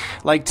 man.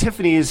 Like,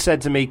 Tiffany has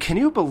said to me, can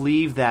you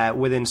believe that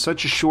within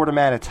such a short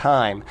amount of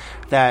time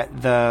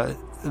that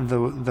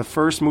the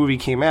first movie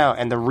came out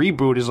and the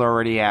reboot is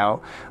already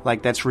out?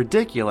 Like, that's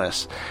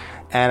ridiculous.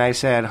 And I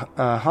said,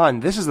 hon,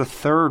 this is the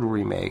third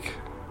remake.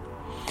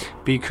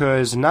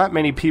 Because not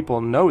many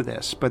people know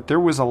this, but there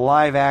was a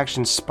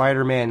live-action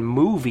Spider-Man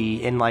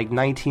movie in, like,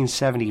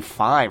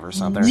 1975 or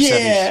something. Or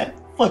Yeah!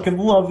 Fucking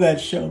love that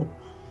show.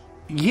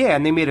 Yeah,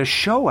 and they made a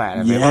show out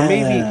of it. Or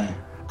maybe,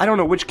 I don't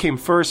know which came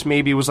first.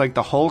 Maybe it was like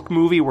the Hulk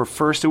movie where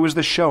first it was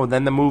the show,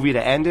 then the movie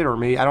to end it, or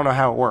maybe, I don't know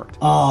how it worked.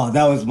 Oh,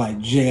 that was my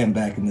jam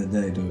back in the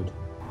day, dude.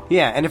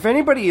 Yeah, and if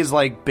anybody is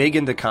like big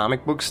into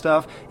comic book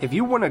stuff, if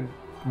you want to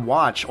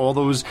watch all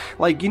those,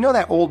 like,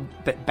 that old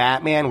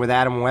Batman with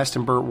Adam West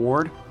and Burt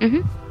Ward?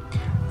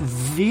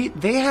 Mm-hmm.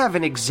 They have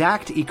an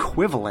exact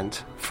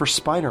equivalent for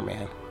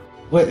Spider-Man.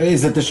 Wait,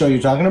 is it the show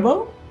you're talking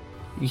about?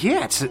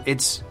 Yeah,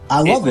 it's.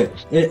 I love it.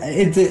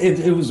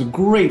 It was a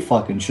great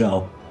fucking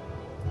show.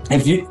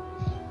 If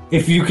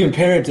you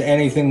compare it to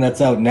anything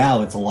that's out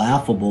now, it's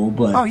laughable.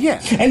 But oh yeah,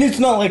 and it's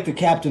not like the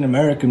Captain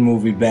American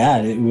movie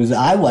bad.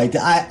 I liked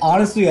it. I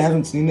honestly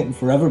haven't seen it in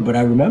forever, but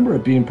I remember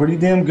it being pretty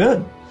damn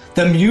good.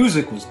 The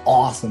music was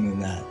awesome in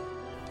that.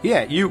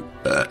 Yeah,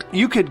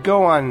 you could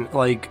go on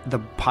like the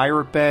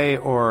Pirate Bay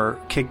or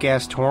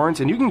Kick-Ass Torrents,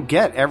 and you can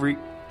get every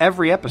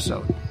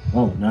episode.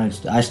 Oh,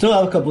 nice. I still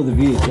have a couple of the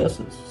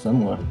VHSs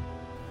somewhere.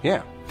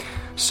 Yeah.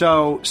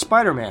 So,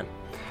 Spider-Man.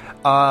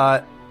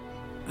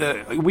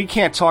 We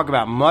can't talk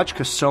about much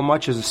because so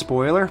much is a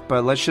spoiler,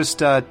 but let's just,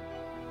 say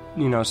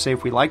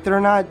if we liked it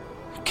or not.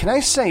 Can I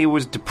say it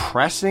was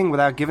depressing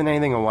without giving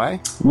anything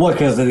away? What,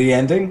 because of the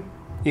ending?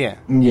 Yeah.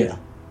 Yeah.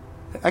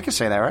 I can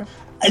say that, right?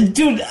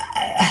 Dude,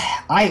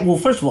 well,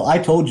 first of all, I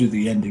told you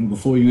the ending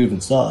before you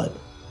even saw it.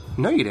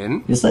 No, you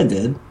didn't. Yes, I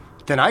did.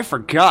 Then I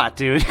forgot,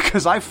 dude,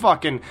 because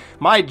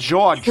my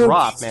jaw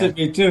dropped, man.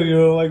 Me too. You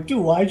were like, dude,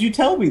 why'd you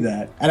tell me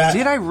that? And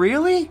did I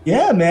really?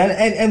 Yeah, man.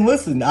 And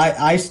listen,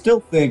 I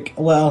still think,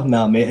 well,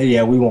 no, man,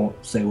 yeah, we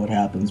won't say what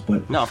happens,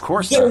 but no, of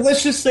course not.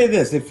 Let's just say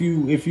this: if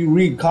you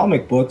read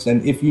comic books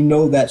and if you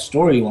know that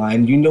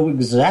storyline, you know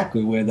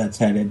exactly where that's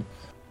headed.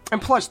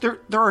 And plus, there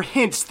are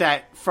hints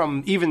that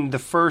from even the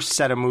first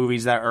set of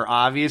movies that are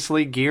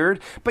obviously geared,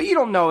 but you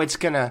don't know it's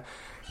gonna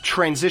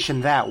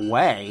transition that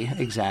way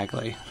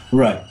exactly.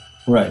 Right.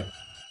 Right.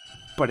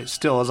 But it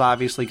still is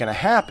obviously going to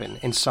happen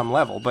in some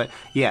level. But,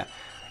 yeah.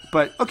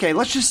 But, okay,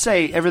 let's just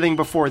say everything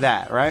before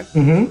that, right?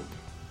 Mm-hmm.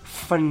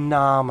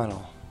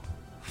 Phenomenal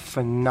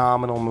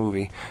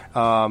movie.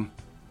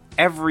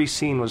 Every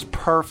scene was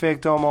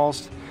perfect,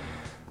 almost.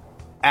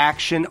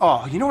 Action.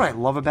 Oh, you know what I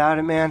love about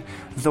it, man?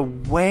 The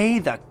way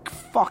the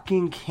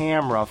fucking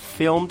camera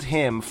filmed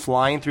him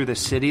flying through the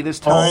city this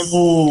time.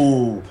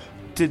 Oh,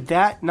 did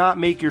that not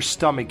make your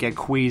stomach get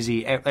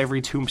queasy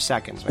every 2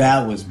 seconds, man?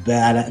 That was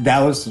bad. That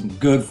was some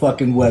good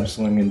fucking web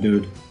slinging,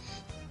 dude.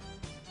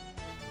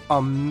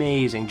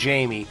 Amazing.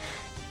 Jamie,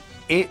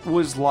 it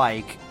was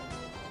like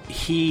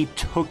he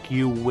took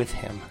you with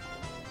him.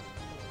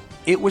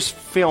 It was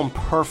filmed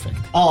perfect.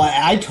 Oh,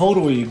 I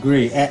totally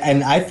agree.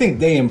 And I think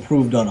they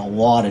improved on a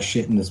lot of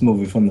shit in this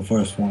movie from the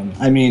first one.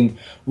 I mean,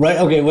 right,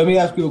 okay, let me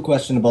ask you a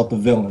question about the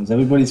villains.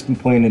 Everybody's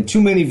complaining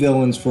too many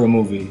villains for a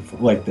movie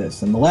like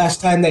this. And the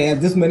last time they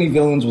had this many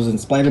villains was in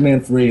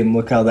Spider-Man 3, and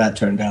look how that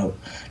turned out.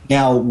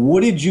 Now,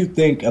 what did you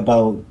think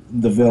about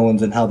the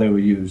villains and how they were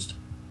used?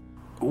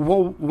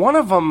 Well, one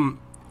of them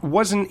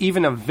wasn't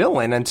even a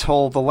villain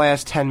until the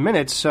last 10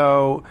 minutes,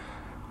 so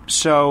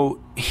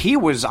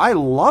I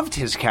loved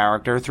his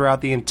character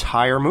throughout the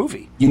entire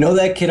movie. You know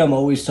that kid I'm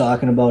always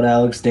talking about,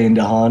 Alex, Dane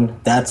DeHaan?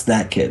 That's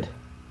that kid.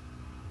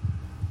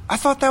 I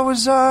thought that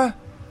was,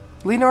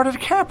 Leonardo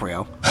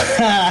DiCaprio.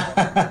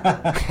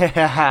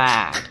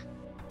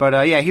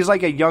 But yeah, he's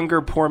like a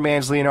younger poor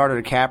man's Leonardo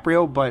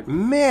DiCaprio. But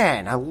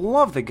man, I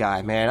love the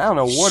guy, man. I don't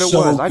know what it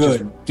was.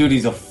 Good. Dude,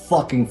 he's a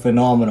fucking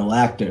phenomenal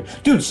actor.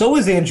 Dude, so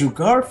is Andrew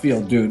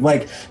Garfield, dude.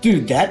 Like,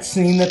 dude, that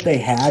scene that they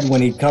had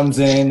when he comes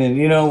in and,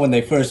 you know, when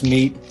they first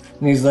meet,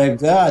 and he's like,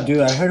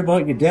 dude, I heard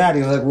about your dad.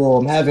 He's like, well,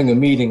 I'm having a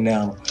meeting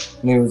now.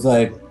 And he was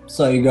like,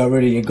 so you got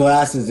rid of your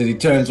glasses, and he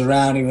turns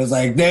around, he was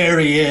like, there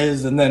he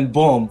is, and then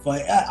boom.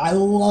 Like, I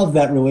love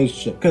that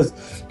relationship, because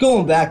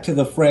going back to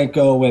the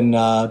Franco and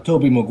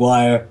Tobey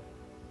Maguire,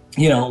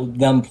 you know,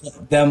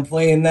 them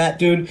playing that,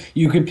 dude,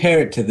 you compare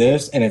it to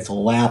this, and it's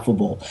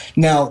laughable.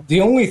 Now, the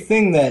only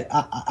thing that,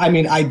 I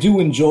mean, I do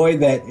enjoy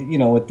that, you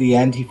know, at the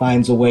end he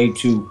finds a way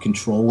to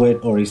control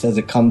it, or he says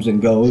it comes and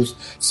goes.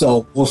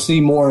 So we'll see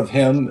more of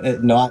him,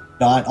 not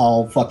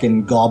all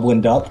fucking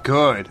goblined up.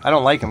 Good. I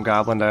don't like him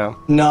goblined up.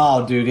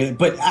 No, dude.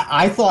 But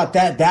I thought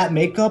that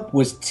makeup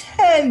was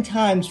 10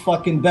 times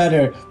fucking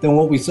better than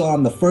what we saw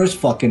in the first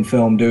fucking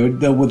film,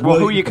 dude. Well,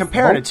 who are you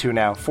comparing it to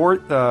now? Defoe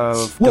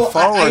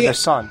or the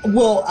son?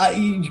 Well,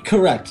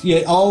 correct.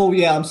 Yeah. Oh,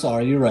 yeah. I'm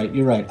sorry. You're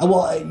right.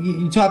 Well,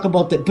 you talk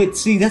about that, but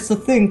see, that's the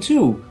thing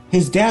too.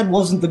 His dad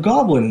wasn't the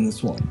Goblin in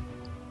this one,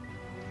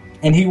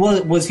 and he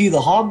was he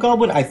the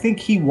Hobgoblin? I think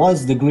he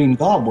was the Green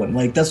Goblin.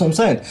 Like, that's what I'm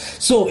saying.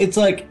 So it's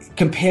like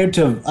compared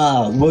to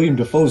William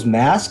Dafoe's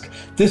mask,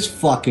 this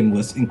fucking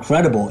was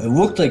incredible. It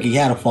looked like he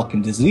had a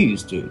fucking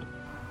disease, dude.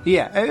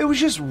 Yeah, it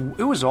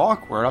was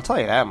awkward. I'll tell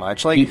you that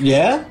much. Like,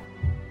 yeah.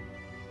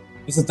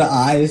 Is it the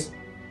eyes?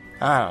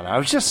 I don't know. It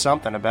was just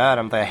something about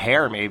him. The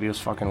hair maybe was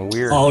fucking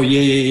weird. Oh,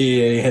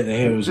 yeah. The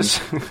hair was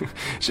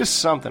just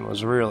something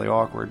was really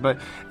awkward. But,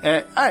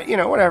 you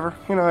know, whatever.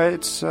 You know,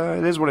 it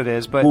is what it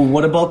is. But well,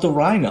 what about the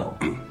Rhino?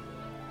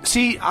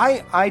 See,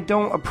 I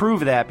don't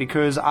approve of that,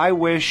 because I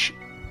wish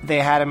they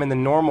had him in the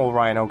normal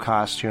Rhino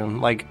costume.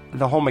 Like,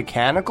 the whole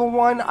mechanical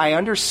one, I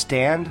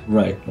understand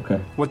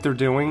what they're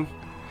doing.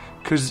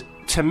 Because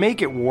to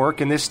make it work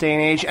in this day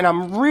and age, and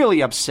I'm really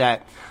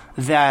upset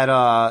that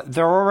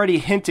they're already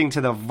hinting to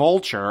the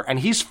Vulture, and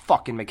he's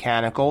fucking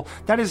mechanical.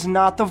 That is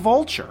not the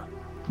Vulture.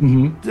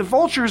 Mm-hmm. The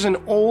Vulture is an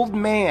old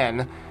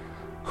man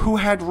who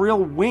had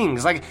real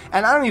wings. Like,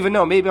 and I don't even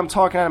know, maybe I'm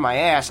talking out of my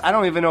ass, I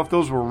don't even know if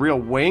those were real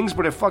wings,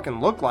 but it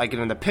fucking looked like it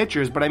in the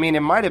pictures. But I mean,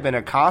 it might have been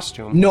a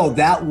costume. No,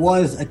 that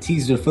was a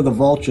teaser for the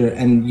Vulture,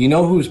 and you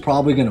know who's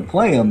probably going to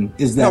play him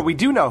is that... No, we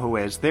do know who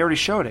is. They already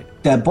showed it.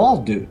 That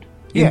bald dude.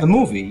 In the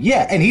movie,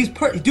 yeah, and he's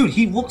dude.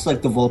 He looks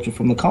like the Vulture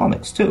from the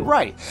comics too,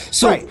 right?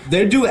 So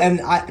they're doing,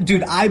 and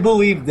I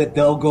believe that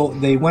they'll go.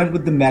 They went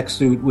with the mech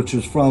suit, which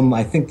was from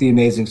I think the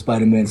Amazing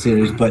Spider-Man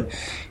series, but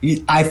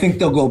I think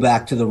they'll go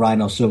back to the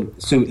Rhino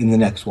suit in the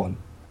next one.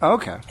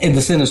 Okay. In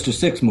the Sinister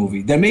Six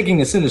movie, they're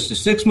making a Sinister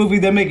Six movie,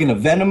 they're making a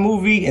Venom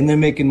movie, and they're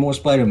making more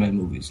Spider-Man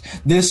movies.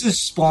 This is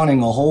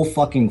spawning a whole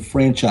fucking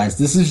franchise.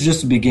 This is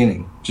just the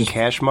beginning. Just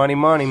cash money,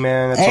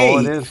 man. That's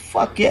all it is.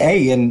 Fuck yeah.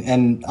 Hey,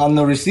 and on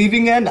the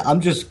receiving end,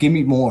 I'm just give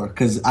me more,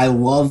 because I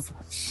love,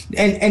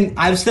 and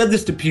I've said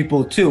this to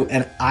people too,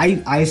 and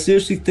I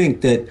seriously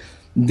think that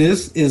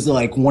this is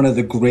like one of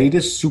the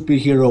greatest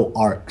superhero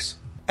arcs.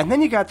 And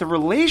then you got the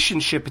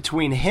relationship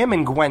between him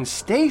and Gwen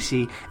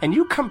Stacy, and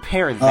you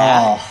compare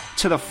that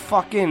to the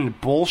fucking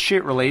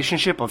bullshit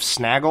relationship of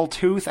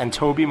Snaggletooth and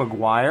Tobey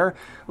Maguire.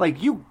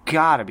 Like, you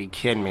gotta be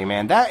kidding me,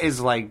 man. That is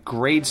like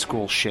grade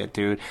school shit,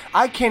 dude.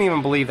 I can't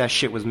even believe that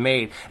shit was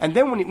made. And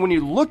then when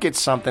you look at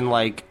something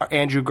like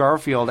Andrew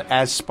Garfield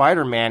as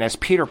Spider-Man, as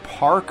Peter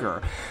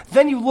Parker,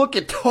 then you look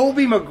at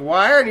Tobey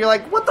Maguire and you're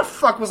like, what the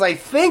fuck was I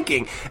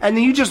thinking? And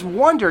then you just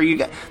wonder, you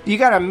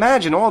gotta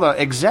imagine all the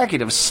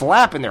executives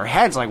slapping their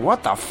heads like,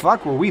 what the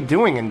fuck were we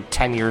doing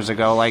 10 years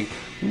ago? Like,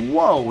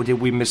 whoa, did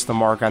we miss the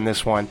mark on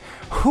this one?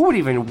 Who would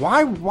even,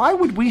 why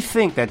would we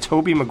think that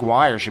Tobey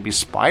Maguire should be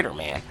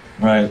Spider-Man?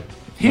 Right.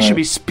 He should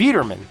be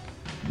Spiderman.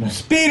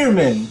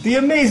 Spiderman, the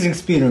amazing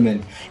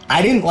Spiderman.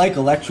 I didn't like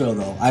Electro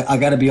though. I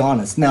got to be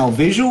honest. Now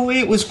visually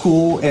it was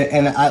cool,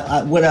 and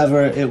I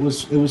whatever, it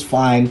was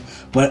fine.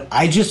 But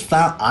I just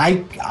found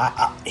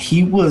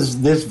he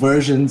was this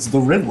version's the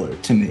Riddler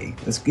to me.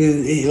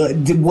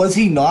 Was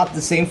he not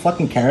the same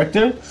fucking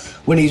character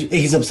when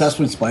he's obsessed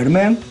with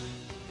Spider-Man,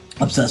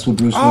 obsessed with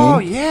Bruce Wayne? Oh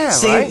yeah,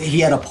 right. He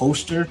had a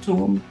poster to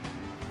him.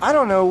 I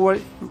don't know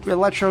what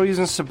Electro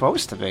isn't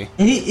supposed to be.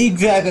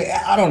 Exactly.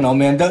 I don't know,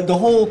 man. The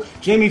whole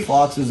Jamie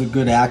Foxx is a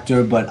good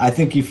actor, but I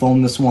think he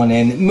phoned this one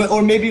in,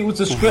 or maybe it was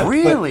a script.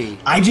 Really?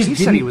 I just he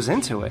said he was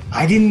into it.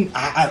 I didn't.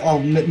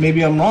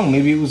 Maybe I'm wrong.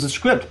 Maybe it was a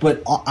script,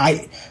 but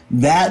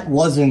that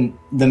wasn't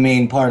the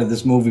main part of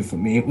this movie for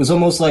me. It was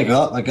almost like,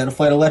 I got to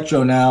fight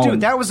Electro now.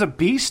 Dude, that was a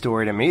B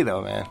story to me,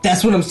 though, man.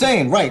 That's what I'm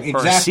saying, right?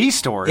 Exactly. Or a C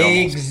story.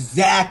 Almost.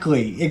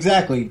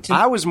 Exactly.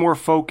 I was more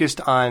focused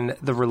on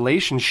the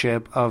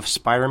relationship of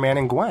Spider-Man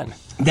and Gwen.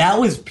 That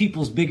was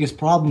people's biggest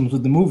problems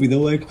with the movie. They're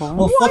like,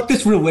 fuck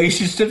this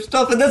relationship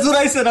stuff. And that's what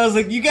I said. I was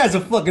like, you guys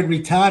are fucking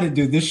retarded,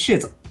 dude. This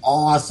shit's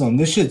awesome.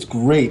 This shit's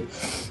great.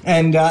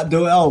 And let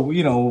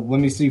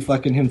me see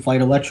fucking him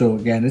fight Electro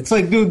again. It's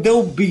like, dude,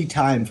 there'll be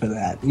time for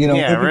that.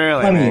 Yeah,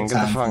 really, plenty man. of Get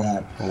time the for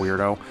fuck that.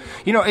 weirdo.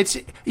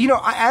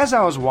 As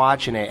I was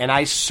watching it and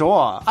I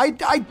saw,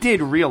 I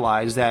did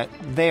realize that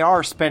they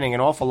are spending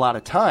an awful lot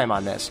of time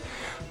on this,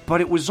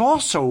 but it was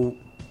also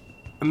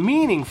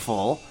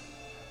meaningful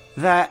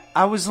that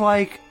I was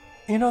like,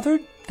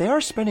 they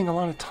are spending a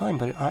lot of time,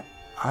 but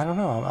I don't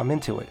know, I'm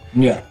into it.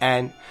 Yeah.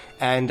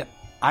 And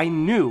I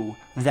knew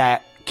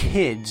that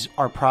kids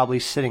are probably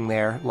sitting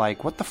there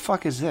like, what the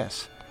fuck is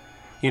this?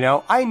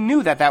 I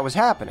knew that was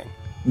happening.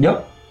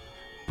 Yep.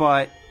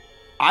 But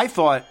I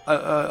thought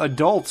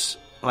adults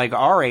like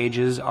our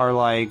ages are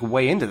like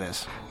way into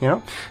this,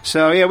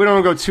 So yeah, we don't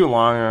want to go too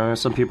long.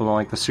 Some people don't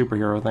like the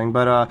superhero thing,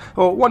 but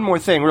one more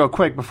thing real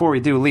quick before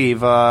we do leave.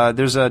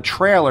 There's a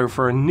trailer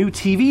for a new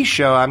TV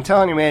show. I'm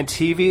telling you, man,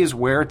 TV is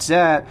where it's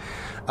at.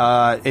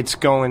 It's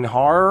going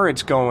horror,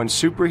 it's going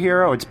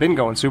superhero, it's been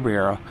going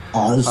superhero.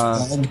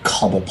 Oswald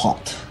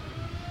Cobblepot.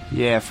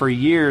 Yeah, for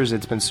years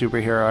it's been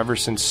superhero, ever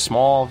since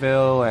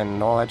Smallville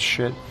and all that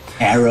shit.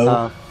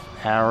 Arrow.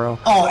 Arrow.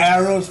 Oh,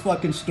 Arrow's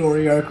fucking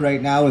story arc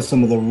right now is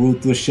some of the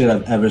ruthless shit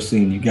I've ever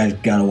seen. You guys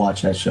gotta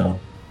watch that show.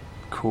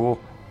 Cool.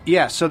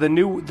 Yeah, so the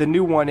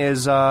new one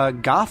is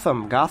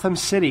Gotham. Gotham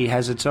City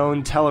has its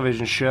own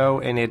television show,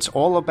 and it's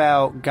all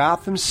about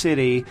Gotham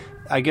City.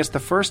 I guess the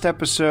first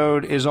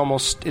episode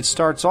it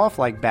starts off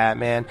like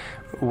Batman,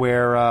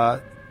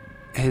 where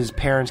his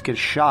parents get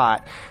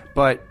shot,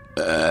 but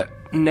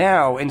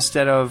now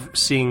instead of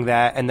seeing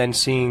that and then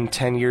seeing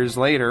 10 years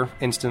later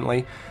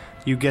instantly,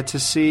 you get to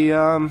see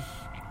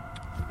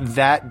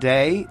that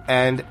day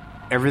and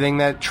everything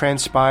that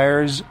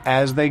transpires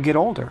as they get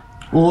older.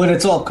 Well, and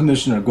it's all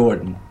Commissioner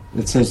Gordon.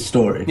 It's his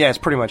story. Yeah, it's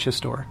pretty much his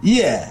story.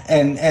 Yeah,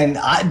 and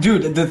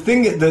dude,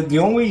 the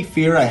only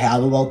fear I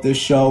have about this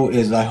show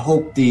is I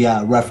hope the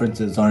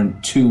references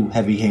aren't too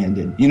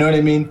heavy-handed. You know what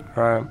I mean?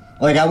 Right.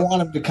 Like, I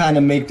want them to kind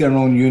of make their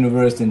own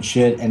universe and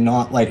shit, and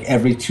not like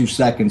every 2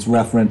 seconds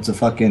reference a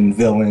fucking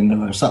villain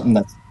or something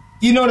that's.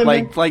 You know what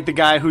I mean? Like the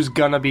guy who's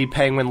gonna be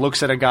Penguin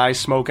looks at a guy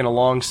smoking a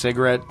long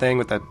cigarette thing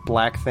with that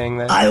black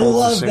thing. I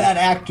love that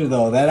actor,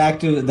 though.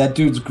 That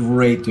dude's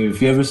great, dude.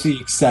 If you ever see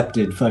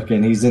Accepted,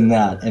 fucking, he's in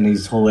that, and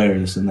he's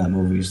hilarious in that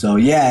movie. So,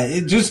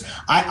 yeah,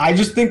 I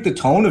just think the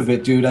tone of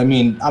it, dude, I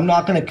mean, I'm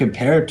not gonna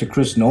compare it to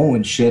Chris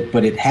Nolan shit,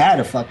 but it had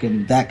a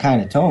fucking that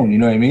kind of tone, you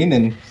know what I mean?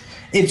 And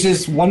it's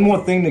just one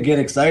more thing to get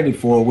excited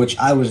for, which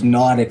I was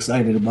not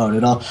excited about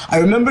at all. I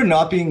remember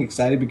not being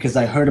excited because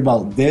I heard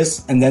about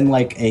this and then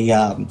like a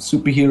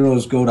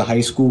superheroes go to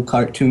high school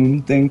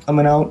cartoon thing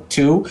coming out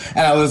too.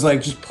 And I was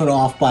like just put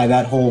off by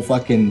that whole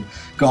fucking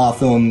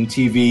Gotham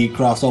TV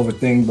crossover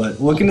thing. But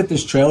looking at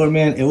this trailer,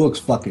 man, it looks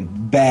fucking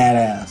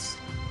badass.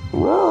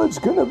 Well, it's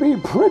gonna be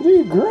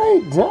pretty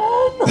great,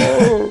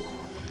 Dan.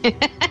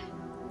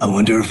 I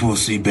wonder if we'll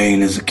see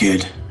Bane as a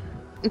kid.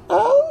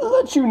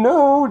 I'll let you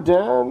know,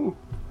 Dan.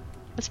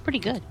 That's pretty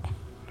good.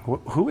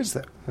 Who is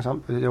that?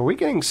 Are we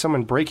getting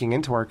someone breaking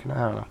into our...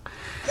 I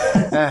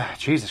don't know.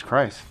 Jesus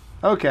Christ.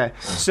 Okay,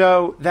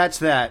 so that's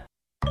that.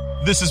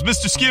 This is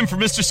Mr. Skin from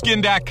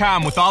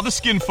MrSkin.com with all the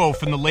skinfo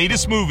from the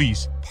latest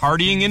movies.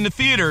 Partying in the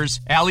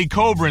theaters, Ali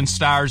Cobran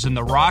stars in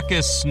the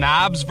raucous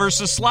Snobs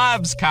vs.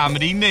 Slobs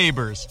comedy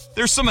Neighbors.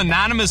 There's some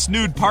anonymous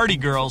nude party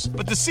girls,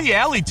 but to see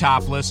Ali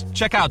topless,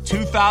 check out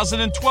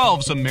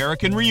 2012's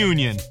American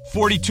Reunion.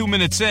 42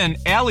 minutes in,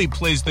 Ali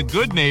plays the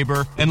good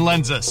neighbor and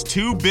lends us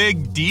 2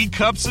 big D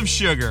cups of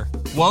sugar.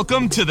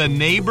 Welcome to the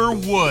Neighbor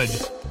Wood.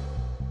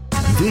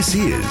 This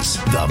is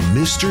the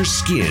Mr.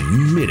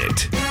 Skin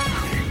Minute.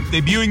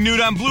 Debuting nude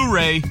on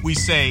Blu-ray, we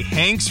say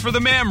Hanks for the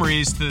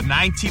memories to the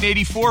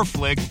 1984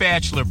 flick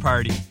Bachelor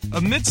Party.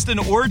 Amidst an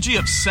orgy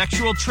of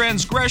sexual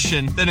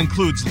transgression that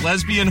includes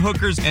lesbian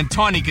hookers and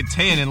tawny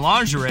Katayan in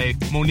lingerie,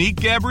 Monique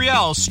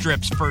Gabrielle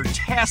strips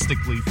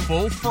fantastically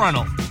full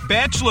frontal.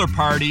 Bachelor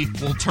Party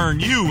will turn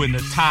you into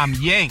Tom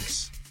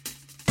Yanks.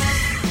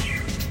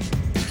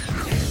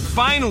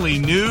 Finally,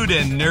 nude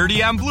and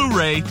nerdy on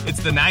Blu-ray,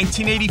 it's the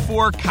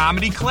 1984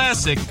 comedy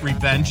classic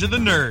Revenge of the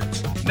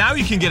Nerds. Now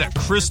you can get a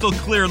crystal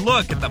clear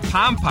look at the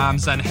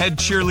pom-poms on head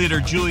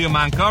cheerleader Julia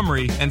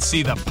Montgomery and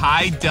see the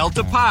Pi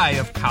Delta Pi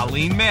of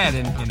Colleen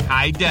Madden in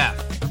high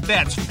def.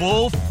 That's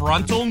full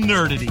frontal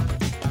nerdity.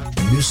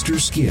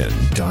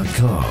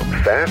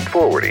 MrSkin.com. Fast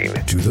forwarding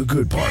to the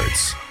good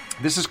parts.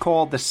 This is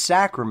called The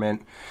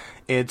Sacrament.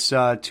 It's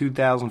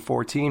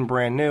 2014,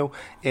 brand new.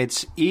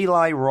 It's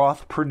Eli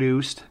Roth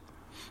produced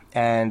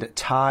and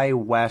Ty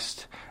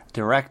West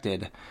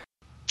directed.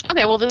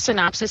 Okay, well, the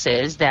synopsis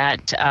is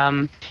that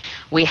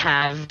we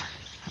have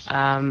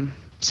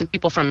some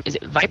people from, is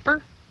it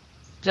Viper?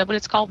 Is that what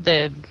it's called?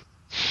 The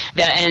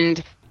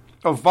end.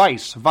 Oh,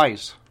 Vice.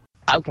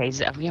 Okay,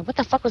 so, yeah, what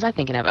the fuck was I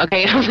thinking of?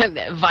 Okay,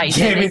 Vice.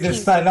 Jamie, the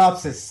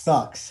synopsis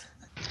sucks.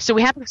 So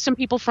we have some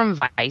people from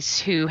Vice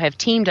who have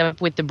teamed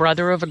up with the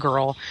brother of a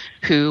girl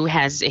who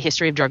has a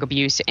history of drug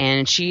abuse,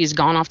 and she's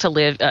gone off to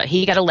live.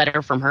 He got a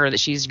letter from her that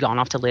she's gone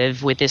off to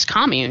live with this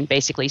commune,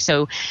 basically.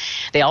 So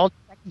they all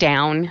check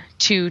down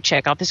to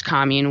check out this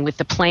commune with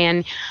the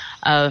plan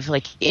of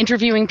like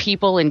interviewing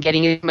people and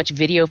getting as much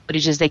video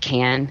footage as they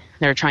can.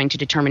 They're trying to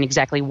determine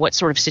exactly what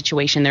sort of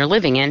situation they're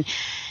living in.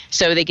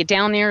 So they get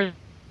down there,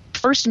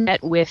 first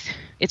met with,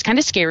 it's kind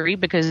of scary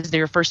because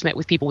they're first met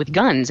with people with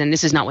guns, and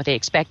this is not what they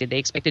expected. They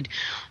expected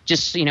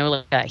just,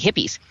 like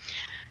hippies.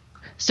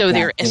 So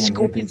they're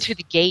escorted to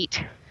the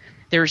gate.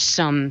 There's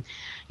some,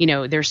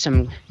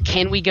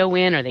 can we go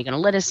in? Are they going to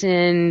let us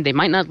in? They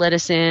might not let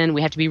us in.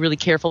 We have to be really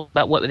careful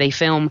about what they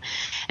film.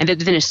 And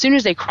then as soon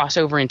as they cross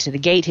over into the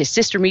gate, his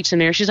sister meets them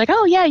there. She's like,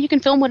 oh, yeah, you can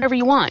film whatever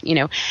you want,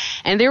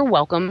 And they're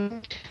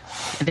welcomed.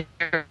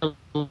 They're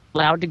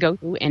allowed to go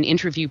and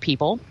interview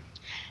people.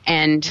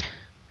 And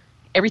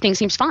everything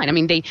seems fine. I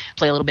mean, they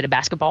play a little bit of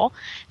basketball.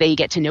 They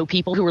get to know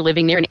people who are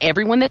living there. And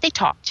everyone that they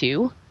talk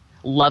to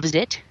loves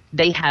it.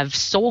 They have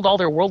sold all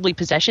their worldly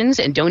possessions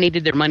and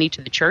donated their money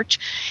to the church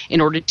in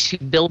order to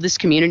build this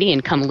community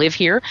and come live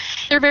here.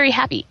 They're very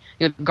happy.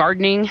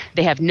 Gardening,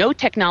 they have no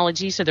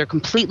technology, so they're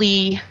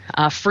completely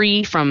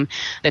free from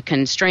the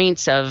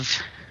constraints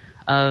of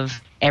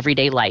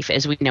everyday life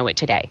as we know it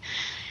today.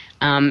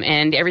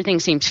 And everything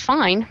seems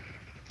fine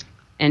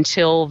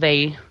until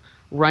they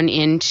run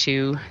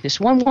into this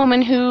one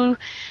woman who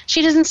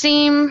she doesn't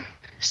seem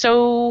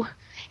so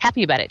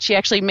happy about it. She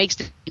actually makes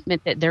the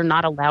statement that they're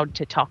not allowed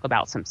to talk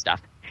about some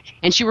stuff.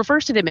 And she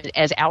refers to them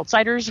as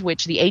outsiders,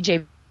 which the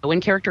A.J.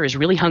 Bowen character is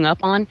really hung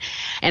up on.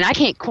 And I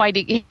can't quite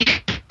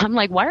 – I'm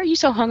like, why are you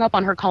so hung up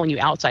on her calling you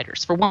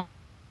outsiders? For one,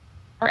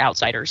 are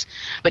outsiders.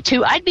 But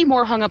two, I'd be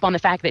more hung up on the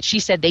fact that she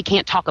said they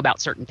can't talk about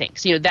certain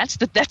things. That's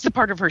the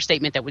part of her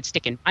statement that would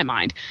stick in my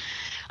mind.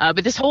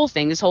 But this whole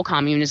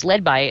commune is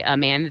led by a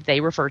man that they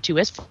refer to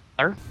as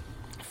Father.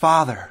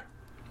 Father.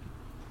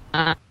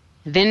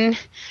 Then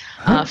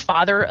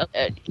Father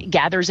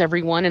gathers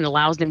everyone and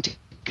allows them to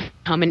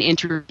come and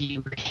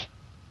interview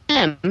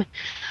him.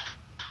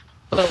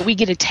 But we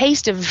get a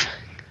taste of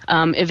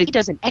if he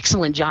does an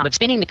excellent job of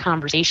spinning the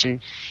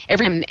conversation.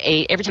 Every time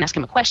I ask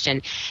him a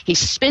question, he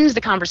spins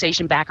the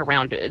conversation back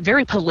around,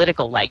 very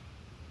political, like.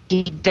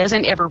 He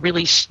doesn't ever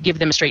really give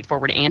them a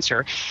straightforward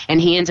answer,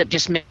 and he ends up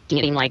just making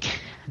it like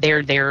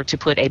they're there to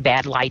put a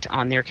bad light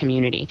on their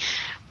community.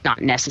 Not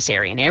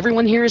necessary, and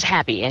everyone here is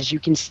happy, as you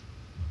can see.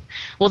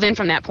 Well, then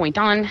from that point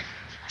on,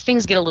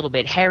 things get a little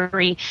bit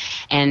hairy,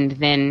 and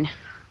then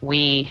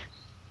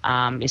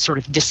it sort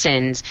of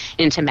descends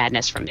into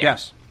madness from there.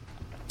 Yes.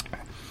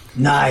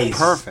 Nice.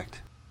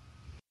 Perfect.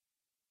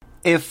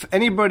 If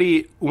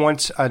anybody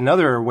wants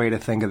another way to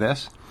think of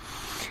this,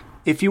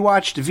 if you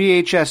watched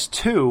VHS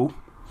 2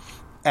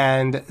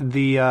 and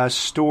the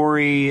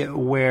story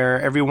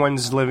where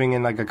everyone's living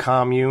in like a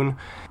commune,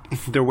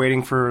 they're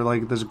waiting for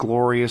like this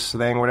glorious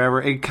thing, whatever.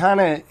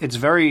 It's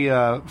very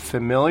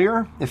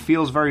familiar. It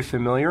feels very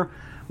familiar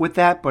with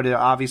that, but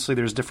obviously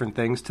there's different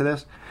things to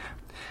this.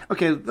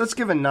 Okay, let's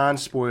give a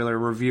non-spoiler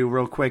review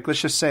real quick.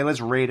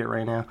 Let's rate it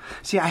right now.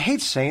 See, I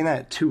hate saying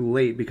that too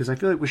late because I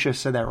feel like we should have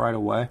said that right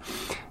away,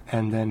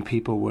 and then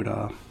people would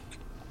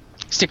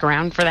stick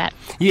around for that.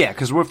 Yeah,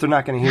 because what if they're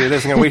not going to hear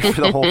this and going to wait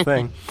for the whole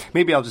thing?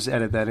 Maybe I'll just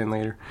edit that in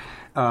later.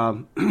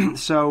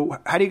 So,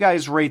 how do you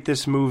guys rate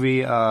this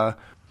movie?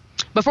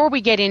 Before we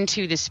get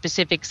into the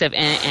specifics of,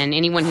 and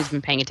anyone who's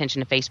been paying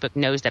attention to Facebook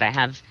knows that I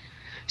have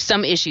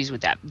some issues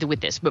with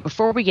this. But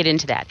before we get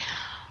into that,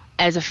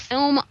 as a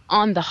film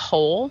on the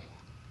whole,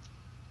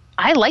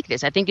 I like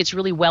this. I think it's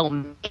really well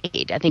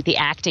made. I think the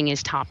acting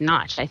is top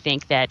notch. I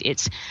think that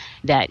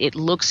it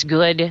looks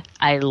good.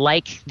 I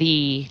like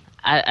the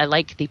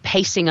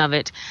pacing of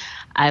it.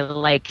 I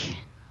like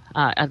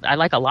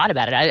a lot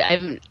about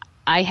it.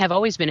 I have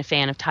always been a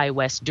fan of Ty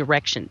West's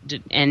direction,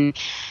 and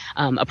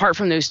apart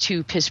from those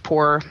two piss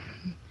poor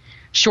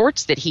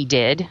shorts that he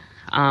did,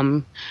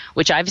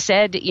 which I've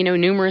said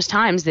numerous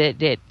times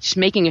that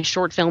making a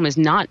short film is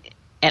not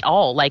at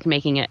all like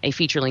making a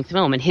feature length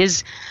film, and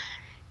his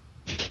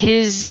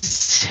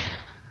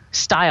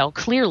style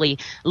clearly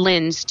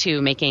lends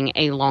to making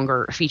a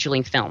longer feature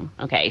length film.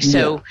 Okay,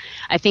 so yeah.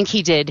 I think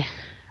he did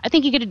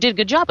a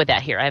good job with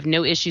that here. I have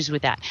no issues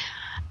with that.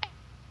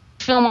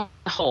 Film on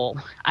the whole,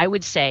 I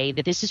would say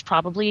that this is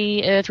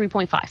probably a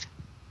 3.5.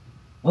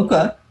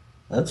 Okay,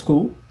 that's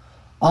cool.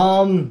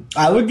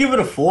 I would give it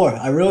a 4.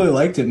 I really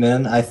liked it,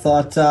 man. I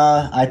thought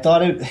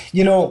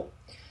it,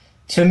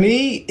 to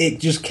me, it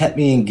just kept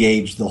me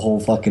engaged the whole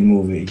fucking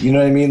movie. You know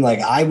what I mean? Like,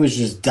 I was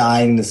just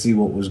dying to see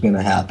what was going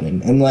to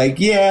happen. And, like,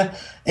 yeah,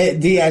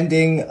 the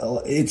ending,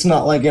 it's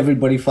not like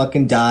everybody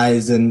fucking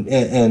dies and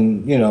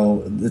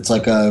it's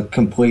like a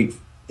complete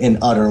and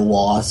utter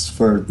loss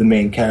for the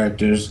main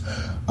characters.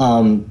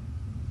 I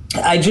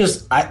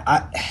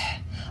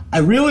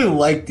really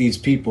liked these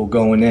people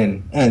going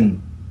in,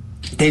 and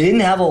they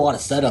didn't have a lot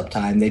of setup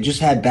time. They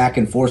just had back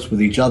and forth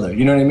with each other.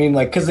 You know what I mean?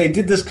 Like, because they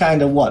did this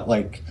kind of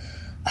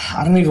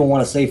I don't even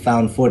want to say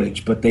found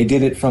footage, but they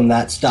did it from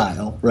that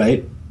style,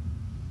 right?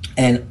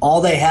 And all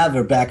they have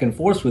are back and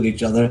forth with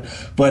each other.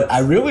 But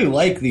I really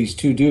like these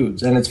two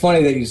dudes. And it's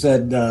funny that you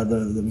said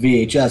the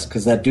VHS,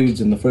 because that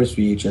dude's in the first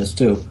VHS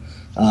too.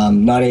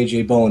 Not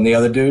A.J. Bowen, the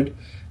other dude.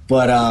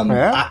 But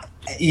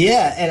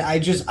Yeah, and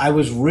I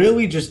was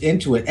really just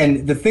into it.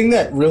 And the thing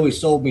that really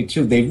sold me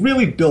too, they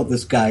really built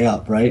this guy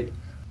up, right?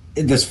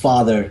 This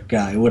father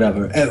guy,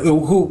 whatever,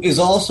 who is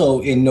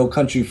also in No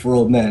Country for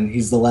Old Men.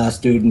 He's the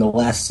last dude in the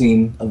last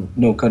scene of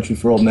No Country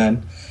for Old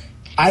Men.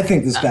 I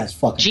think this guy's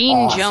fucking Gene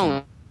awesome.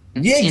 Jones,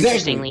 Yeah, exactly.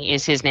 interestingly,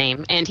 is his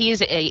name, and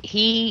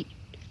he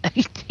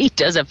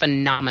does a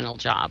phenomenal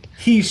job.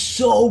 He's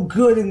so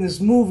good in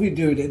this movie,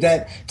 dude.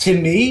 That to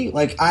me,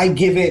 like, I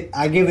give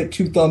it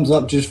 2 thumbs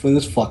up just for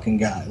this fucking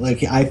guy.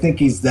 Like, I think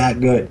he's that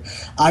good.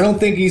 I don't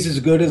think he's as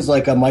good as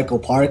like a Michael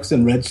Parks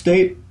in Red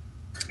State.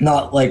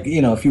 Not like,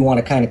 you know, if you want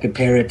to kind of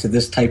compare it to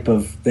this type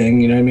of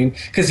thing, you know what I mean?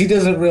 Because he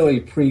doesn't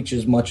really preach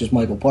as much as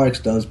Michael Parks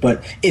does,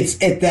 but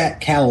it's at that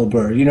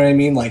caliber, you know what I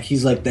mean? Like,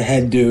 he's like the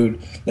head dude,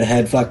 the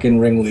head fucking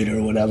ringleader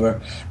or whatever,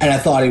 and I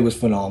thought he was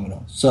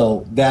phenomenal.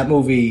 So that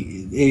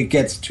movie, it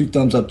gets 2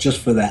 thumbs up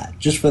just for that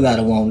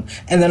alone.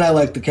 And then I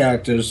like the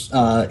characters,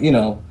 you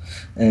know,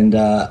 and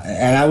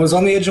I was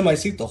on the edge of my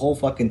seat the whole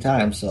fucking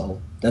time, so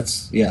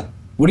that's, yeah.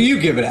 What do you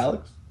give it,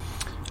 Alex?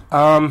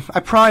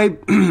 I probably,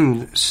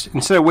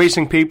 instead of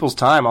wasting people's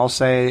time, I'll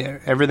say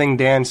everything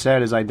Dan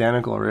said is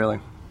identical, really.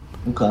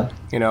 Okay.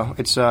 You know,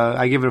 it's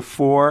I give it a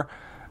 4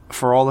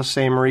 for all the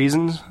same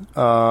reasons.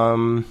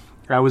 I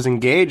was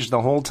engaged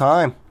the whole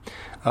time.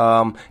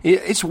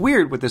 It's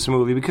weird with this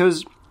movie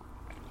because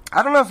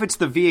I don't know if it's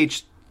the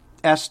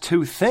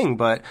VHS2 thing,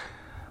 but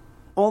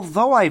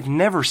although I've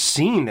never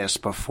seen this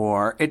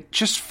before, it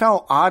just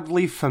felt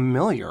oddly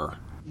familiar.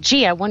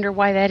 Gee, I wonder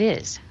why that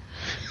is.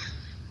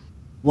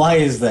 Why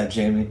is that,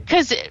 Jamie?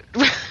 Because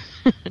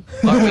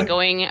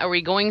are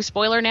we going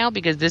spoiler now?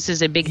 Because this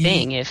is a big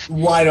thing.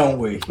 Why don't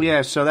we?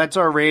 Yeah, so that's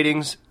our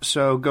ratings.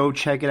 So go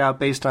check it out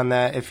based on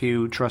that if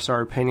you trust our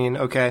opinion.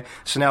 Okay,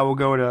 so now we'll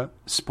go to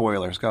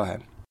spoilers. Go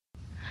ahead.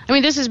 I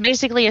mean, this is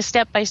basically a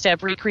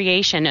step-by-step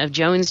recreation of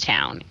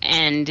Jonestown,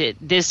 and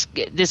this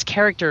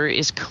character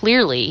is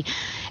clearly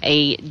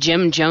a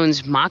Jim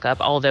Jones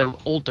mock-up, although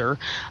older.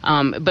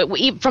 But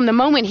from the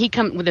moment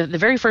the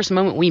very first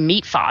moment we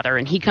meet Father,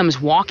 and he comes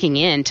walking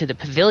into the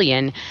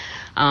pavilion.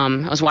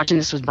 I was watching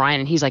this with Brian,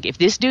 and he's like, "If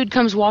this dude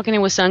comes walking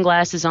in with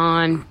sunglasses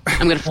on,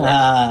 I'm gonna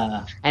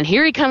flip." And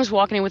here he comes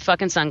walking in with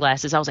fucking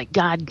sunglasses. I was like,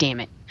 "God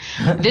damn it!"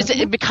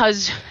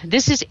 Because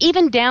this is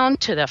even down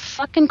to the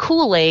fucking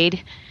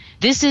Kool-Aid.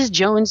 This is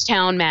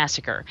Jonestown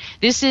Massacre.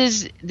 This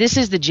is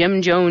the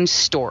Jim Jones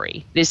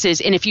story.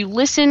 And if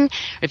you've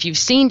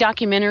seen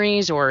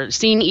documentaries or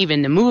seen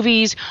even the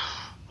movies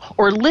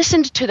or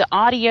listened to the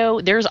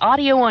audio, there's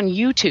audio on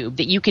YouTube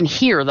that you can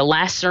hear the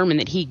last sermon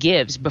that he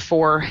gives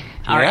before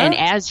and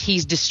as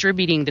he's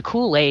distributing the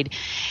Kool-Aid.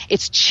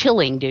 It's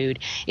chilling, dude.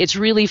 It's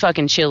really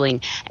fucking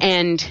chilling.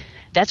 And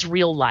that's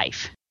real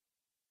life.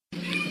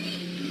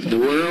 The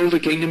world, the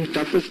kingdom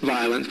suffereth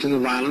violence, and the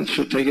violence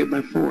shall take it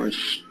by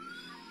force.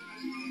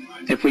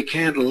 If we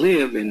can't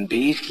live in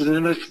peace,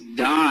 then let's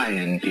die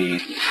in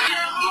peace.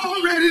 We're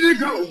all ready to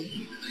go.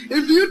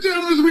 If you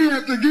tell us we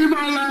have to give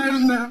our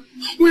lives now,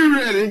 we're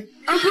ready.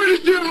 I'm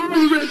pretty sure all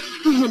the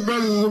rest of my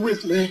brothers are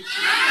with me.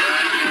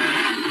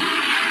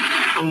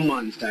 A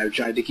month I've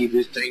tried to keep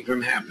this thing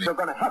from happening. You're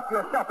going to help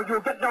yourself, but you'll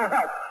get no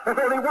help. There's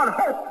only one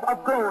hope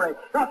of glory.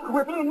 That's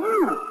within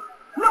you.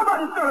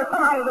 Nobody's going to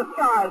come out of the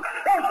sky.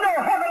 There's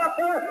no heaven up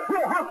there.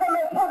 You have to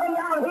make heaven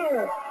down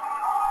here.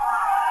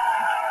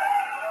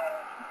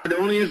 But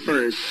only at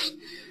first.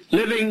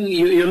 Living,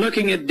 you're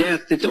looking at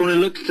death. It only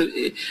looks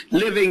to,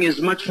 living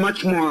is much,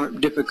 much more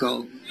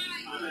difficult.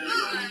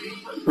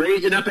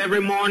 Raising up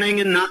every morning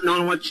and not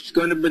knowing what's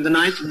going to be the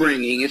night's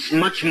bringing. It's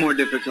much more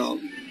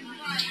difficult.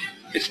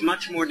 It's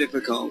much more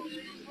difficult.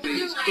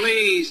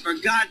 Please, for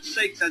God's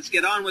sake, let's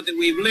get on with it.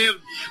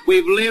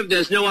 We've lived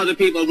as no other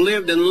people have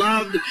lived and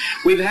loved.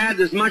 We've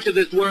had as much of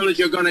this world as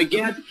you're going to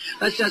get.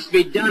 Let's just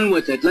be done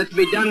with it. Let's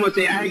be done with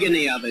the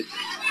agony of it.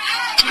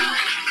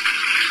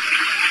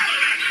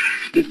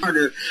 It's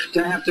harder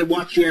to have to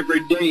watch you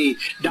every day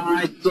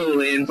die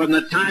slowly, and from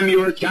the time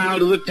you're a child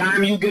to the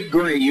time you get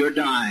gray, you're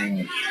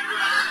dying.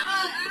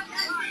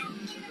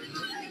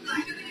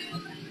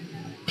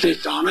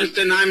 It's honest,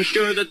 and I'm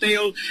sure that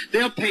they'll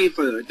pay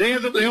for it.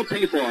 They'll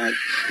pay for it.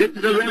 This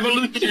is a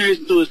revolutionary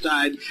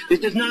suicide.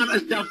 This is not a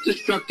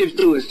self-destructive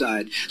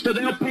suicide. So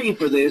they'll pay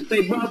for this.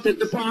 They brought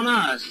this upon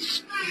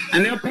us,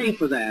 and they'll pay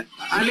for that.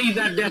 I leave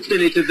that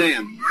destiny to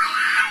them.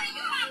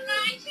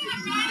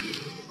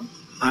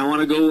 I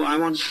want to go. I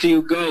want to see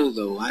you go,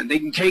 though. They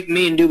can take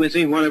me and do with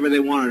me whatever they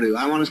want to do.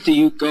 I want to see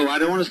you go. I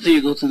don't want to see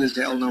you go through this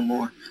hell no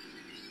more.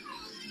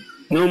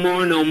 No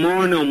more, no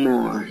more, no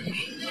more.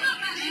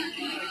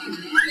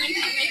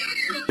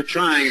 You're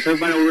trying, so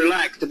everybody will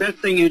relax. The best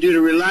thing you do to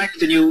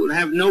relax, and you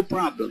have no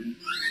problem.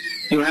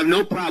 You'll have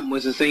no problem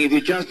with the thing if you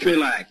just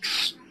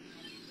relax.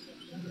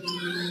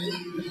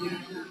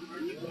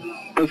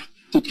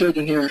 The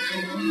children here.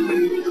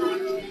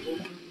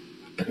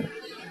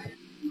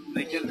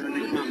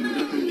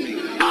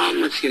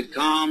 Let's get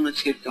calm,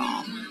 let's get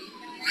calm.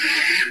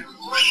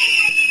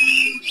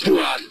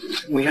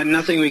 We had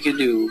nothing we could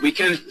do. We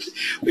can't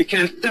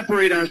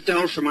separate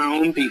ourselves from our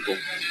own people.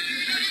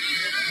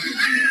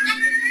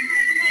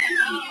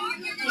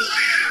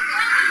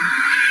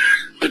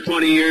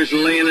 20 years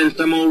laying in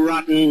some old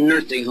rotten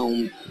nursing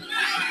home.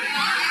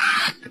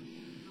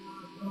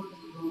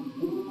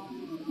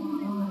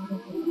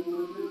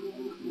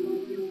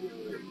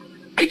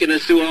 Taking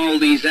us through all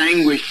these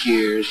anguish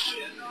years.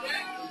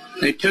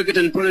 They took it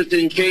and put us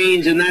in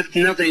chains, and that's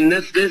nothing.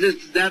 There's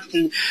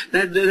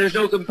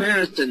no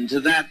comparison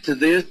to that, to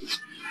this.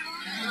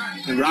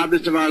 They robbed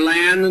us of our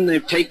land, and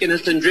they've taken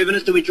us and driven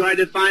us, and we tried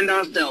to find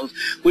ourselves.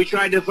 We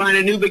tried to find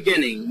a new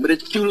beginning, but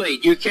it's too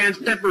late. You can't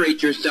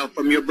separate yourself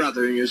from your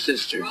brother and your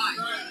sister.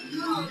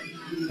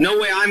 No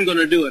way I'm going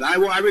to do it.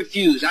 I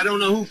refuse. I don't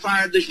know who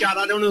fired the shot.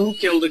 I don't know who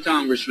killed the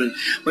congressman.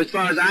 But as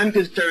far as I'm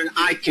concerned,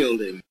 I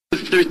killed him.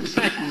 With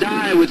respect,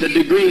 die with a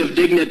degree of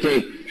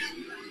dignity.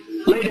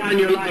 Lay down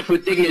your life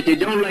with dignity.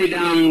 Don't lay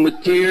down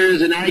with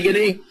tears and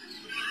agony.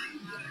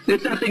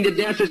 There's nothing to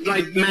death. It's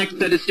like Max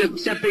said, it's just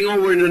stepping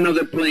over in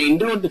another plane.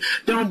 Don't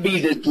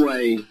be this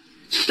way.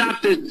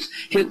 Stop this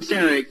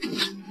hysterics.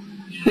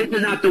 This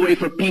is not the way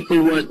for people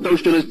who are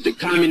socialistic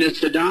communists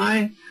to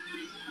die.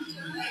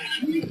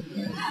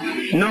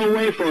 No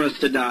way for us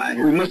to die.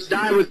 We must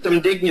die with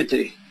some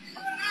dignity.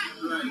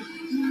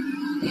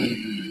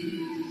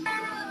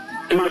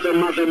 Mother,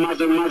 mother,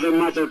 mother, mother,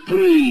 mother,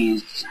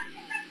 please.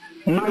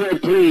 Mother,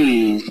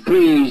 please,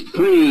 please,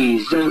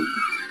 please,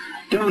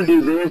 don't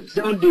do this,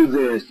 don't do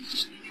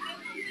this.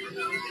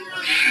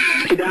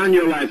 Lay down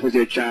your life with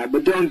your child,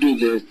 but don't do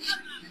this.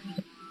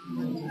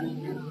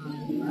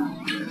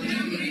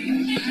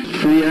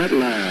 Free at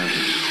last.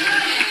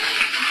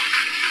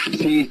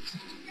 See,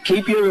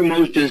 keep your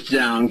emotions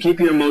down,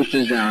 keep your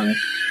emotions down.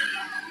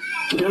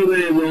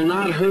 Children, it will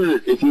not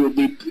hurt if you'll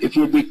be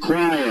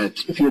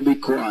quiet, if you'll be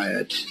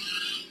quiet.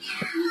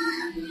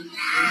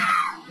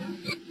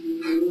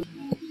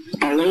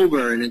 All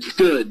over, and it's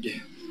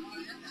good.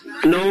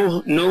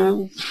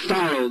 No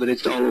sorrow that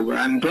it's all over.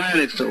 I'm glad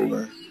it's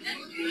over.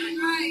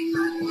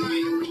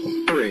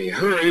 Hurry,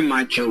 hurry,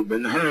 my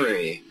children,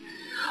 hurry.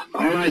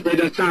 All I say,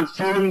 does not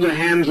fall into the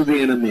hands of the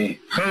enemy.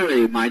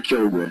 Hurry, my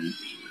children.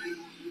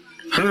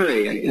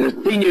 Hurry.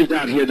 The seniors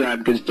out here that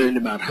I'm concerned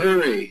about.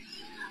 Hurry.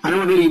 I don't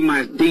want to leave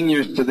my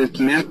seniors to this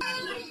mess.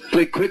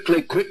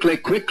 Quickly, quickly,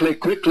 quickly,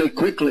 quickly,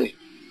 quickly.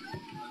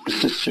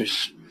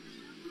 Sisters.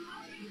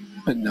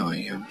 But no,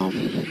 you.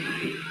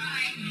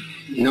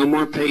 No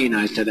more pain,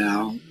 I said,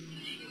 Al.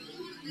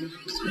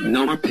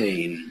 No more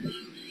pain.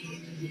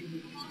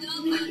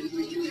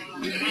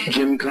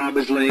 Jim Cobb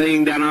is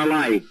laying down our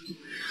life.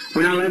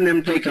 We're not letting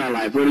them take our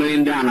life. We're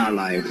laying down our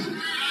life.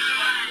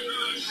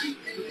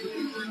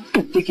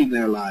 They're taking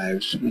their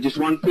lives. We just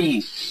want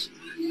peace.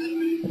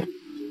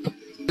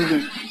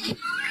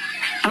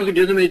 Talking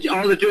to them,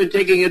 all they're doing is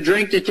taking a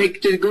drink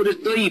to go to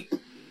sleep.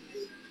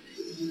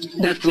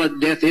 That's what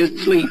death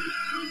is, sleep.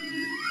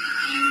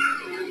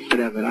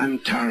 Whatever, I'm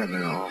tired of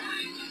it all.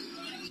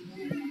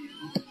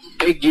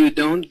 Beg you,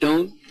 don't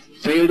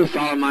fail to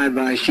follow my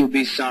advice. You'll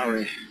be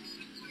sorry.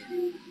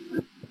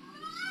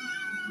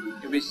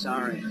 You'll be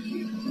sorry.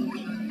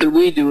 That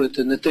we do it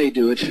than that they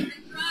do it.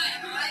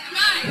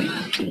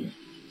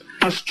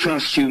 Must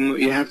trust you.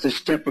 You have to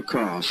step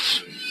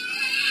across.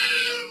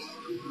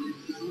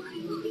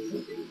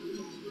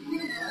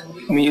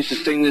 We used to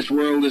sing this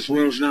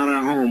world's not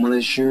our home. Well,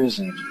 it sure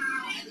isn't.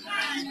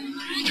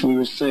 That's what we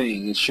were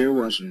saying. It sure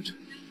wasn't.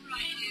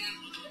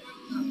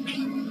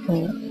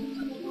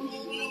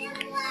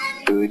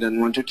 He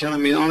doesn't want to tell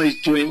me. All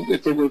he's doing,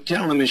 if they will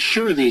tell him,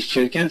 assure these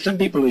children. Some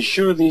people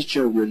assure these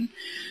children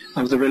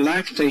of the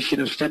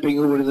relaxation of stepping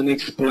over to the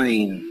next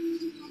plane.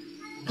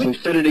 We've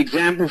set an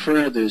example for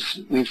others.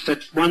 We've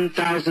set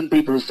 1,000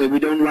 people who say we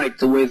don't like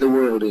the way the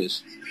world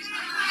is.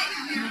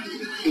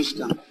 Please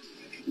stop.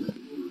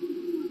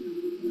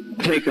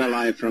 Take our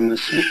life from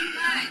us.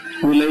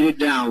 We laid it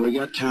down. We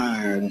got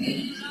tired.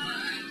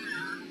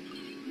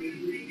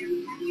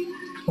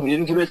 We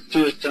didn't commit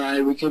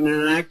suicide. We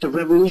committed an act of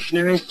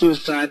revolutionary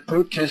suicide,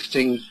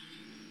 protesting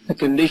the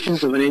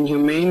conditions of an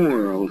inhumane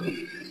world.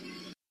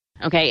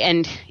 Okay,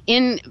 and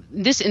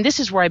this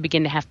is where I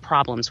begin to have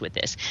problems with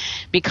this,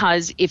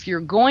 because if you're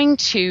going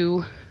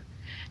to,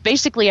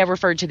 basically I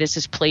referred to this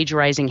as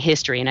plagiarizing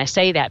history, and I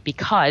say that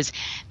because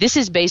this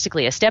is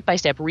basically a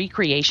step-by-step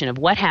recreation of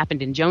what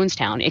happened in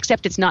Jonestown,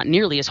 except it's not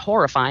nearly as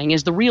horrifying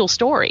as the real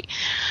story.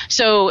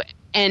 So,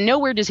 and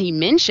nowhere does he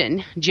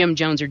mention Jim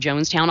Jones or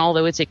Jonestown,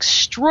 although it's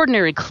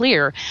extraordinarily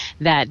clear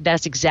that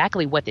that's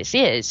exactly what this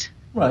is.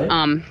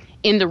 Right.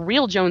 In the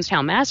real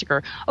Jonestown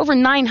massacre, over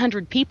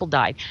 900 people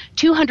died.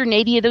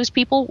 280 of those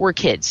people were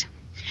kids.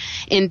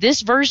 In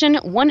this version,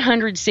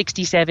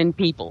 167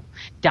 people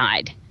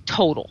died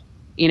total.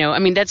 You know, I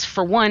mean, that's,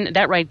 for one,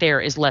 that right there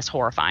is less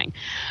horrifying.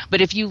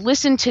 But if you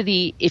listen to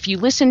the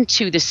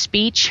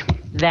speech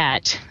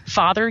that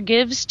Father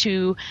gives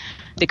to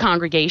the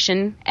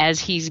congregation as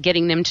he's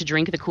getting them to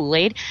drink the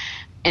Kool-Aid,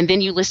 and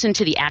then you listen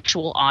to the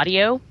actual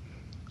audio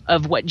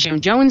of what Jim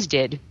Jones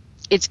did,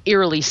 it's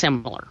eerily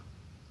similar.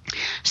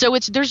 So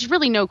there's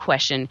really no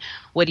question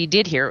what he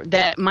did here.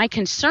 That my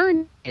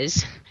concern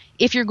is,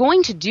 if you're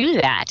going to do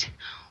that,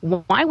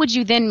 why would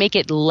you then make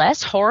it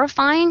less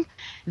horrifying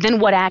than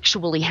what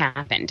actually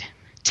happened?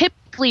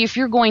 if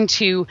you're going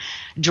to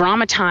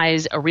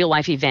dramatize a real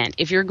life event,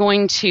 if you're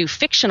going to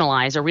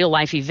fictionalize a real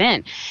life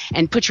event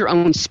and put your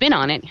own spin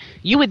on it,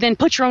 you would then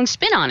put your own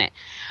spin on it.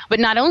 But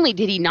not only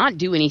did he not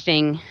do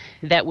anything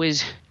that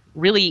was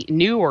really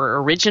new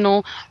or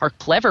original or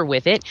clever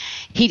with it,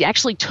 he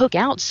actually took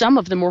out some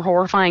of the more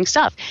horrifying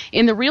stuff.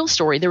 In the real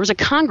story, there was a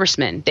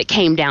congressman that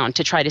came down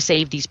to try to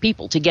save these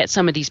people, to get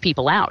some of these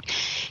people out.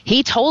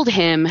 He told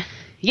him,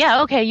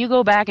 yeah, okay, you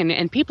go back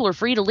and people are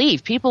free to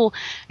leave.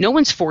 No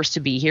one's forced to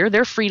be here.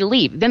 They're free to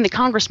leave. Then the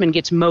congressman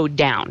gets mowed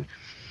down,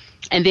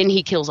 and then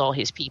he kills all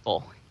his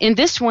people. In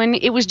this one,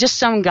 it was just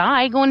some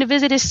guy going to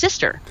visit his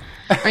sister.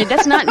 Right?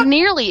 That's not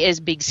nearly as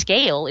big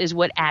scale as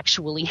what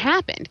actually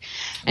happened.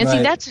 And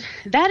Right.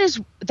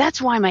 see,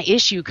 that's why my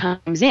issue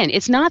comes in.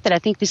 It's not that I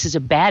think this is a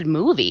bad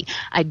movie.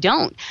 I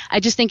don't. I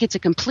just think it's a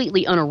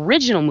completely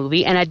unoriginal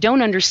movie, and I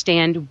don't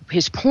understand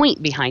his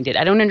point behind it.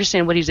 I don't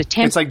understand what he was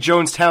attempting. It's like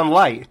Jonestown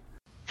Light.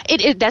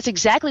 That's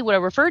exactly what I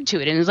referred to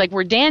it. And it's like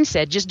where Dan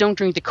said, just don't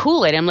drink the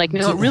Kool-Aid. I'm like,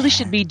 no, it really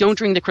should be don't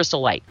drink the Crystal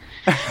Light.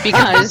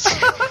 Because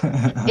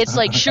it's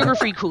like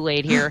sugar-free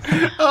Kool-Aid here.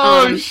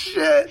 Oh,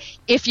 shit.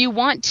 If you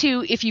want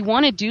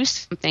to do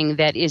something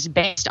that is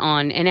based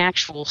on an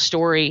actual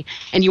story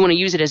and you want to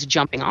use it as a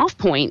jumping off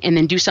point and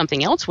then do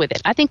something else with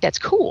it, I think that's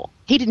cool.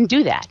 He didn't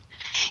do that.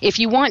 If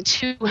you want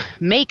to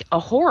make a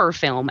horror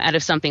film out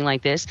of something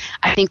like this,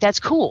 I think that's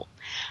cool.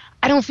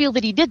 I don't feel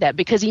that he did that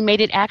because he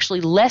made it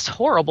actually less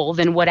horrible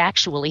than what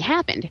actually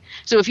happened.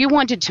 So if you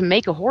wanted to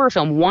make a horror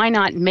film, why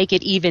not make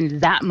it even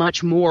that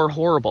much more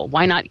horrible?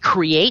 Why not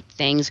create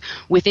things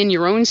within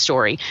your own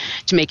story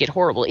to make it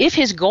horrible? If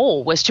his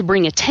goal was to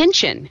bring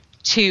attention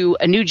to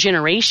a new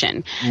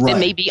generation that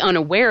may be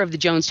unaware of the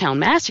Jonestown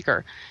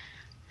Massacre,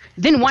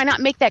 then why not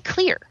make that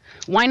clear?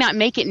 Why not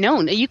make it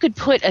known? You could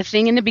put a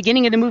thing in the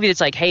beginning of the movie that's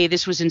like, hey,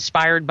 this was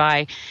inspired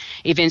by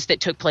events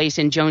that took place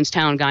in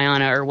Jonestown,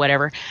 Guyana, or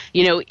whatever.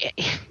 You know,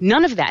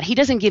 none of that. He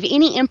doesn't give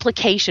any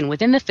implication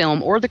within the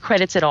film or the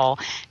credits at all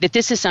that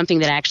this is something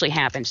that actually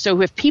happened.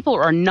 So if people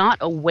are not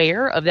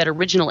aware of that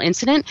original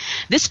incident,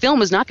 this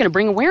film is not going to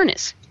bring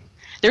awareness.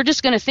 They're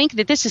just going to think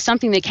that this is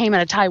something that came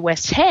out of Ty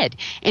West's head,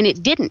 and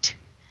it didn't.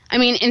 I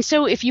mean, and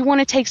so if you want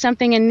to take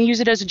something and use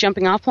it as a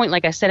jumping off point,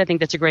 like I said, I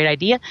think that's a great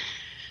idea.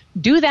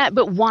 Do that,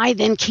 but why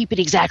then keep it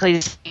exactly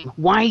the same?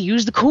 Why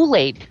use the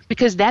Kool-Aid?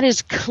 Because that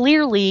is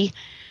clearly,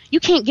 you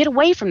can't get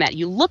away from that.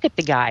 You look at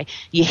the guy,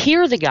 you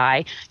hear the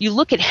guy, you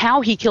look at how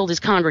he killed his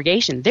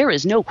congregation. There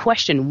is no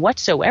question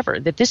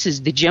whatsoever that this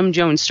is the Jim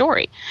Jones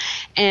story.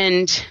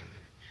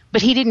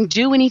 But he didn't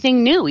do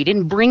anything new. He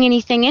didn't bring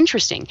anything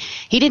interesting.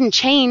 He didn't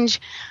change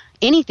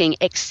anything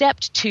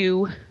except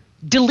to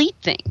delete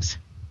things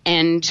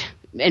and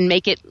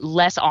make it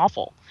less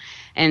awful.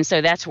 And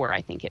so that's where I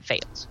think it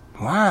fails.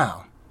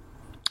 Wow.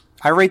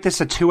 I rate this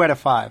a 2 out of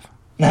 5.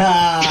 Hey,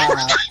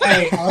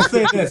 I'll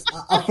say this.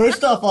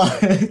 First off,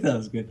 that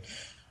was good.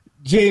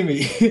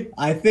 Jamie,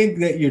 I think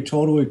that you're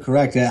totally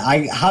correct.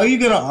 How are you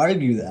going to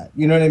argue that?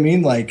 You know what I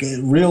mean? Like,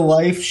 real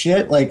life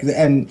shit? Like,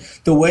 and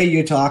the way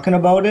you're talking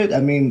about it?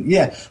 I mean,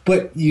 yeah.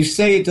 But you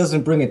say it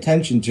doesn't bring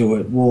attention to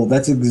it. Well,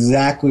 that's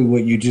exactly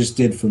what you just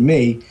did for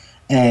me.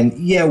 And,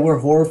 yeah, we're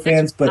horror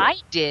fans, but... I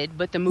did,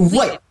 but the movie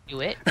didn't do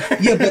it.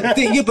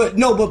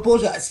 but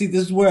bullshit. See,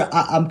 this is where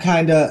I'm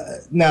kind of...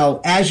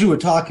 Now, as you were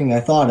talking, I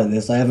thought of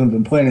this. I haven't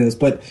been planning this,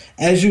 but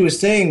as you were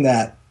saying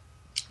that,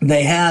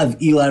 they have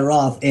Eli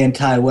Roth and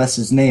Ty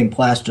West's name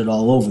plastered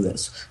all over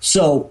this.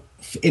 So,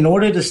 in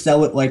order to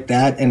sell it like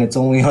that, and it's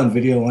only on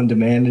video on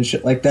demand and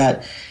shit like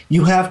that,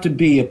 you have to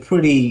be a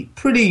pretty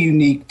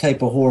unique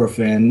type of horror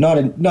fan. I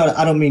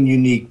don't mean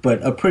unique,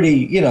 but a pretty,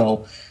 you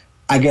know...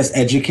 I guess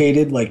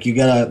educated, like you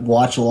gotta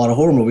watch a lot of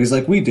horror movies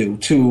like we do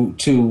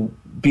to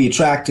be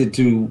attracted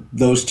to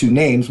those two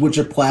names, which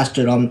are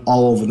plastered on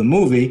all over the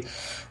movie.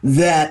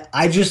 That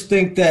I just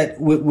think that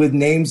with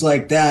names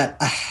like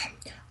that,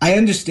 I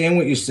understand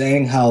what you're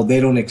saying, how they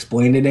don't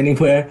explain it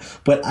anywhere,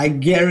 but I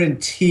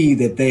guarantee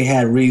that they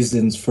had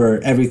reasons for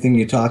everything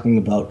you're talking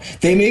about.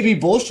 They may be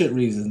bullshit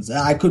reasons.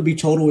 I could be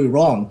totally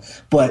wrong,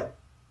 but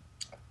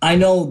I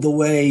know the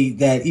way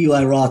that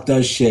Eli Roth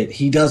does shit.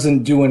 He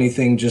doesn't do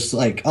anything just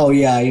like, oh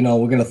yeah, you know,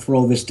 we're going to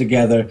throw this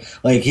together.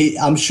 Like,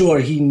 I'm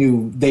sure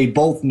they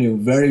both knew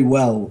very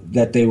well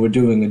that they were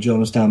doing a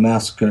Jonestown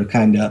Massacre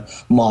kind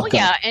of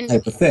mock-up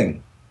type of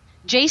thing.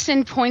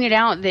 Jason pointed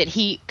out that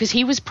because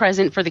he was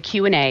present for the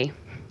Q&A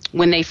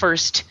when they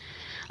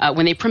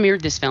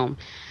premiered this film.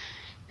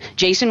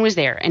 Jason was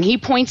there, and he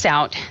points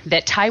out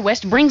that Ty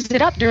West brings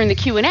it up during the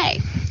Q&A.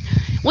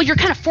 Well, you're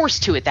kind of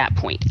forced to at that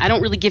point. I don't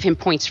really give him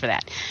points for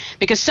that.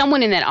 Because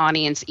someone in that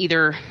audience,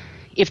 either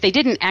if they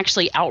didn't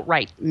actually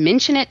outright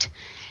mention it,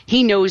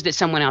 he knows that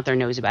someone out there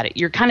knows about it.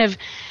 You're kind of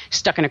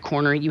stuck in a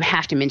corner. You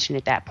have to mention it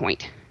at that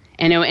point.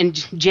 And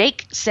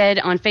Jake said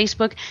on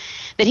Facebook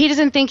that he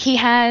doesn't think he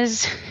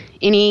has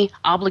any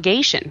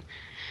obligation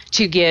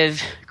to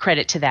give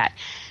credit to that.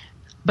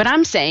 But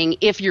I'm saying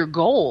if your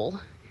goal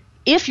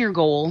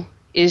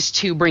is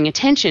to bring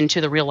attention to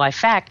the real life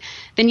fact,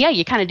 then yeah,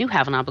 you kind of do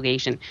have an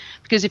obligation.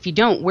 Because if you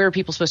don't, where are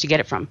people supposed to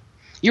get it from?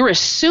 You're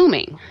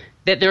assuming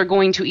that they're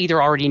going to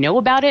either already know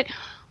about it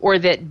or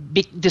that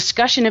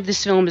discussion of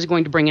this film is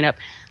going to bring it up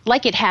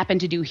like it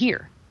happened to do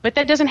here. But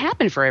that doesn't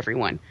happen for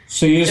everyone.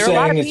 So you're there are saying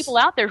a lot of people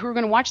out there who are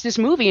going to watch this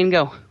movie and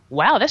go,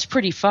 wow, that's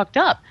pretty fucked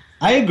up.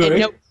 I agree. And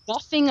know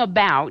nothing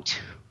about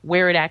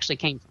where it actually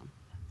came from.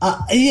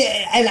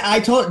 Yeah, and I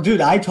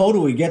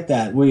totally get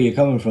that, where you're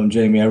coming from,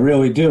 Jamie. I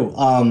really do.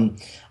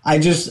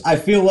 I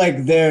feel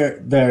like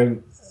they're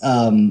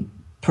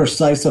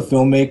precise of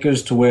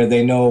filmmakers to where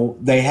they know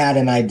they had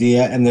an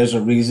idea and there's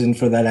a reason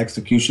for that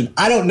execution.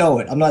 I don't know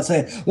it. I'm not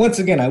saying, once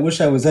again, I wish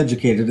I was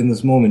educated in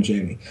this moment,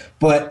 Jamie,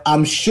 but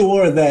I'm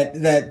sure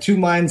that two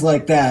minds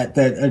like that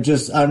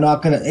are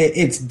not going to,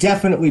 it's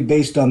definitely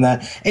based on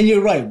that. And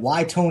you're right.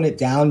 Why tone it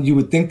down? You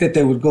would think that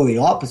they would go the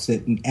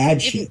opposite and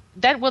add shit.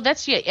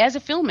 That's as a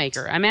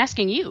filmmaker, I'm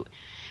asking you,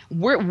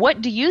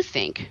 what do you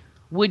think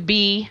would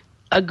be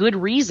a good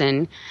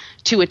reason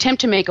to attempt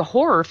to make a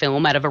horror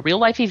film out of a real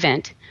life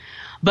event,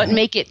 but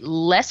make it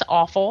less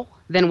awful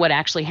than what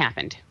actually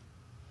happened?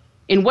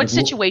 In what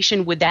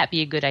situation would that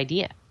be a good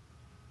idea?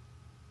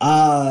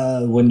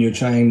 When you're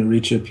trying to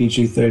reach a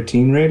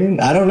PG-13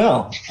 rating? I don't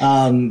know.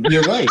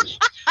 You're right.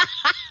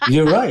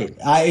 You're right.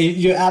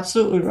 You're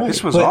absolutely right.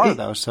 This was R,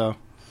 though, so...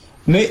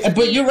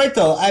 But you're right,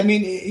 though. I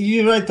mean,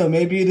 you're right, though.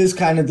 Maybe it is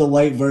kind of the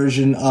light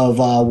version of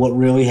what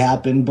really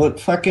happened, but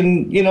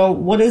fucking,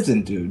 what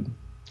isn't, dude?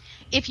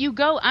 If you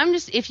go,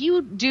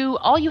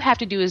 all you have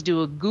to do is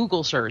do a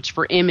Google search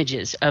for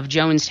images of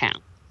Jonestown.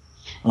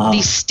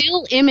 The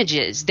still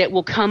images that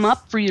will come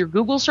up for your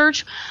Google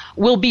search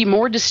will be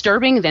more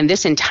disturbing than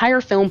this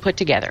entire film put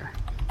together.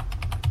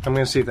 I'm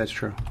going to see if that's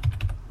true.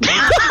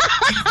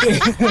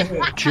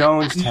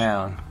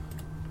 Jonestown.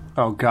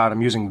 Oh, God,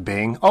 I'm using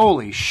Bing.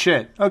 Holy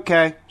shit.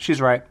 Okay,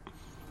 she's right.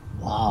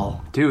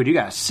 Wow. Dude, you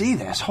gotta see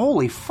this.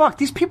 Holy fuck,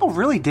 these people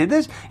really did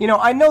this?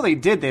 I know they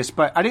did this,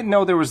 but I didn't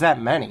know there was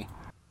that many.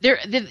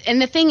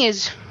 And the thing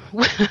is,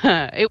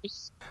 it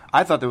was.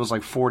 I thought there was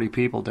like 40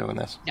 people doing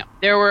this. No,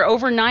 there were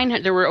over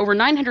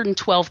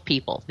 912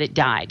 people that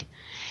died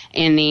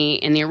in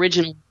the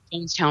original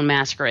Jonestown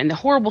massacre. And the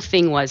horrible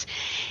thing was,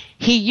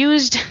 he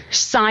used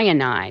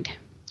cyanide,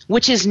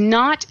 which is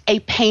not a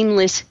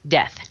painless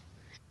death.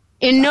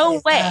 In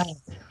no way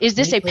is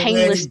this a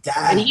painless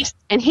death.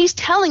 And he's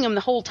telling him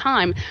the whole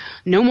time,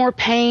 no more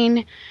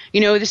pain.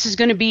 This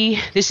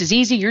is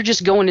easy. You're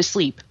just going to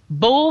sleep.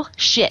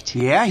 Bullshit.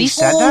 Yeah, he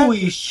said that?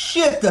 Holy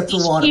shit, that's a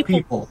lot of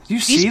people. Do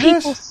you see this? These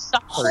people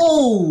suffered.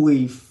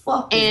 Holy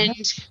fuck. And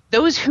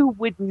those who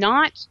would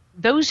not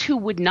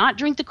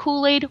drink the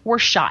Kool-Aid were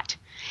shot.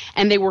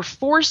 And they were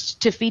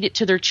forced to feed it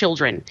to their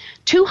children.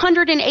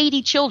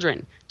 280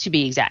 children, to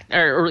be exact.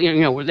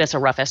 Or that's a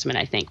rough estimate,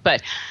 I think.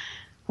 But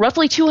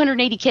roughly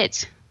 280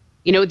 kids,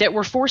 that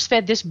were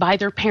force-fed this by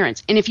their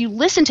parents. And if you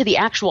listen to the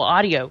actual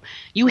audio,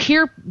 you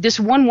hear this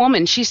one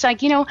woman, she's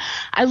like,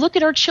 I look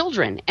at our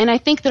children, and I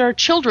think that our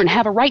children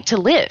have a right to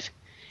live.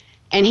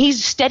 And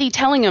he's steady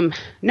telling them,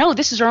 no,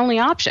 this is our only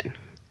option.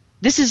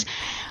 This is...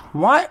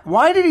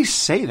 Why did he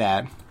say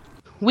that?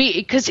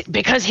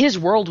 Because his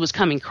world was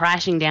coming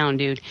crashing down,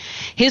 dude.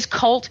 His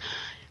cult,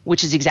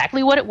 which is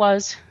exactly what it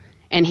was,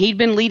 and he'd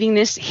been leading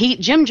this.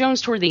 Jim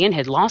Jones, toward the end,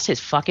 had lost his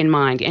fucking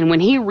mind. And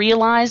when he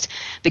realized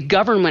the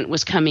government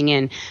was coming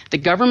in, the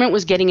government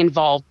was getting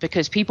involved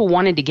because people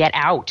wanted to get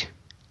out.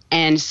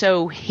 And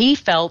so he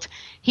felt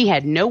he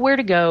had nowhere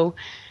to go.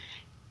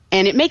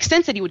 And it makes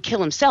sense that he would kill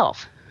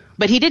himself.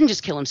 But he didn't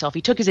just kill himself.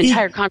 He took his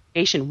entire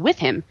congregation with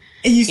him.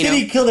 And you said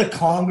he killed a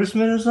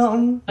congressman or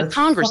something? A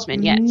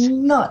congressman, yes.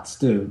 Nuts,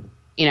 dude.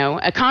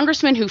 A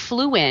congressman who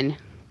flew in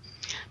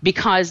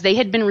because they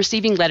had been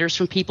receiving letters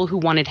from people who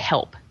wanted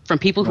help, from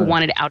people who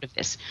wanted out of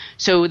this.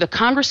 So the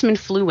congressman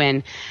flew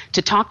in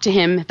to talk to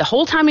him. The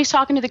whole time he's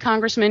talking to the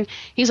congressman,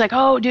 he's like,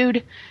 oh,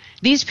 dude,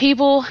 these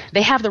people,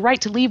 they have the right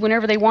to leave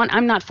whenever they want.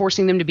 I'm not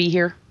forcing them to be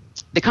here.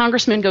 The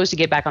congressman goes to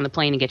get back on the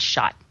plane and gets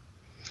shot.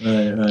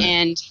 Right.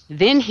 And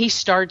then he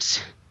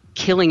starts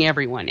killing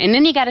everyone. And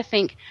then you got to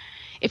think,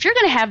 if you're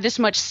going to have this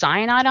much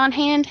cyanide on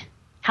hand,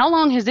 how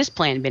long has this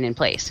plan been in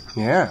place?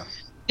 Yeah.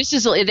 This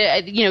is,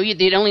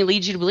 it only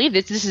leads you to believe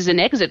that this is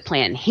an exit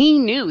plan. He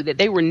knew that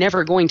they were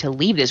never going to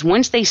leave this.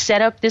 Once they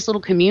set up this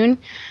little commune,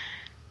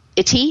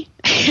 they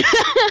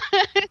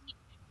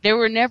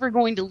were never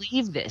going to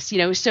leave this.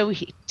 So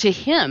to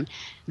him,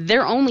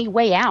 their only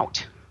way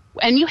out.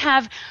 And you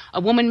have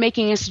a woman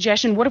making a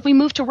suggestion, what if we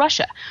move to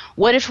Russia?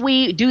 What if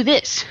we do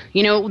this?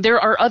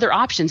 There are other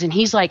options. And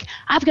he's like,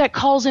 I've got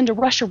calls into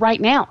Russia right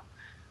now.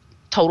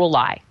 Total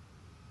lie.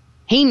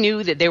 He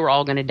knew that they were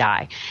all going to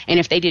die.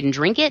 And if they didn't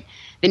drink it,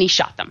 then he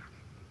shot them.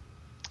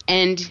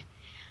 And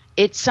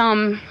it's,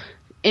 in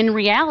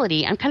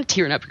reality, I'm kind of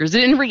tearing up because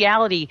in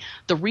reality,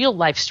 the real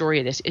life story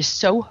of this is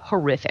so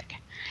horrific.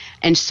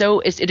 And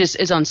so it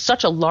is on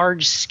such a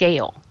large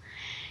scale.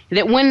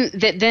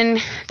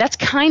 That's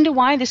kind of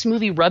why this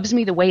movie rubs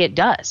me the way it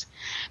does,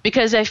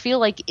 because I feel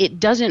like it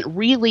doesn't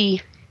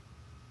really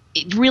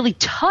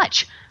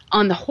touch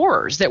on the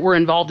horrors that were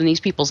involved in these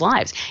people's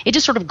lives. It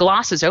just sort of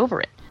glosses over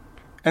it.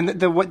 And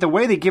the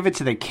way they give it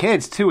to the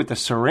kids too, with the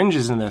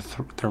syringes in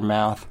their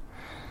mouth.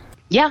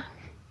 Yeah,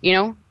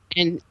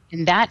 and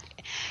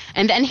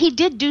then he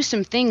did do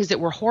some things that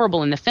were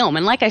horrible in the film.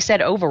 And like I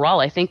said, overall,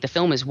 I think the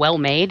film is well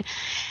made,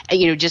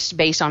 just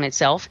based on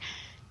itself.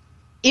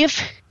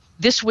 If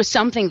this was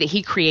something that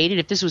he created,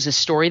 if this was a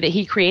story that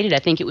he created, I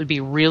think it would be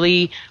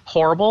really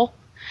horrible.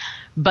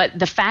 But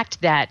the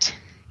fact that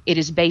it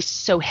is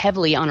based so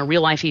heavily on a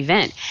real life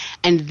event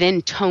and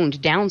then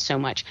toned down so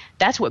much,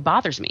 that's what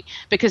bothers me.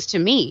 Because to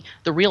me,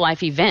 the real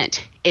life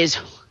event is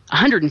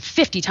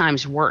 150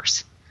 times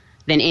worse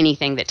than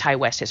anything that Ty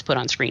West has put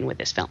on screen with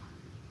this film.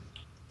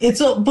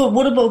 But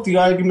what about the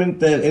argument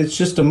that it's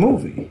just a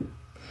movie?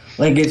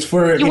 Like, it's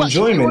for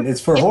enjoyment.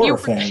 It's for horror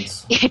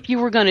fans. If you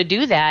were going to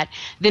do that,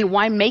 then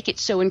why make it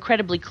so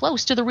incredibly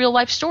close to the real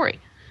life story?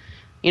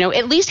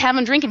 At least have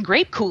them drinking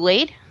grape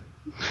Kool-Aid.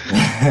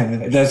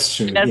 That's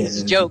true.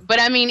 That's a joke. But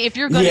I mean, if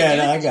you're going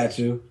to I got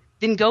you.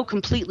 Then go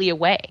completely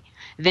away.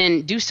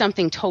 Then do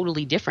something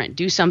totally different.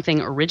 Do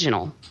something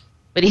original.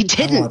 But he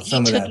didn't. I want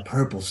some of that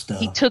purple stuff.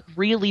 He took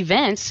real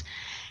events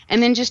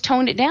and then just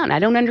toned it down. I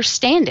don't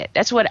understand it.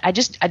 That's what I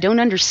don't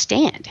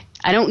understand.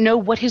 I don't know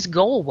what his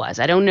goal was.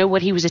 I don't know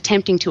what he was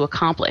attempting to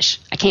accomplish.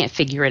 I can't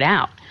figure it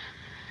out.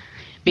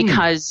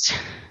 Because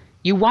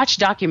you watch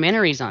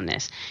documentaries on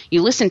this.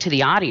 You listen to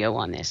the audio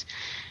on this.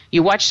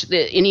 You watch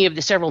any of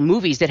the several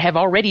movies that have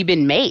already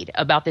been made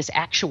about this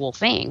actual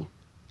thing.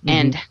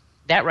 And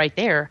that right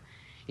there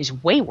is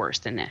way worse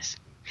than this.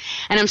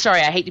 And I'm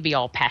sorry, I hate to be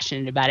all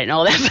passionate about it and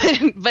all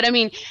that, but I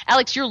mean,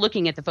 Alex, you're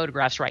looking at the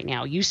photographs right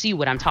now. You see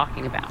what I'm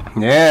talking about.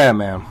 Yeah,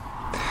 man.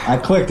 I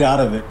clicked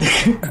out of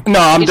it. No,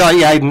 I'm done.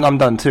 Yeah, I'm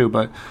done too.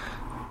 But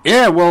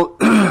yeah, well,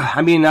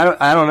 I mean,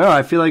 I don't know.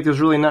 I feel like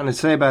there's really nothing to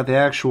say about the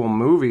actual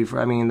movie.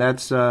 I mean, that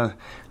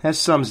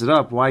sums it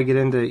up. Why get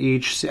into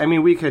each? I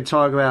mean, we could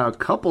talk about a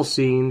couple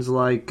scenes,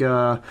 like,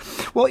 well,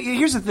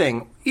 here's the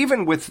thing.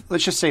 Even with,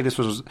 let's just say this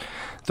was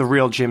the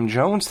real Jim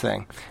Jones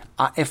thing.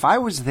 If I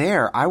was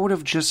there, I would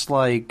have just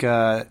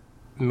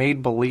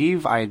made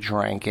believe I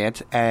drank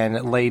it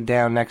and laid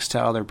down next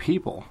to other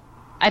people.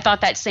 I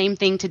thought that same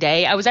thing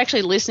today. I was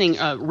actually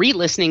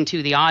re-listening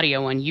to the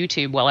audio on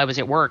YouTube while I was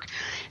at work.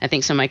 I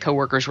think some of my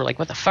coworkers were like,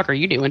 "What the fuck are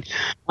you doing?"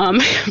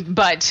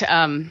 But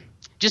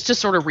just to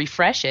sort of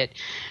refresh it,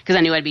 because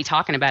I knew I'd be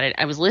talking about it,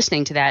 I was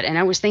listening to that and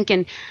I was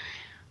thinking,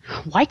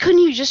 why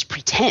couldn't you just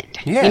pretend?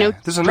 Yeah,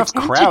 there's enough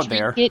crowd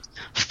there.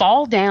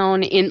 Fall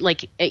down in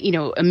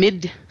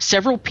amid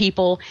several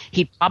people.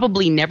 He'd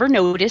probably never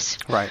notice.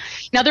 Right.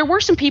 Now there were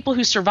some people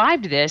who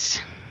survived this,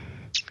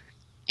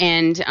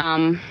 and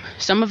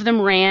some of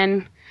them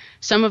ran.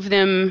 Some of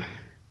them,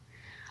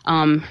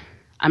 I'm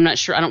not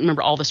sure. I don't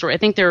remember all the story. I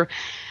think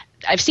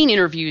I've seen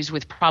interviews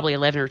with probably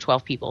 11 or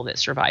 12 people that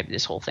survived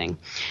this whole thing.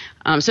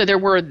 So there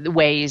were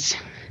ways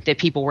that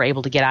people were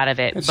able to get out of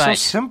it. It's but so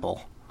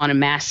simple. On a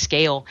mass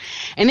scale.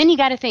 And then you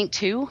got to think,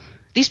 too,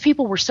 these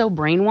people were so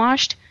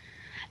brainwashed,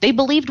 they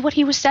believed what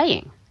he was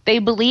saying. They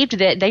believed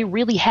that they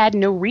really had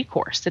no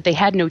recourse, that they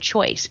had no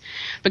choice.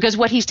 Because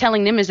what he's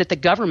telling them is that the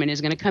government is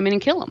going to come in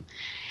and kill them.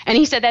 And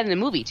he said that in the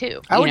movie,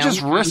 too. I would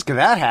just risk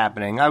that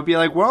happening. I would be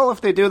like, well,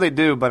 if they do, they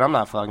do, but I'm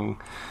not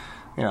fucking,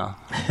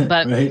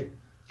 But right.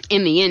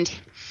 In the end,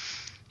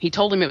 he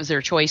told them it was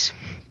their choice,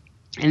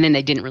 and then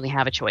they didn't really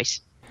have a choice.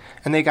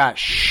 And they got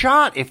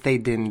shot if they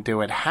didn't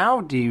do it. How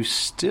do you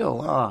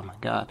still? Oh, my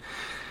God.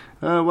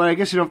 Well, I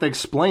guess you don't have to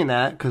explain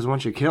that, because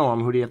once you kill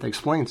them, who do you have to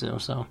explain to?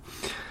 So,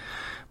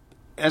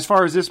 as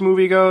far as this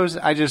movie goes,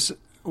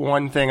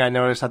 one thing I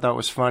noticed I thought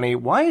was funny.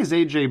 Why is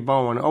A.J.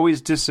 Bowen always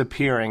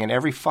disappearing in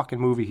every fucking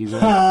movie he's in?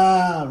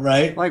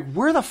 Right. Like,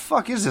 where the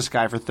fuck is this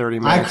guy for 30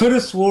 minutes? I could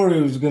have swore he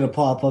was going to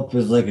pop up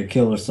as like a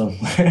killer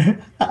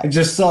somewhere. I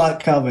just saw it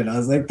coming. I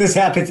was like, this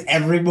happens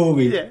every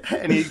movie. Yeah,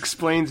 and he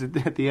explains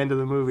it at the end of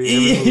the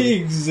movie.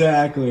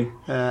 Exactly.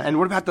 And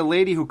what about the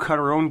lady who cut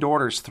her own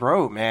daughter's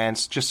throat, man?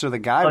 It's just so the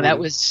guy that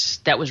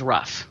was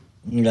rough.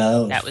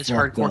 No, that was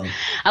hardcore.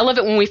 I love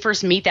it when we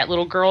first meet that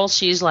little girl.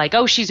 She's like,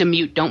 "Oh, she's a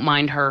mute. Don't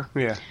mind her."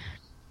 Yeah.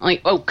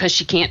 Like, oh, because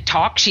she can't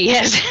talk. She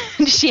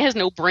has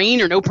no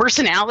brain or no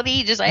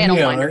personality. Just I don't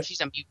mind her.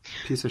 She's a mute.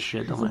 Piece of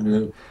shit. Don't mind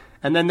her.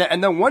 And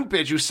then one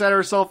bitch who set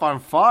herself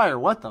on fire.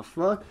 What the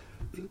fuck?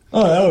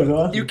 Oh, that was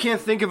awesome. You can't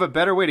think of a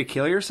better way to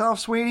kill yourself,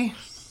 sweetie?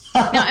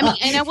 No, I mean,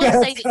 and I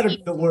will say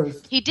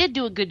that he did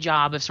do a good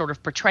job of sort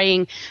of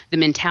portraying the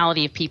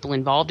mentality of people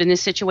involved in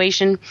this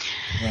situation.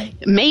 Right.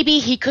 Maybe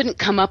he couldn't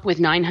come up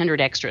with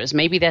 900 extras.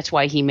 Maybe that's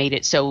why he made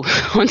it so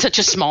on such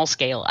a small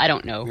scale. I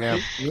don't know. Yeah.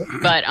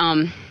 But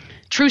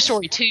true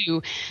story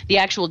too, the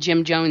actual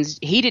Jim Jones,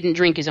 he didn't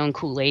drink his own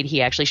Kool-Aid.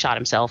 He actually shot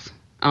himself.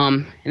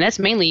 And that's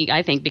mainly,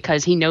 I think,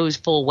 because he knows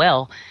full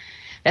well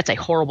that's a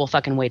horrible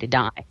fucking way to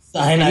die.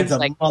 Cyanide's a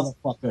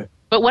motherfucker.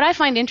 But what I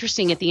find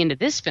interesting at the end of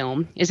this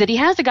film is that he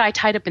has the guy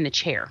tied up in the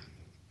chair,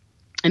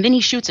 and then he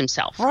shoots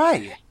himself.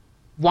 Right.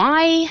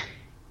 Why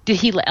did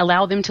he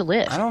allow them to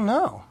live? I don't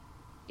know.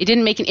 It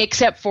didn't make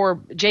except for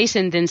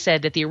Jason then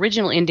said that the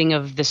original ending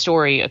of the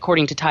story,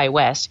 according to Ty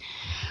West,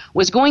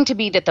 was going to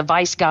be that the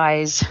Vice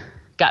guys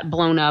got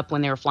blown up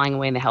when they were flying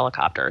away in the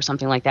helicopter or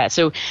something like that.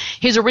 So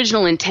his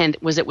original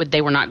intent was that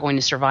they were not going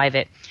to survive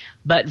it.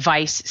 But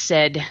Vice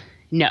said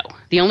No.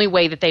 The only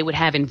way that they would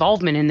have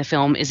involvement in the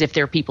film is if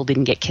their people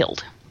didn't get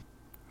killed.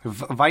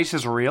 Vice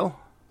is real?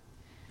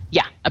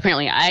 Yeah,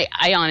 apparently.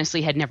 I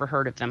honestly had never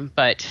heard of them,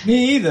 but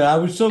me either. I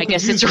was so I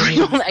guess it's a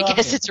real. I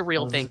guess it's a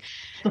real thing.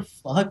 What the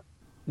fuck?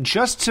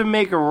 Just to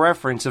make a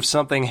reference of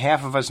something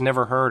half of us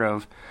never heard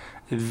of,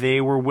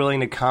 they were willing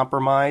to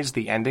compromise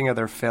the ending of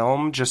their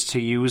film just to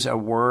use a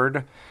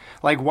word.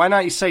 Like, why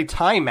not you say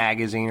Time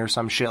Magazine or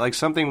some shit? Like,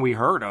 something we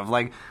heard of.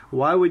 Like,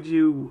 why would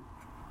you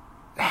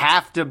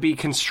have to be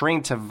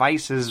constrained to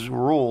Vice's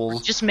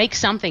rules? Just make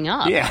something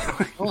up.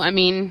 Yeah. Well, I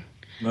mean...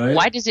 Right.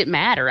 Why does it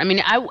matter? I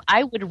mean,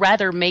 I would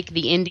rather make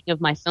the ending of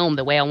my film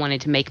the way I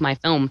wanted to make my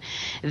film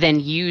than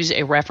use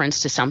a reference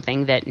to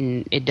something that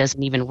it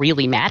doesn't even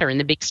really matter in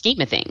the big scheme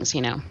of things,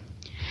 you know.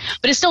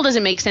 But it still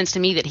doesn't make sense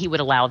to me that he would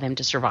allow them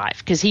to survive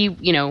because he,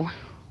 you know,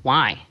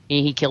 why?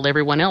 He killed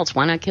everyone else.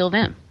 Why not kill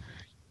them?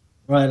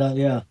 Right,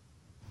 yeah.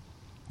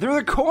 They're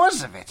the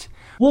cause of it.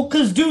 Well,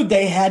 because, dude,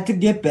 they had to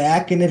get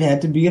back, and it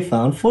had to be a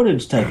found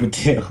footage type of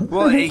deal.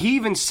 Well, he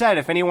even said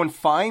if anyone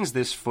finds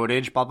this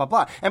footage, blah, blah,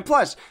 blah. And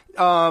plus,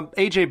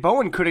 A.J.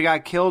 Bowen could have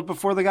got killed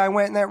before the guy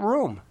went in that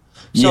room.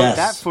 So yes.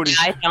 That footage...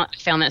 I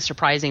found that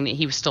surprising that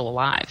he was still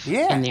alive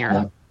in there.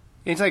 Yeah.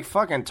 He's like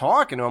fucking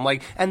talking to him.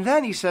 Like, and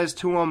then he says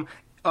to him,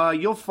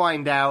 you'll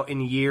find out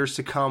in years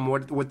to come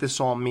what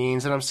this all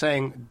means. And I'm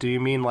saying, do you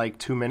mean like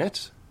 2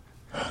 minutes?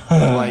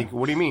 Like,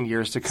 what do you mean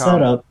years to come?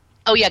 Shut up.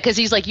 Oh, yeah, because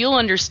he's like, you'll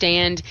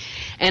understand.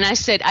 And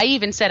I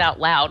even said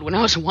out loud when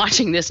I was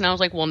watching this, and I was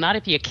like, well, not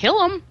if you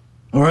kill him.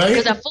 Right.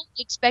 Because I fully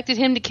expected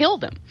him to kill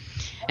them.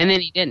 And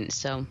then he didn't,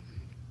 so.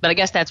 But I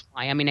guess that's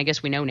why. I mean, I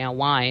guess we know now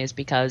why, is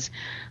because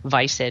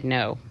Vice said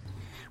no.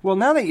 Well,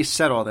 now that you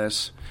said all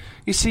this,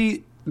 you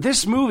see,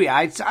 this movie,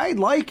 I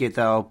like it,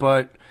 though,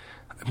 but,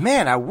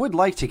 man, I would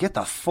like to get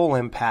the full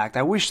impact.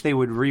 I wish they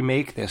would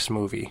remake this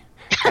movie.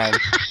 And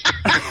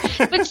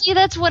but see,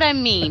 that's what I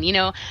mean. You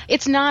know,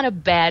 it's not a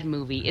bad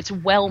movie. It's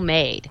well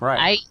made.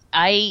 Right.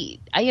 I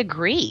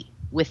agree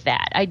with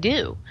that. I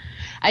do.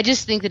 I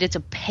just think that it's a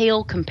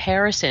pale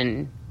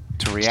comparison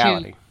to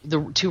reality.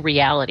 To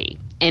reality.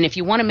 And if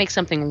you want to make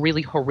something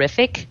really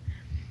horrific,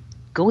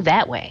 go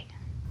that way.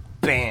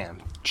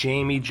 Bam.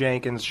 Jamie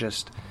Jenkins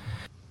just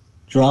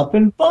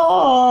dropping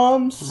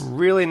bombs.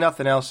 Really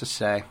nothing else to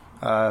say.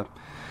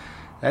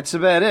 That's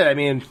about it. I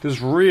mean, there's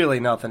really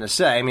nothing to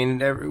say. I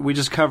mean, we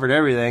just covered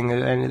everything,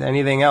 and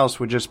anything else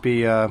would just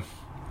be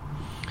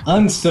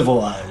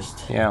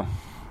uncivilized. Yeah.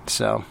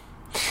 So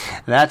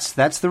that's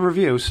the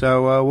review.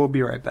 So we'll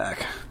be right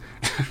back.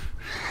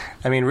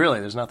 I mean, really,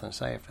 there's nothing to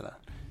say for that.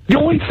 The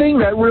only thing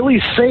that really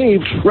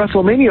saved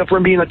WrestleMania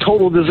from being a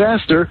total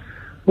disaster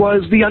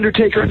was The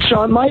Undertaker and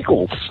Shawn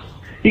Michaels.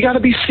 You got to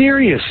be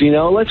serious, you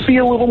know. Let's be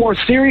a little more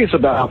serious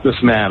about this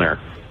matter.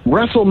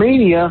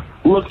 WrestleMania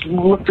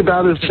looked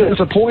about as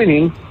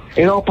disappointing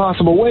in all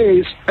possible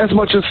ways as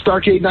much as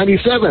Starrcade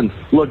 97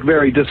 looked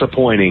very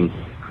disappointing.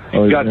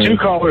 Got two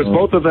callers.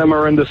 Both of them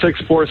are in the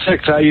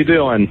 646. How you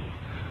doing?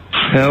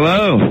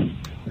 Hello.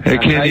 Hey,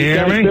 can you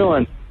hear me?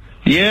 Doing?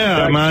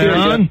 Yeah, am I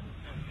on?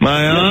 Am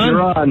I on?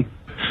 You're on.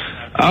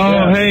 Oh,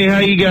 yeah. Hey, how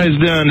you guys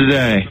doing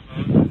today?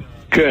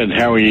 Good.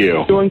 How are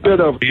you? Doing good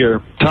over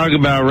here. Talk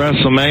about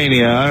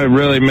WrestleMania. I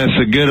really miss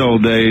the good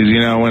old days, you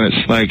know, when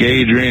it's like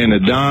Adrian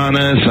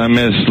Adonis. I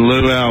miss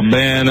Lou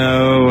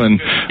Albano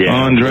and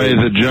Andre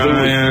the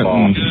Giant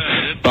and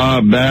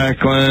Bob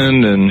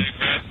Backlund and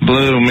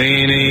Blue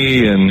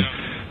Meanie and,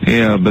 you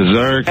know,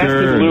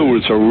 Berserker. Lou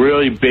was a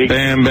really big...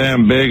 Bam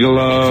Bam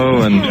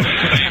Bigelow and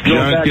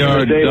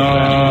Junkyard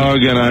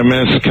Dog, and I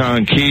miss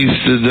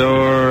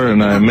Conquistador,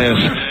 and I miss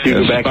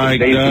Spike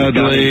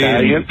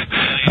Dudley.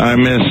 I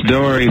miss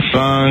Dory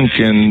Funk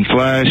and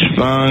Flash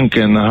Funk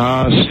and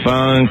Haas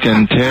Funk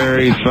and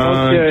Terry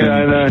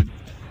Funk.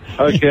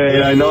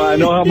 Okay, I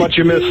know how much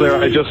you miss there.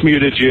 I just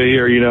muted you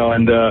here, you know,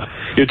 and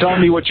you're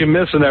telling me what you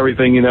miss and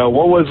everything, you know.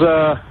 What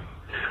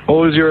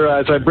was your,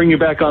 as I bring you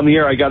back on the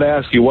air, I got to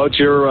ask you, what's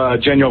your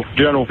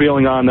general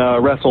feeling on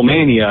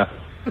WrestleMania?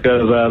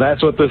 Because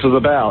that's what this is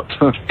about.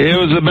 It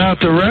was about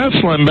the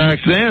wrestling back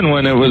then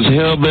when it was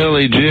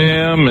Hillbilly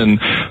Jim and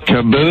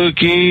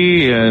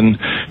Kabuki and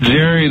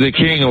Jerry the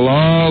King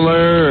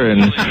Lawler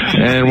and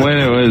when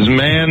it was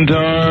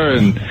Mantar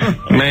and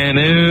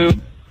Manu.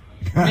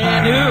 Oh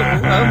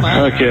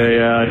my. Okay,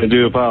 I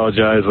do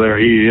apologize there.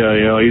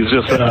 He's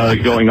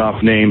just going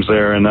off names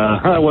there, and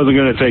I wasn't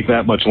going to take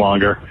that much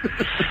longer.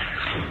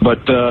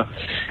 But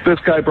this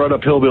guy brought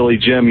up Hillbilly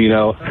Jim, you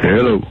know.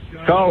 Hello.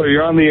 Caller,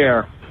 you're on the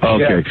air.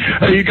 Okay. Yeah.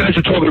 Hey, you guys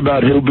are talking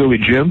about Hillbilly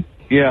Jim?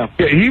 Yeah.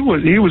 Yeah, he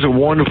was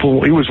one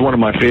of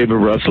my favorite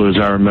wrestlers.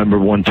 I remember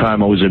one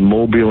time I was in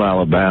Mobile,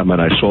 Alabama,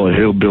 and I saw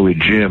Hillbilly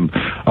Jim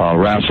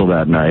wrestle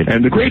that night.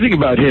 And the great thing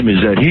about him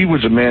is that he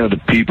was a man of the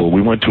people.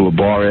 We went to a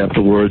bar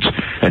afterwards,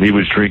 and he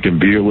was drinking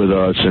beer with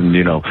us, and,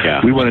 you know,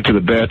 we went into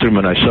the bathroom,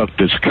 and I sucked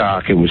his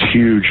cock. It was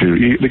huge.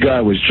 The guy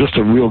was just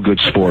a real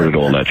good sport at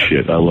all that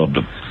shit. I loved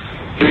him.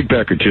 Big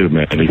Becker too,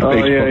 man. He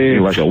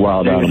fakes like a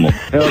wild animal.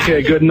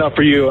 Okay, good enough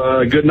for you.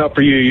 Good enough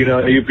for you. You know,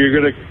 if you're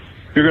gonna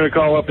If you're going to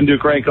call up and do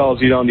crank calls,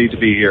 you don't need to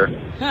be here.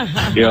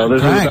 You know,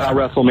 this is about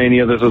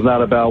WrestleMania. This is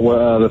not about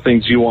the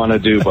things you want to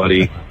do,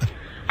 buddy.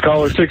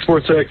 Caller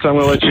 646, I'm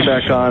going to let you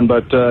back on,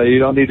 but you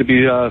don't need to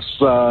be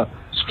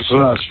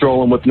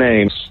strolling with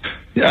names.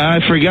 I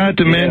forgot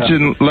to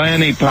mention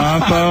Lanny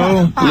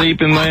Poffo,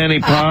 Leaping Lanny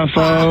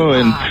Poffo,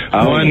 and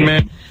one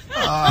man.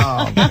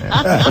 Oh,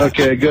 man.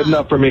 Okay, good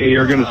enough for me.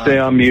 You're going to stay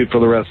on mute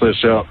for the rest of the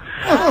show.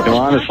 You know,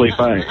 honestly,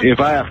 if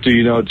I have to,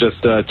 you know, just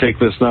take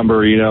this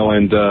number, you know,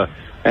 and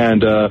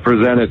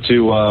present it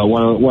to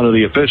one of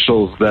the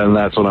officials, then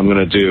that's what I'm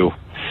going to do.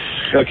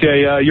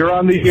 Okay, you're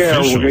on the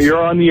air.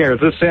 You're on the air. Is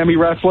this Sammy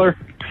Wrestler?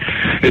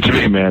 It's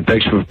me, man.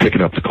 Thanks for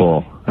picking up the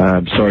call.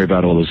 I'm sorry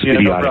about all those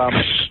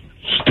idiotic,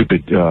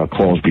 stupid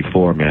calls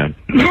before, man.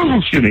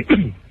 Excuse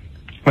me.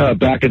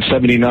 Back in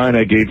 '79,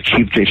 I gave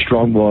Chief J.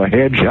 Strongbow a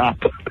hand job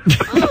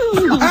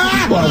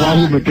while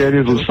Robert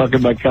McDaniels was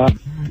sucking my cock.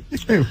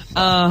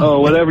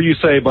 Oh, whatever you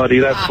say, buddy.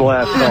 That's the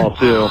last call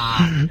too.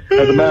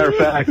 As a matter of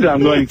fact,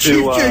 I'm going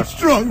to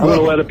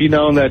let it be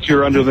known that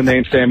you're under the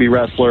name Sammy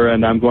Wrestler,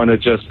 and I'm going to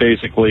just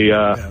basically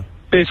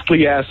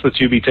ask that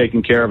you be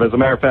taken care of. As a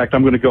matter of fact,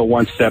 I'm going to go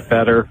one step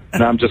better,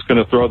 and I'm just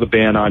going to throw the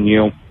ban on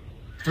you.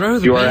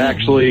 You are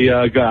actually,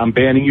 I'm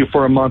banning you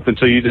for a month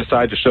until you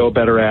decide to show a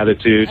better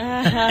attitude.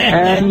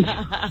 And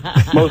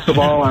most of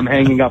all, I'm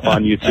hanging up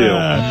on you too.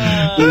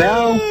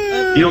 Now,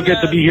 you don't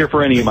get to be here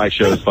for any of my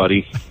shows,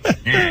 buddy.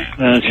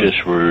 That's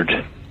just rude.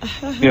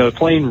 You know,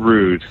 plain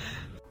rude.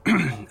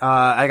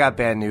 I got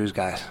bad news,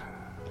 guys.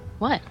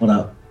 What? What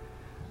up?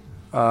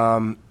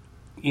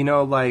 You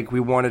know, like,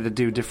 we wanted to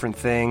do different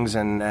things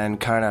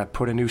and kind of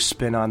put a new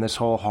spin on this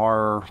whole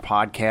horror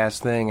podcast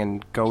thing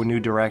and go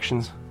new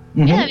directions.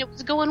 Mm-hmm. Yeah, it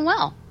was going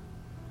well.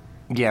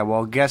 Yeah,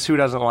 well, guess who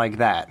doesn't like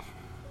that?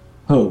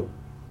 Who?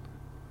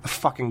 The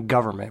fucking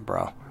government,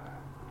 bro.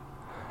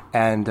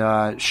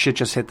 And shit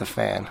just hit the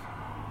fan.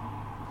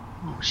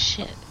 Oh,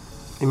 shit.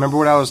 You remember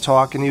what I was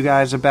talking to you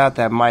guys about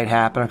that might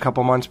happen a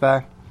couple months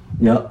back?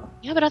 Yep.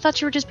 Yeah, but I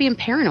thought you were just being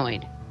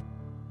paranoid.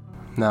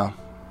 No.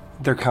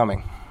 They're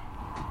coming.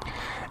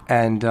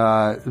 And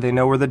they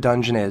know where the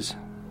dungeon is.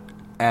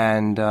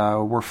 And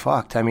we're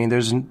fucked. I mean,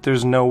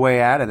 there's no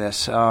way out of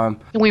this.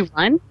 Can we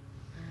run?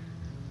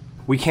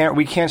 We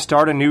can't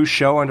start a new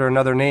show under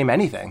another name,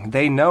 anything.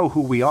 They know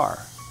who we are.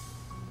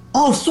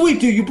 Oh, sweet,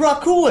 dude, you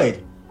brought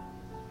Kool-Aid.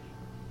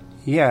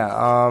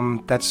 Yeah,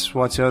 that's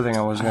what's the other thing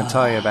I was going to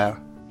tell you about.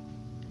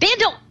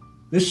 Vandal!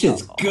 This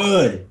shit's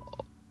good.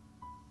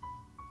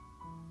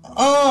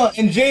 Oh,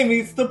 and Jamie,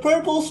 it's the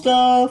purple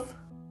stuff.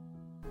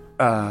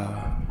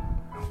 Well,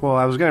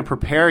 I was going to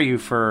prepare you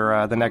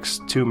for the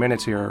next 2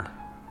 minutes of your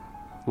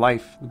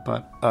life,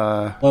 but,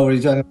 Oh, what are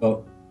you talking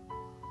about?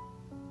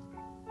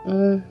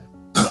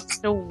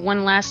 So,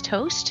 one last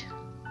toast?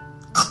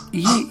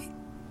 Wait,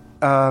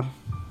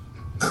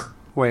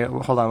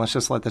 hold on, let's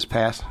just let this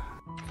pass.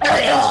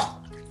 Dan?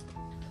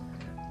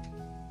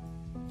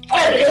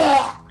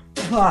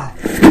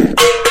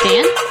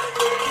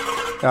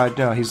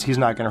 No, he's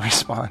not going to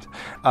respond.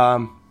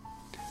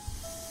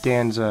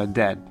 Dan's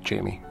dead,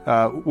 Jamie.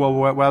 Well,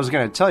 what I was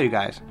going to tell you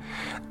guys,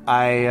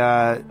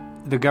 the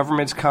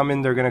government's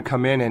coming. They're going to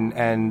come in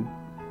and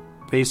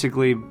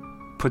basically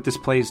put this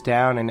place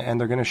down, and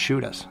they're going to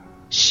shoot us.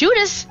 Shoot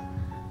us?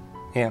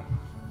 Yeah.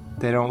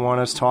 They don't want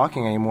us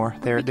talking anymore.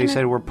 They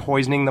said we're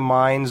poisoning the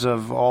minds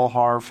of all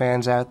horror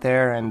fans out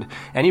there, and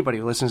anybody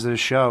who listens to this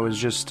show is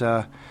just,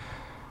 they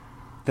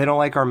don't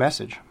like our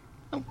message.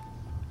 Oh,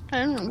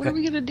 I don't know. What are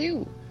we going to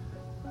do?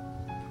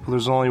 Well,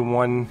 there's only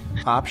one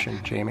option,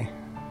 Jamie.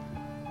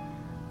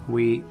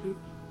 We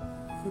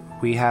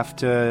have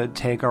to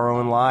take our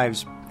own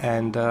lives,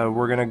 and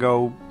we're going to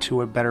go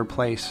to a better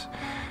place.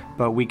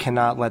 But we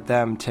cannot let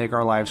them take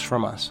our lives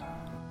from us.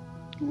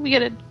 We got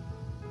to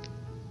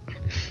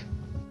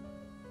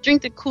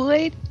drink the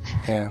Kool-Aid?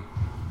 Yeah.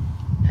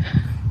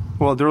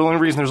 Well, the only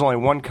reason there's only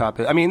one cup.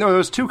 I mean, no,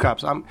 there's 2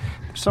 cups. I'm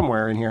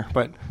somewhere in here.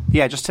 But,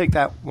 yeah, just take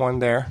that one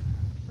there.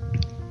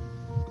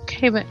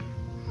 Okay, but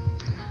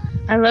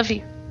I love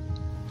you.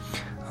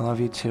 I love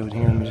you, too.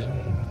 Here, let me just,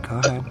 go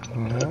ahead.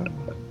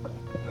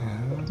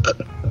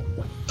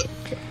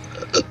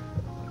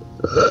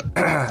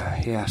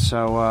 Yeah,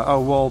 so,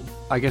 oh, well,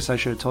 I guess I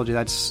should have told you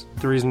that's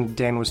the reason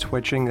Dan was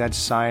twitching. That's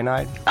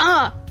cyanide.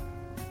 Ah!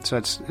 So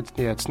it's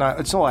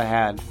all I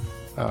had.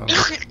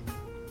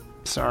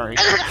 Sorry.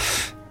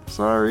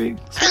 Sorry.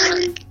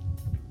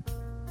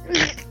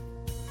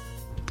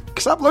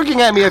 Stop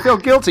looking at me. I feel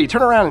guilty.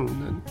 Turn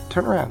around.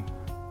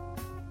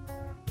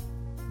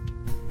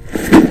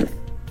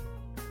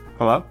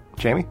 Hello?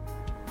 Jamie?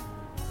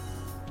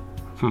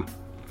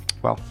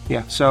 Well,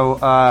 yeah. So,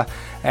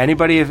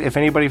 if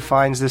anybody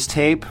finds this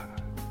tape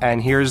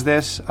and hears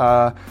this,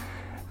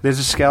 there's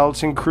a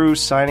skeleton crew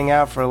signing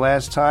out for the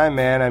last time,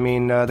 man. I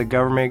mean, the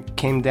government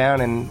came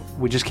down and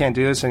we just can't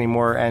do this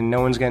anymore, and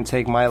no one's going to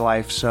take my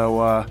life,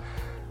 so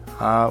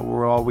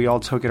we all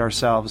took it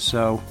ourselves.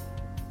 So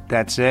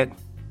that's it.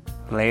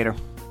 Later.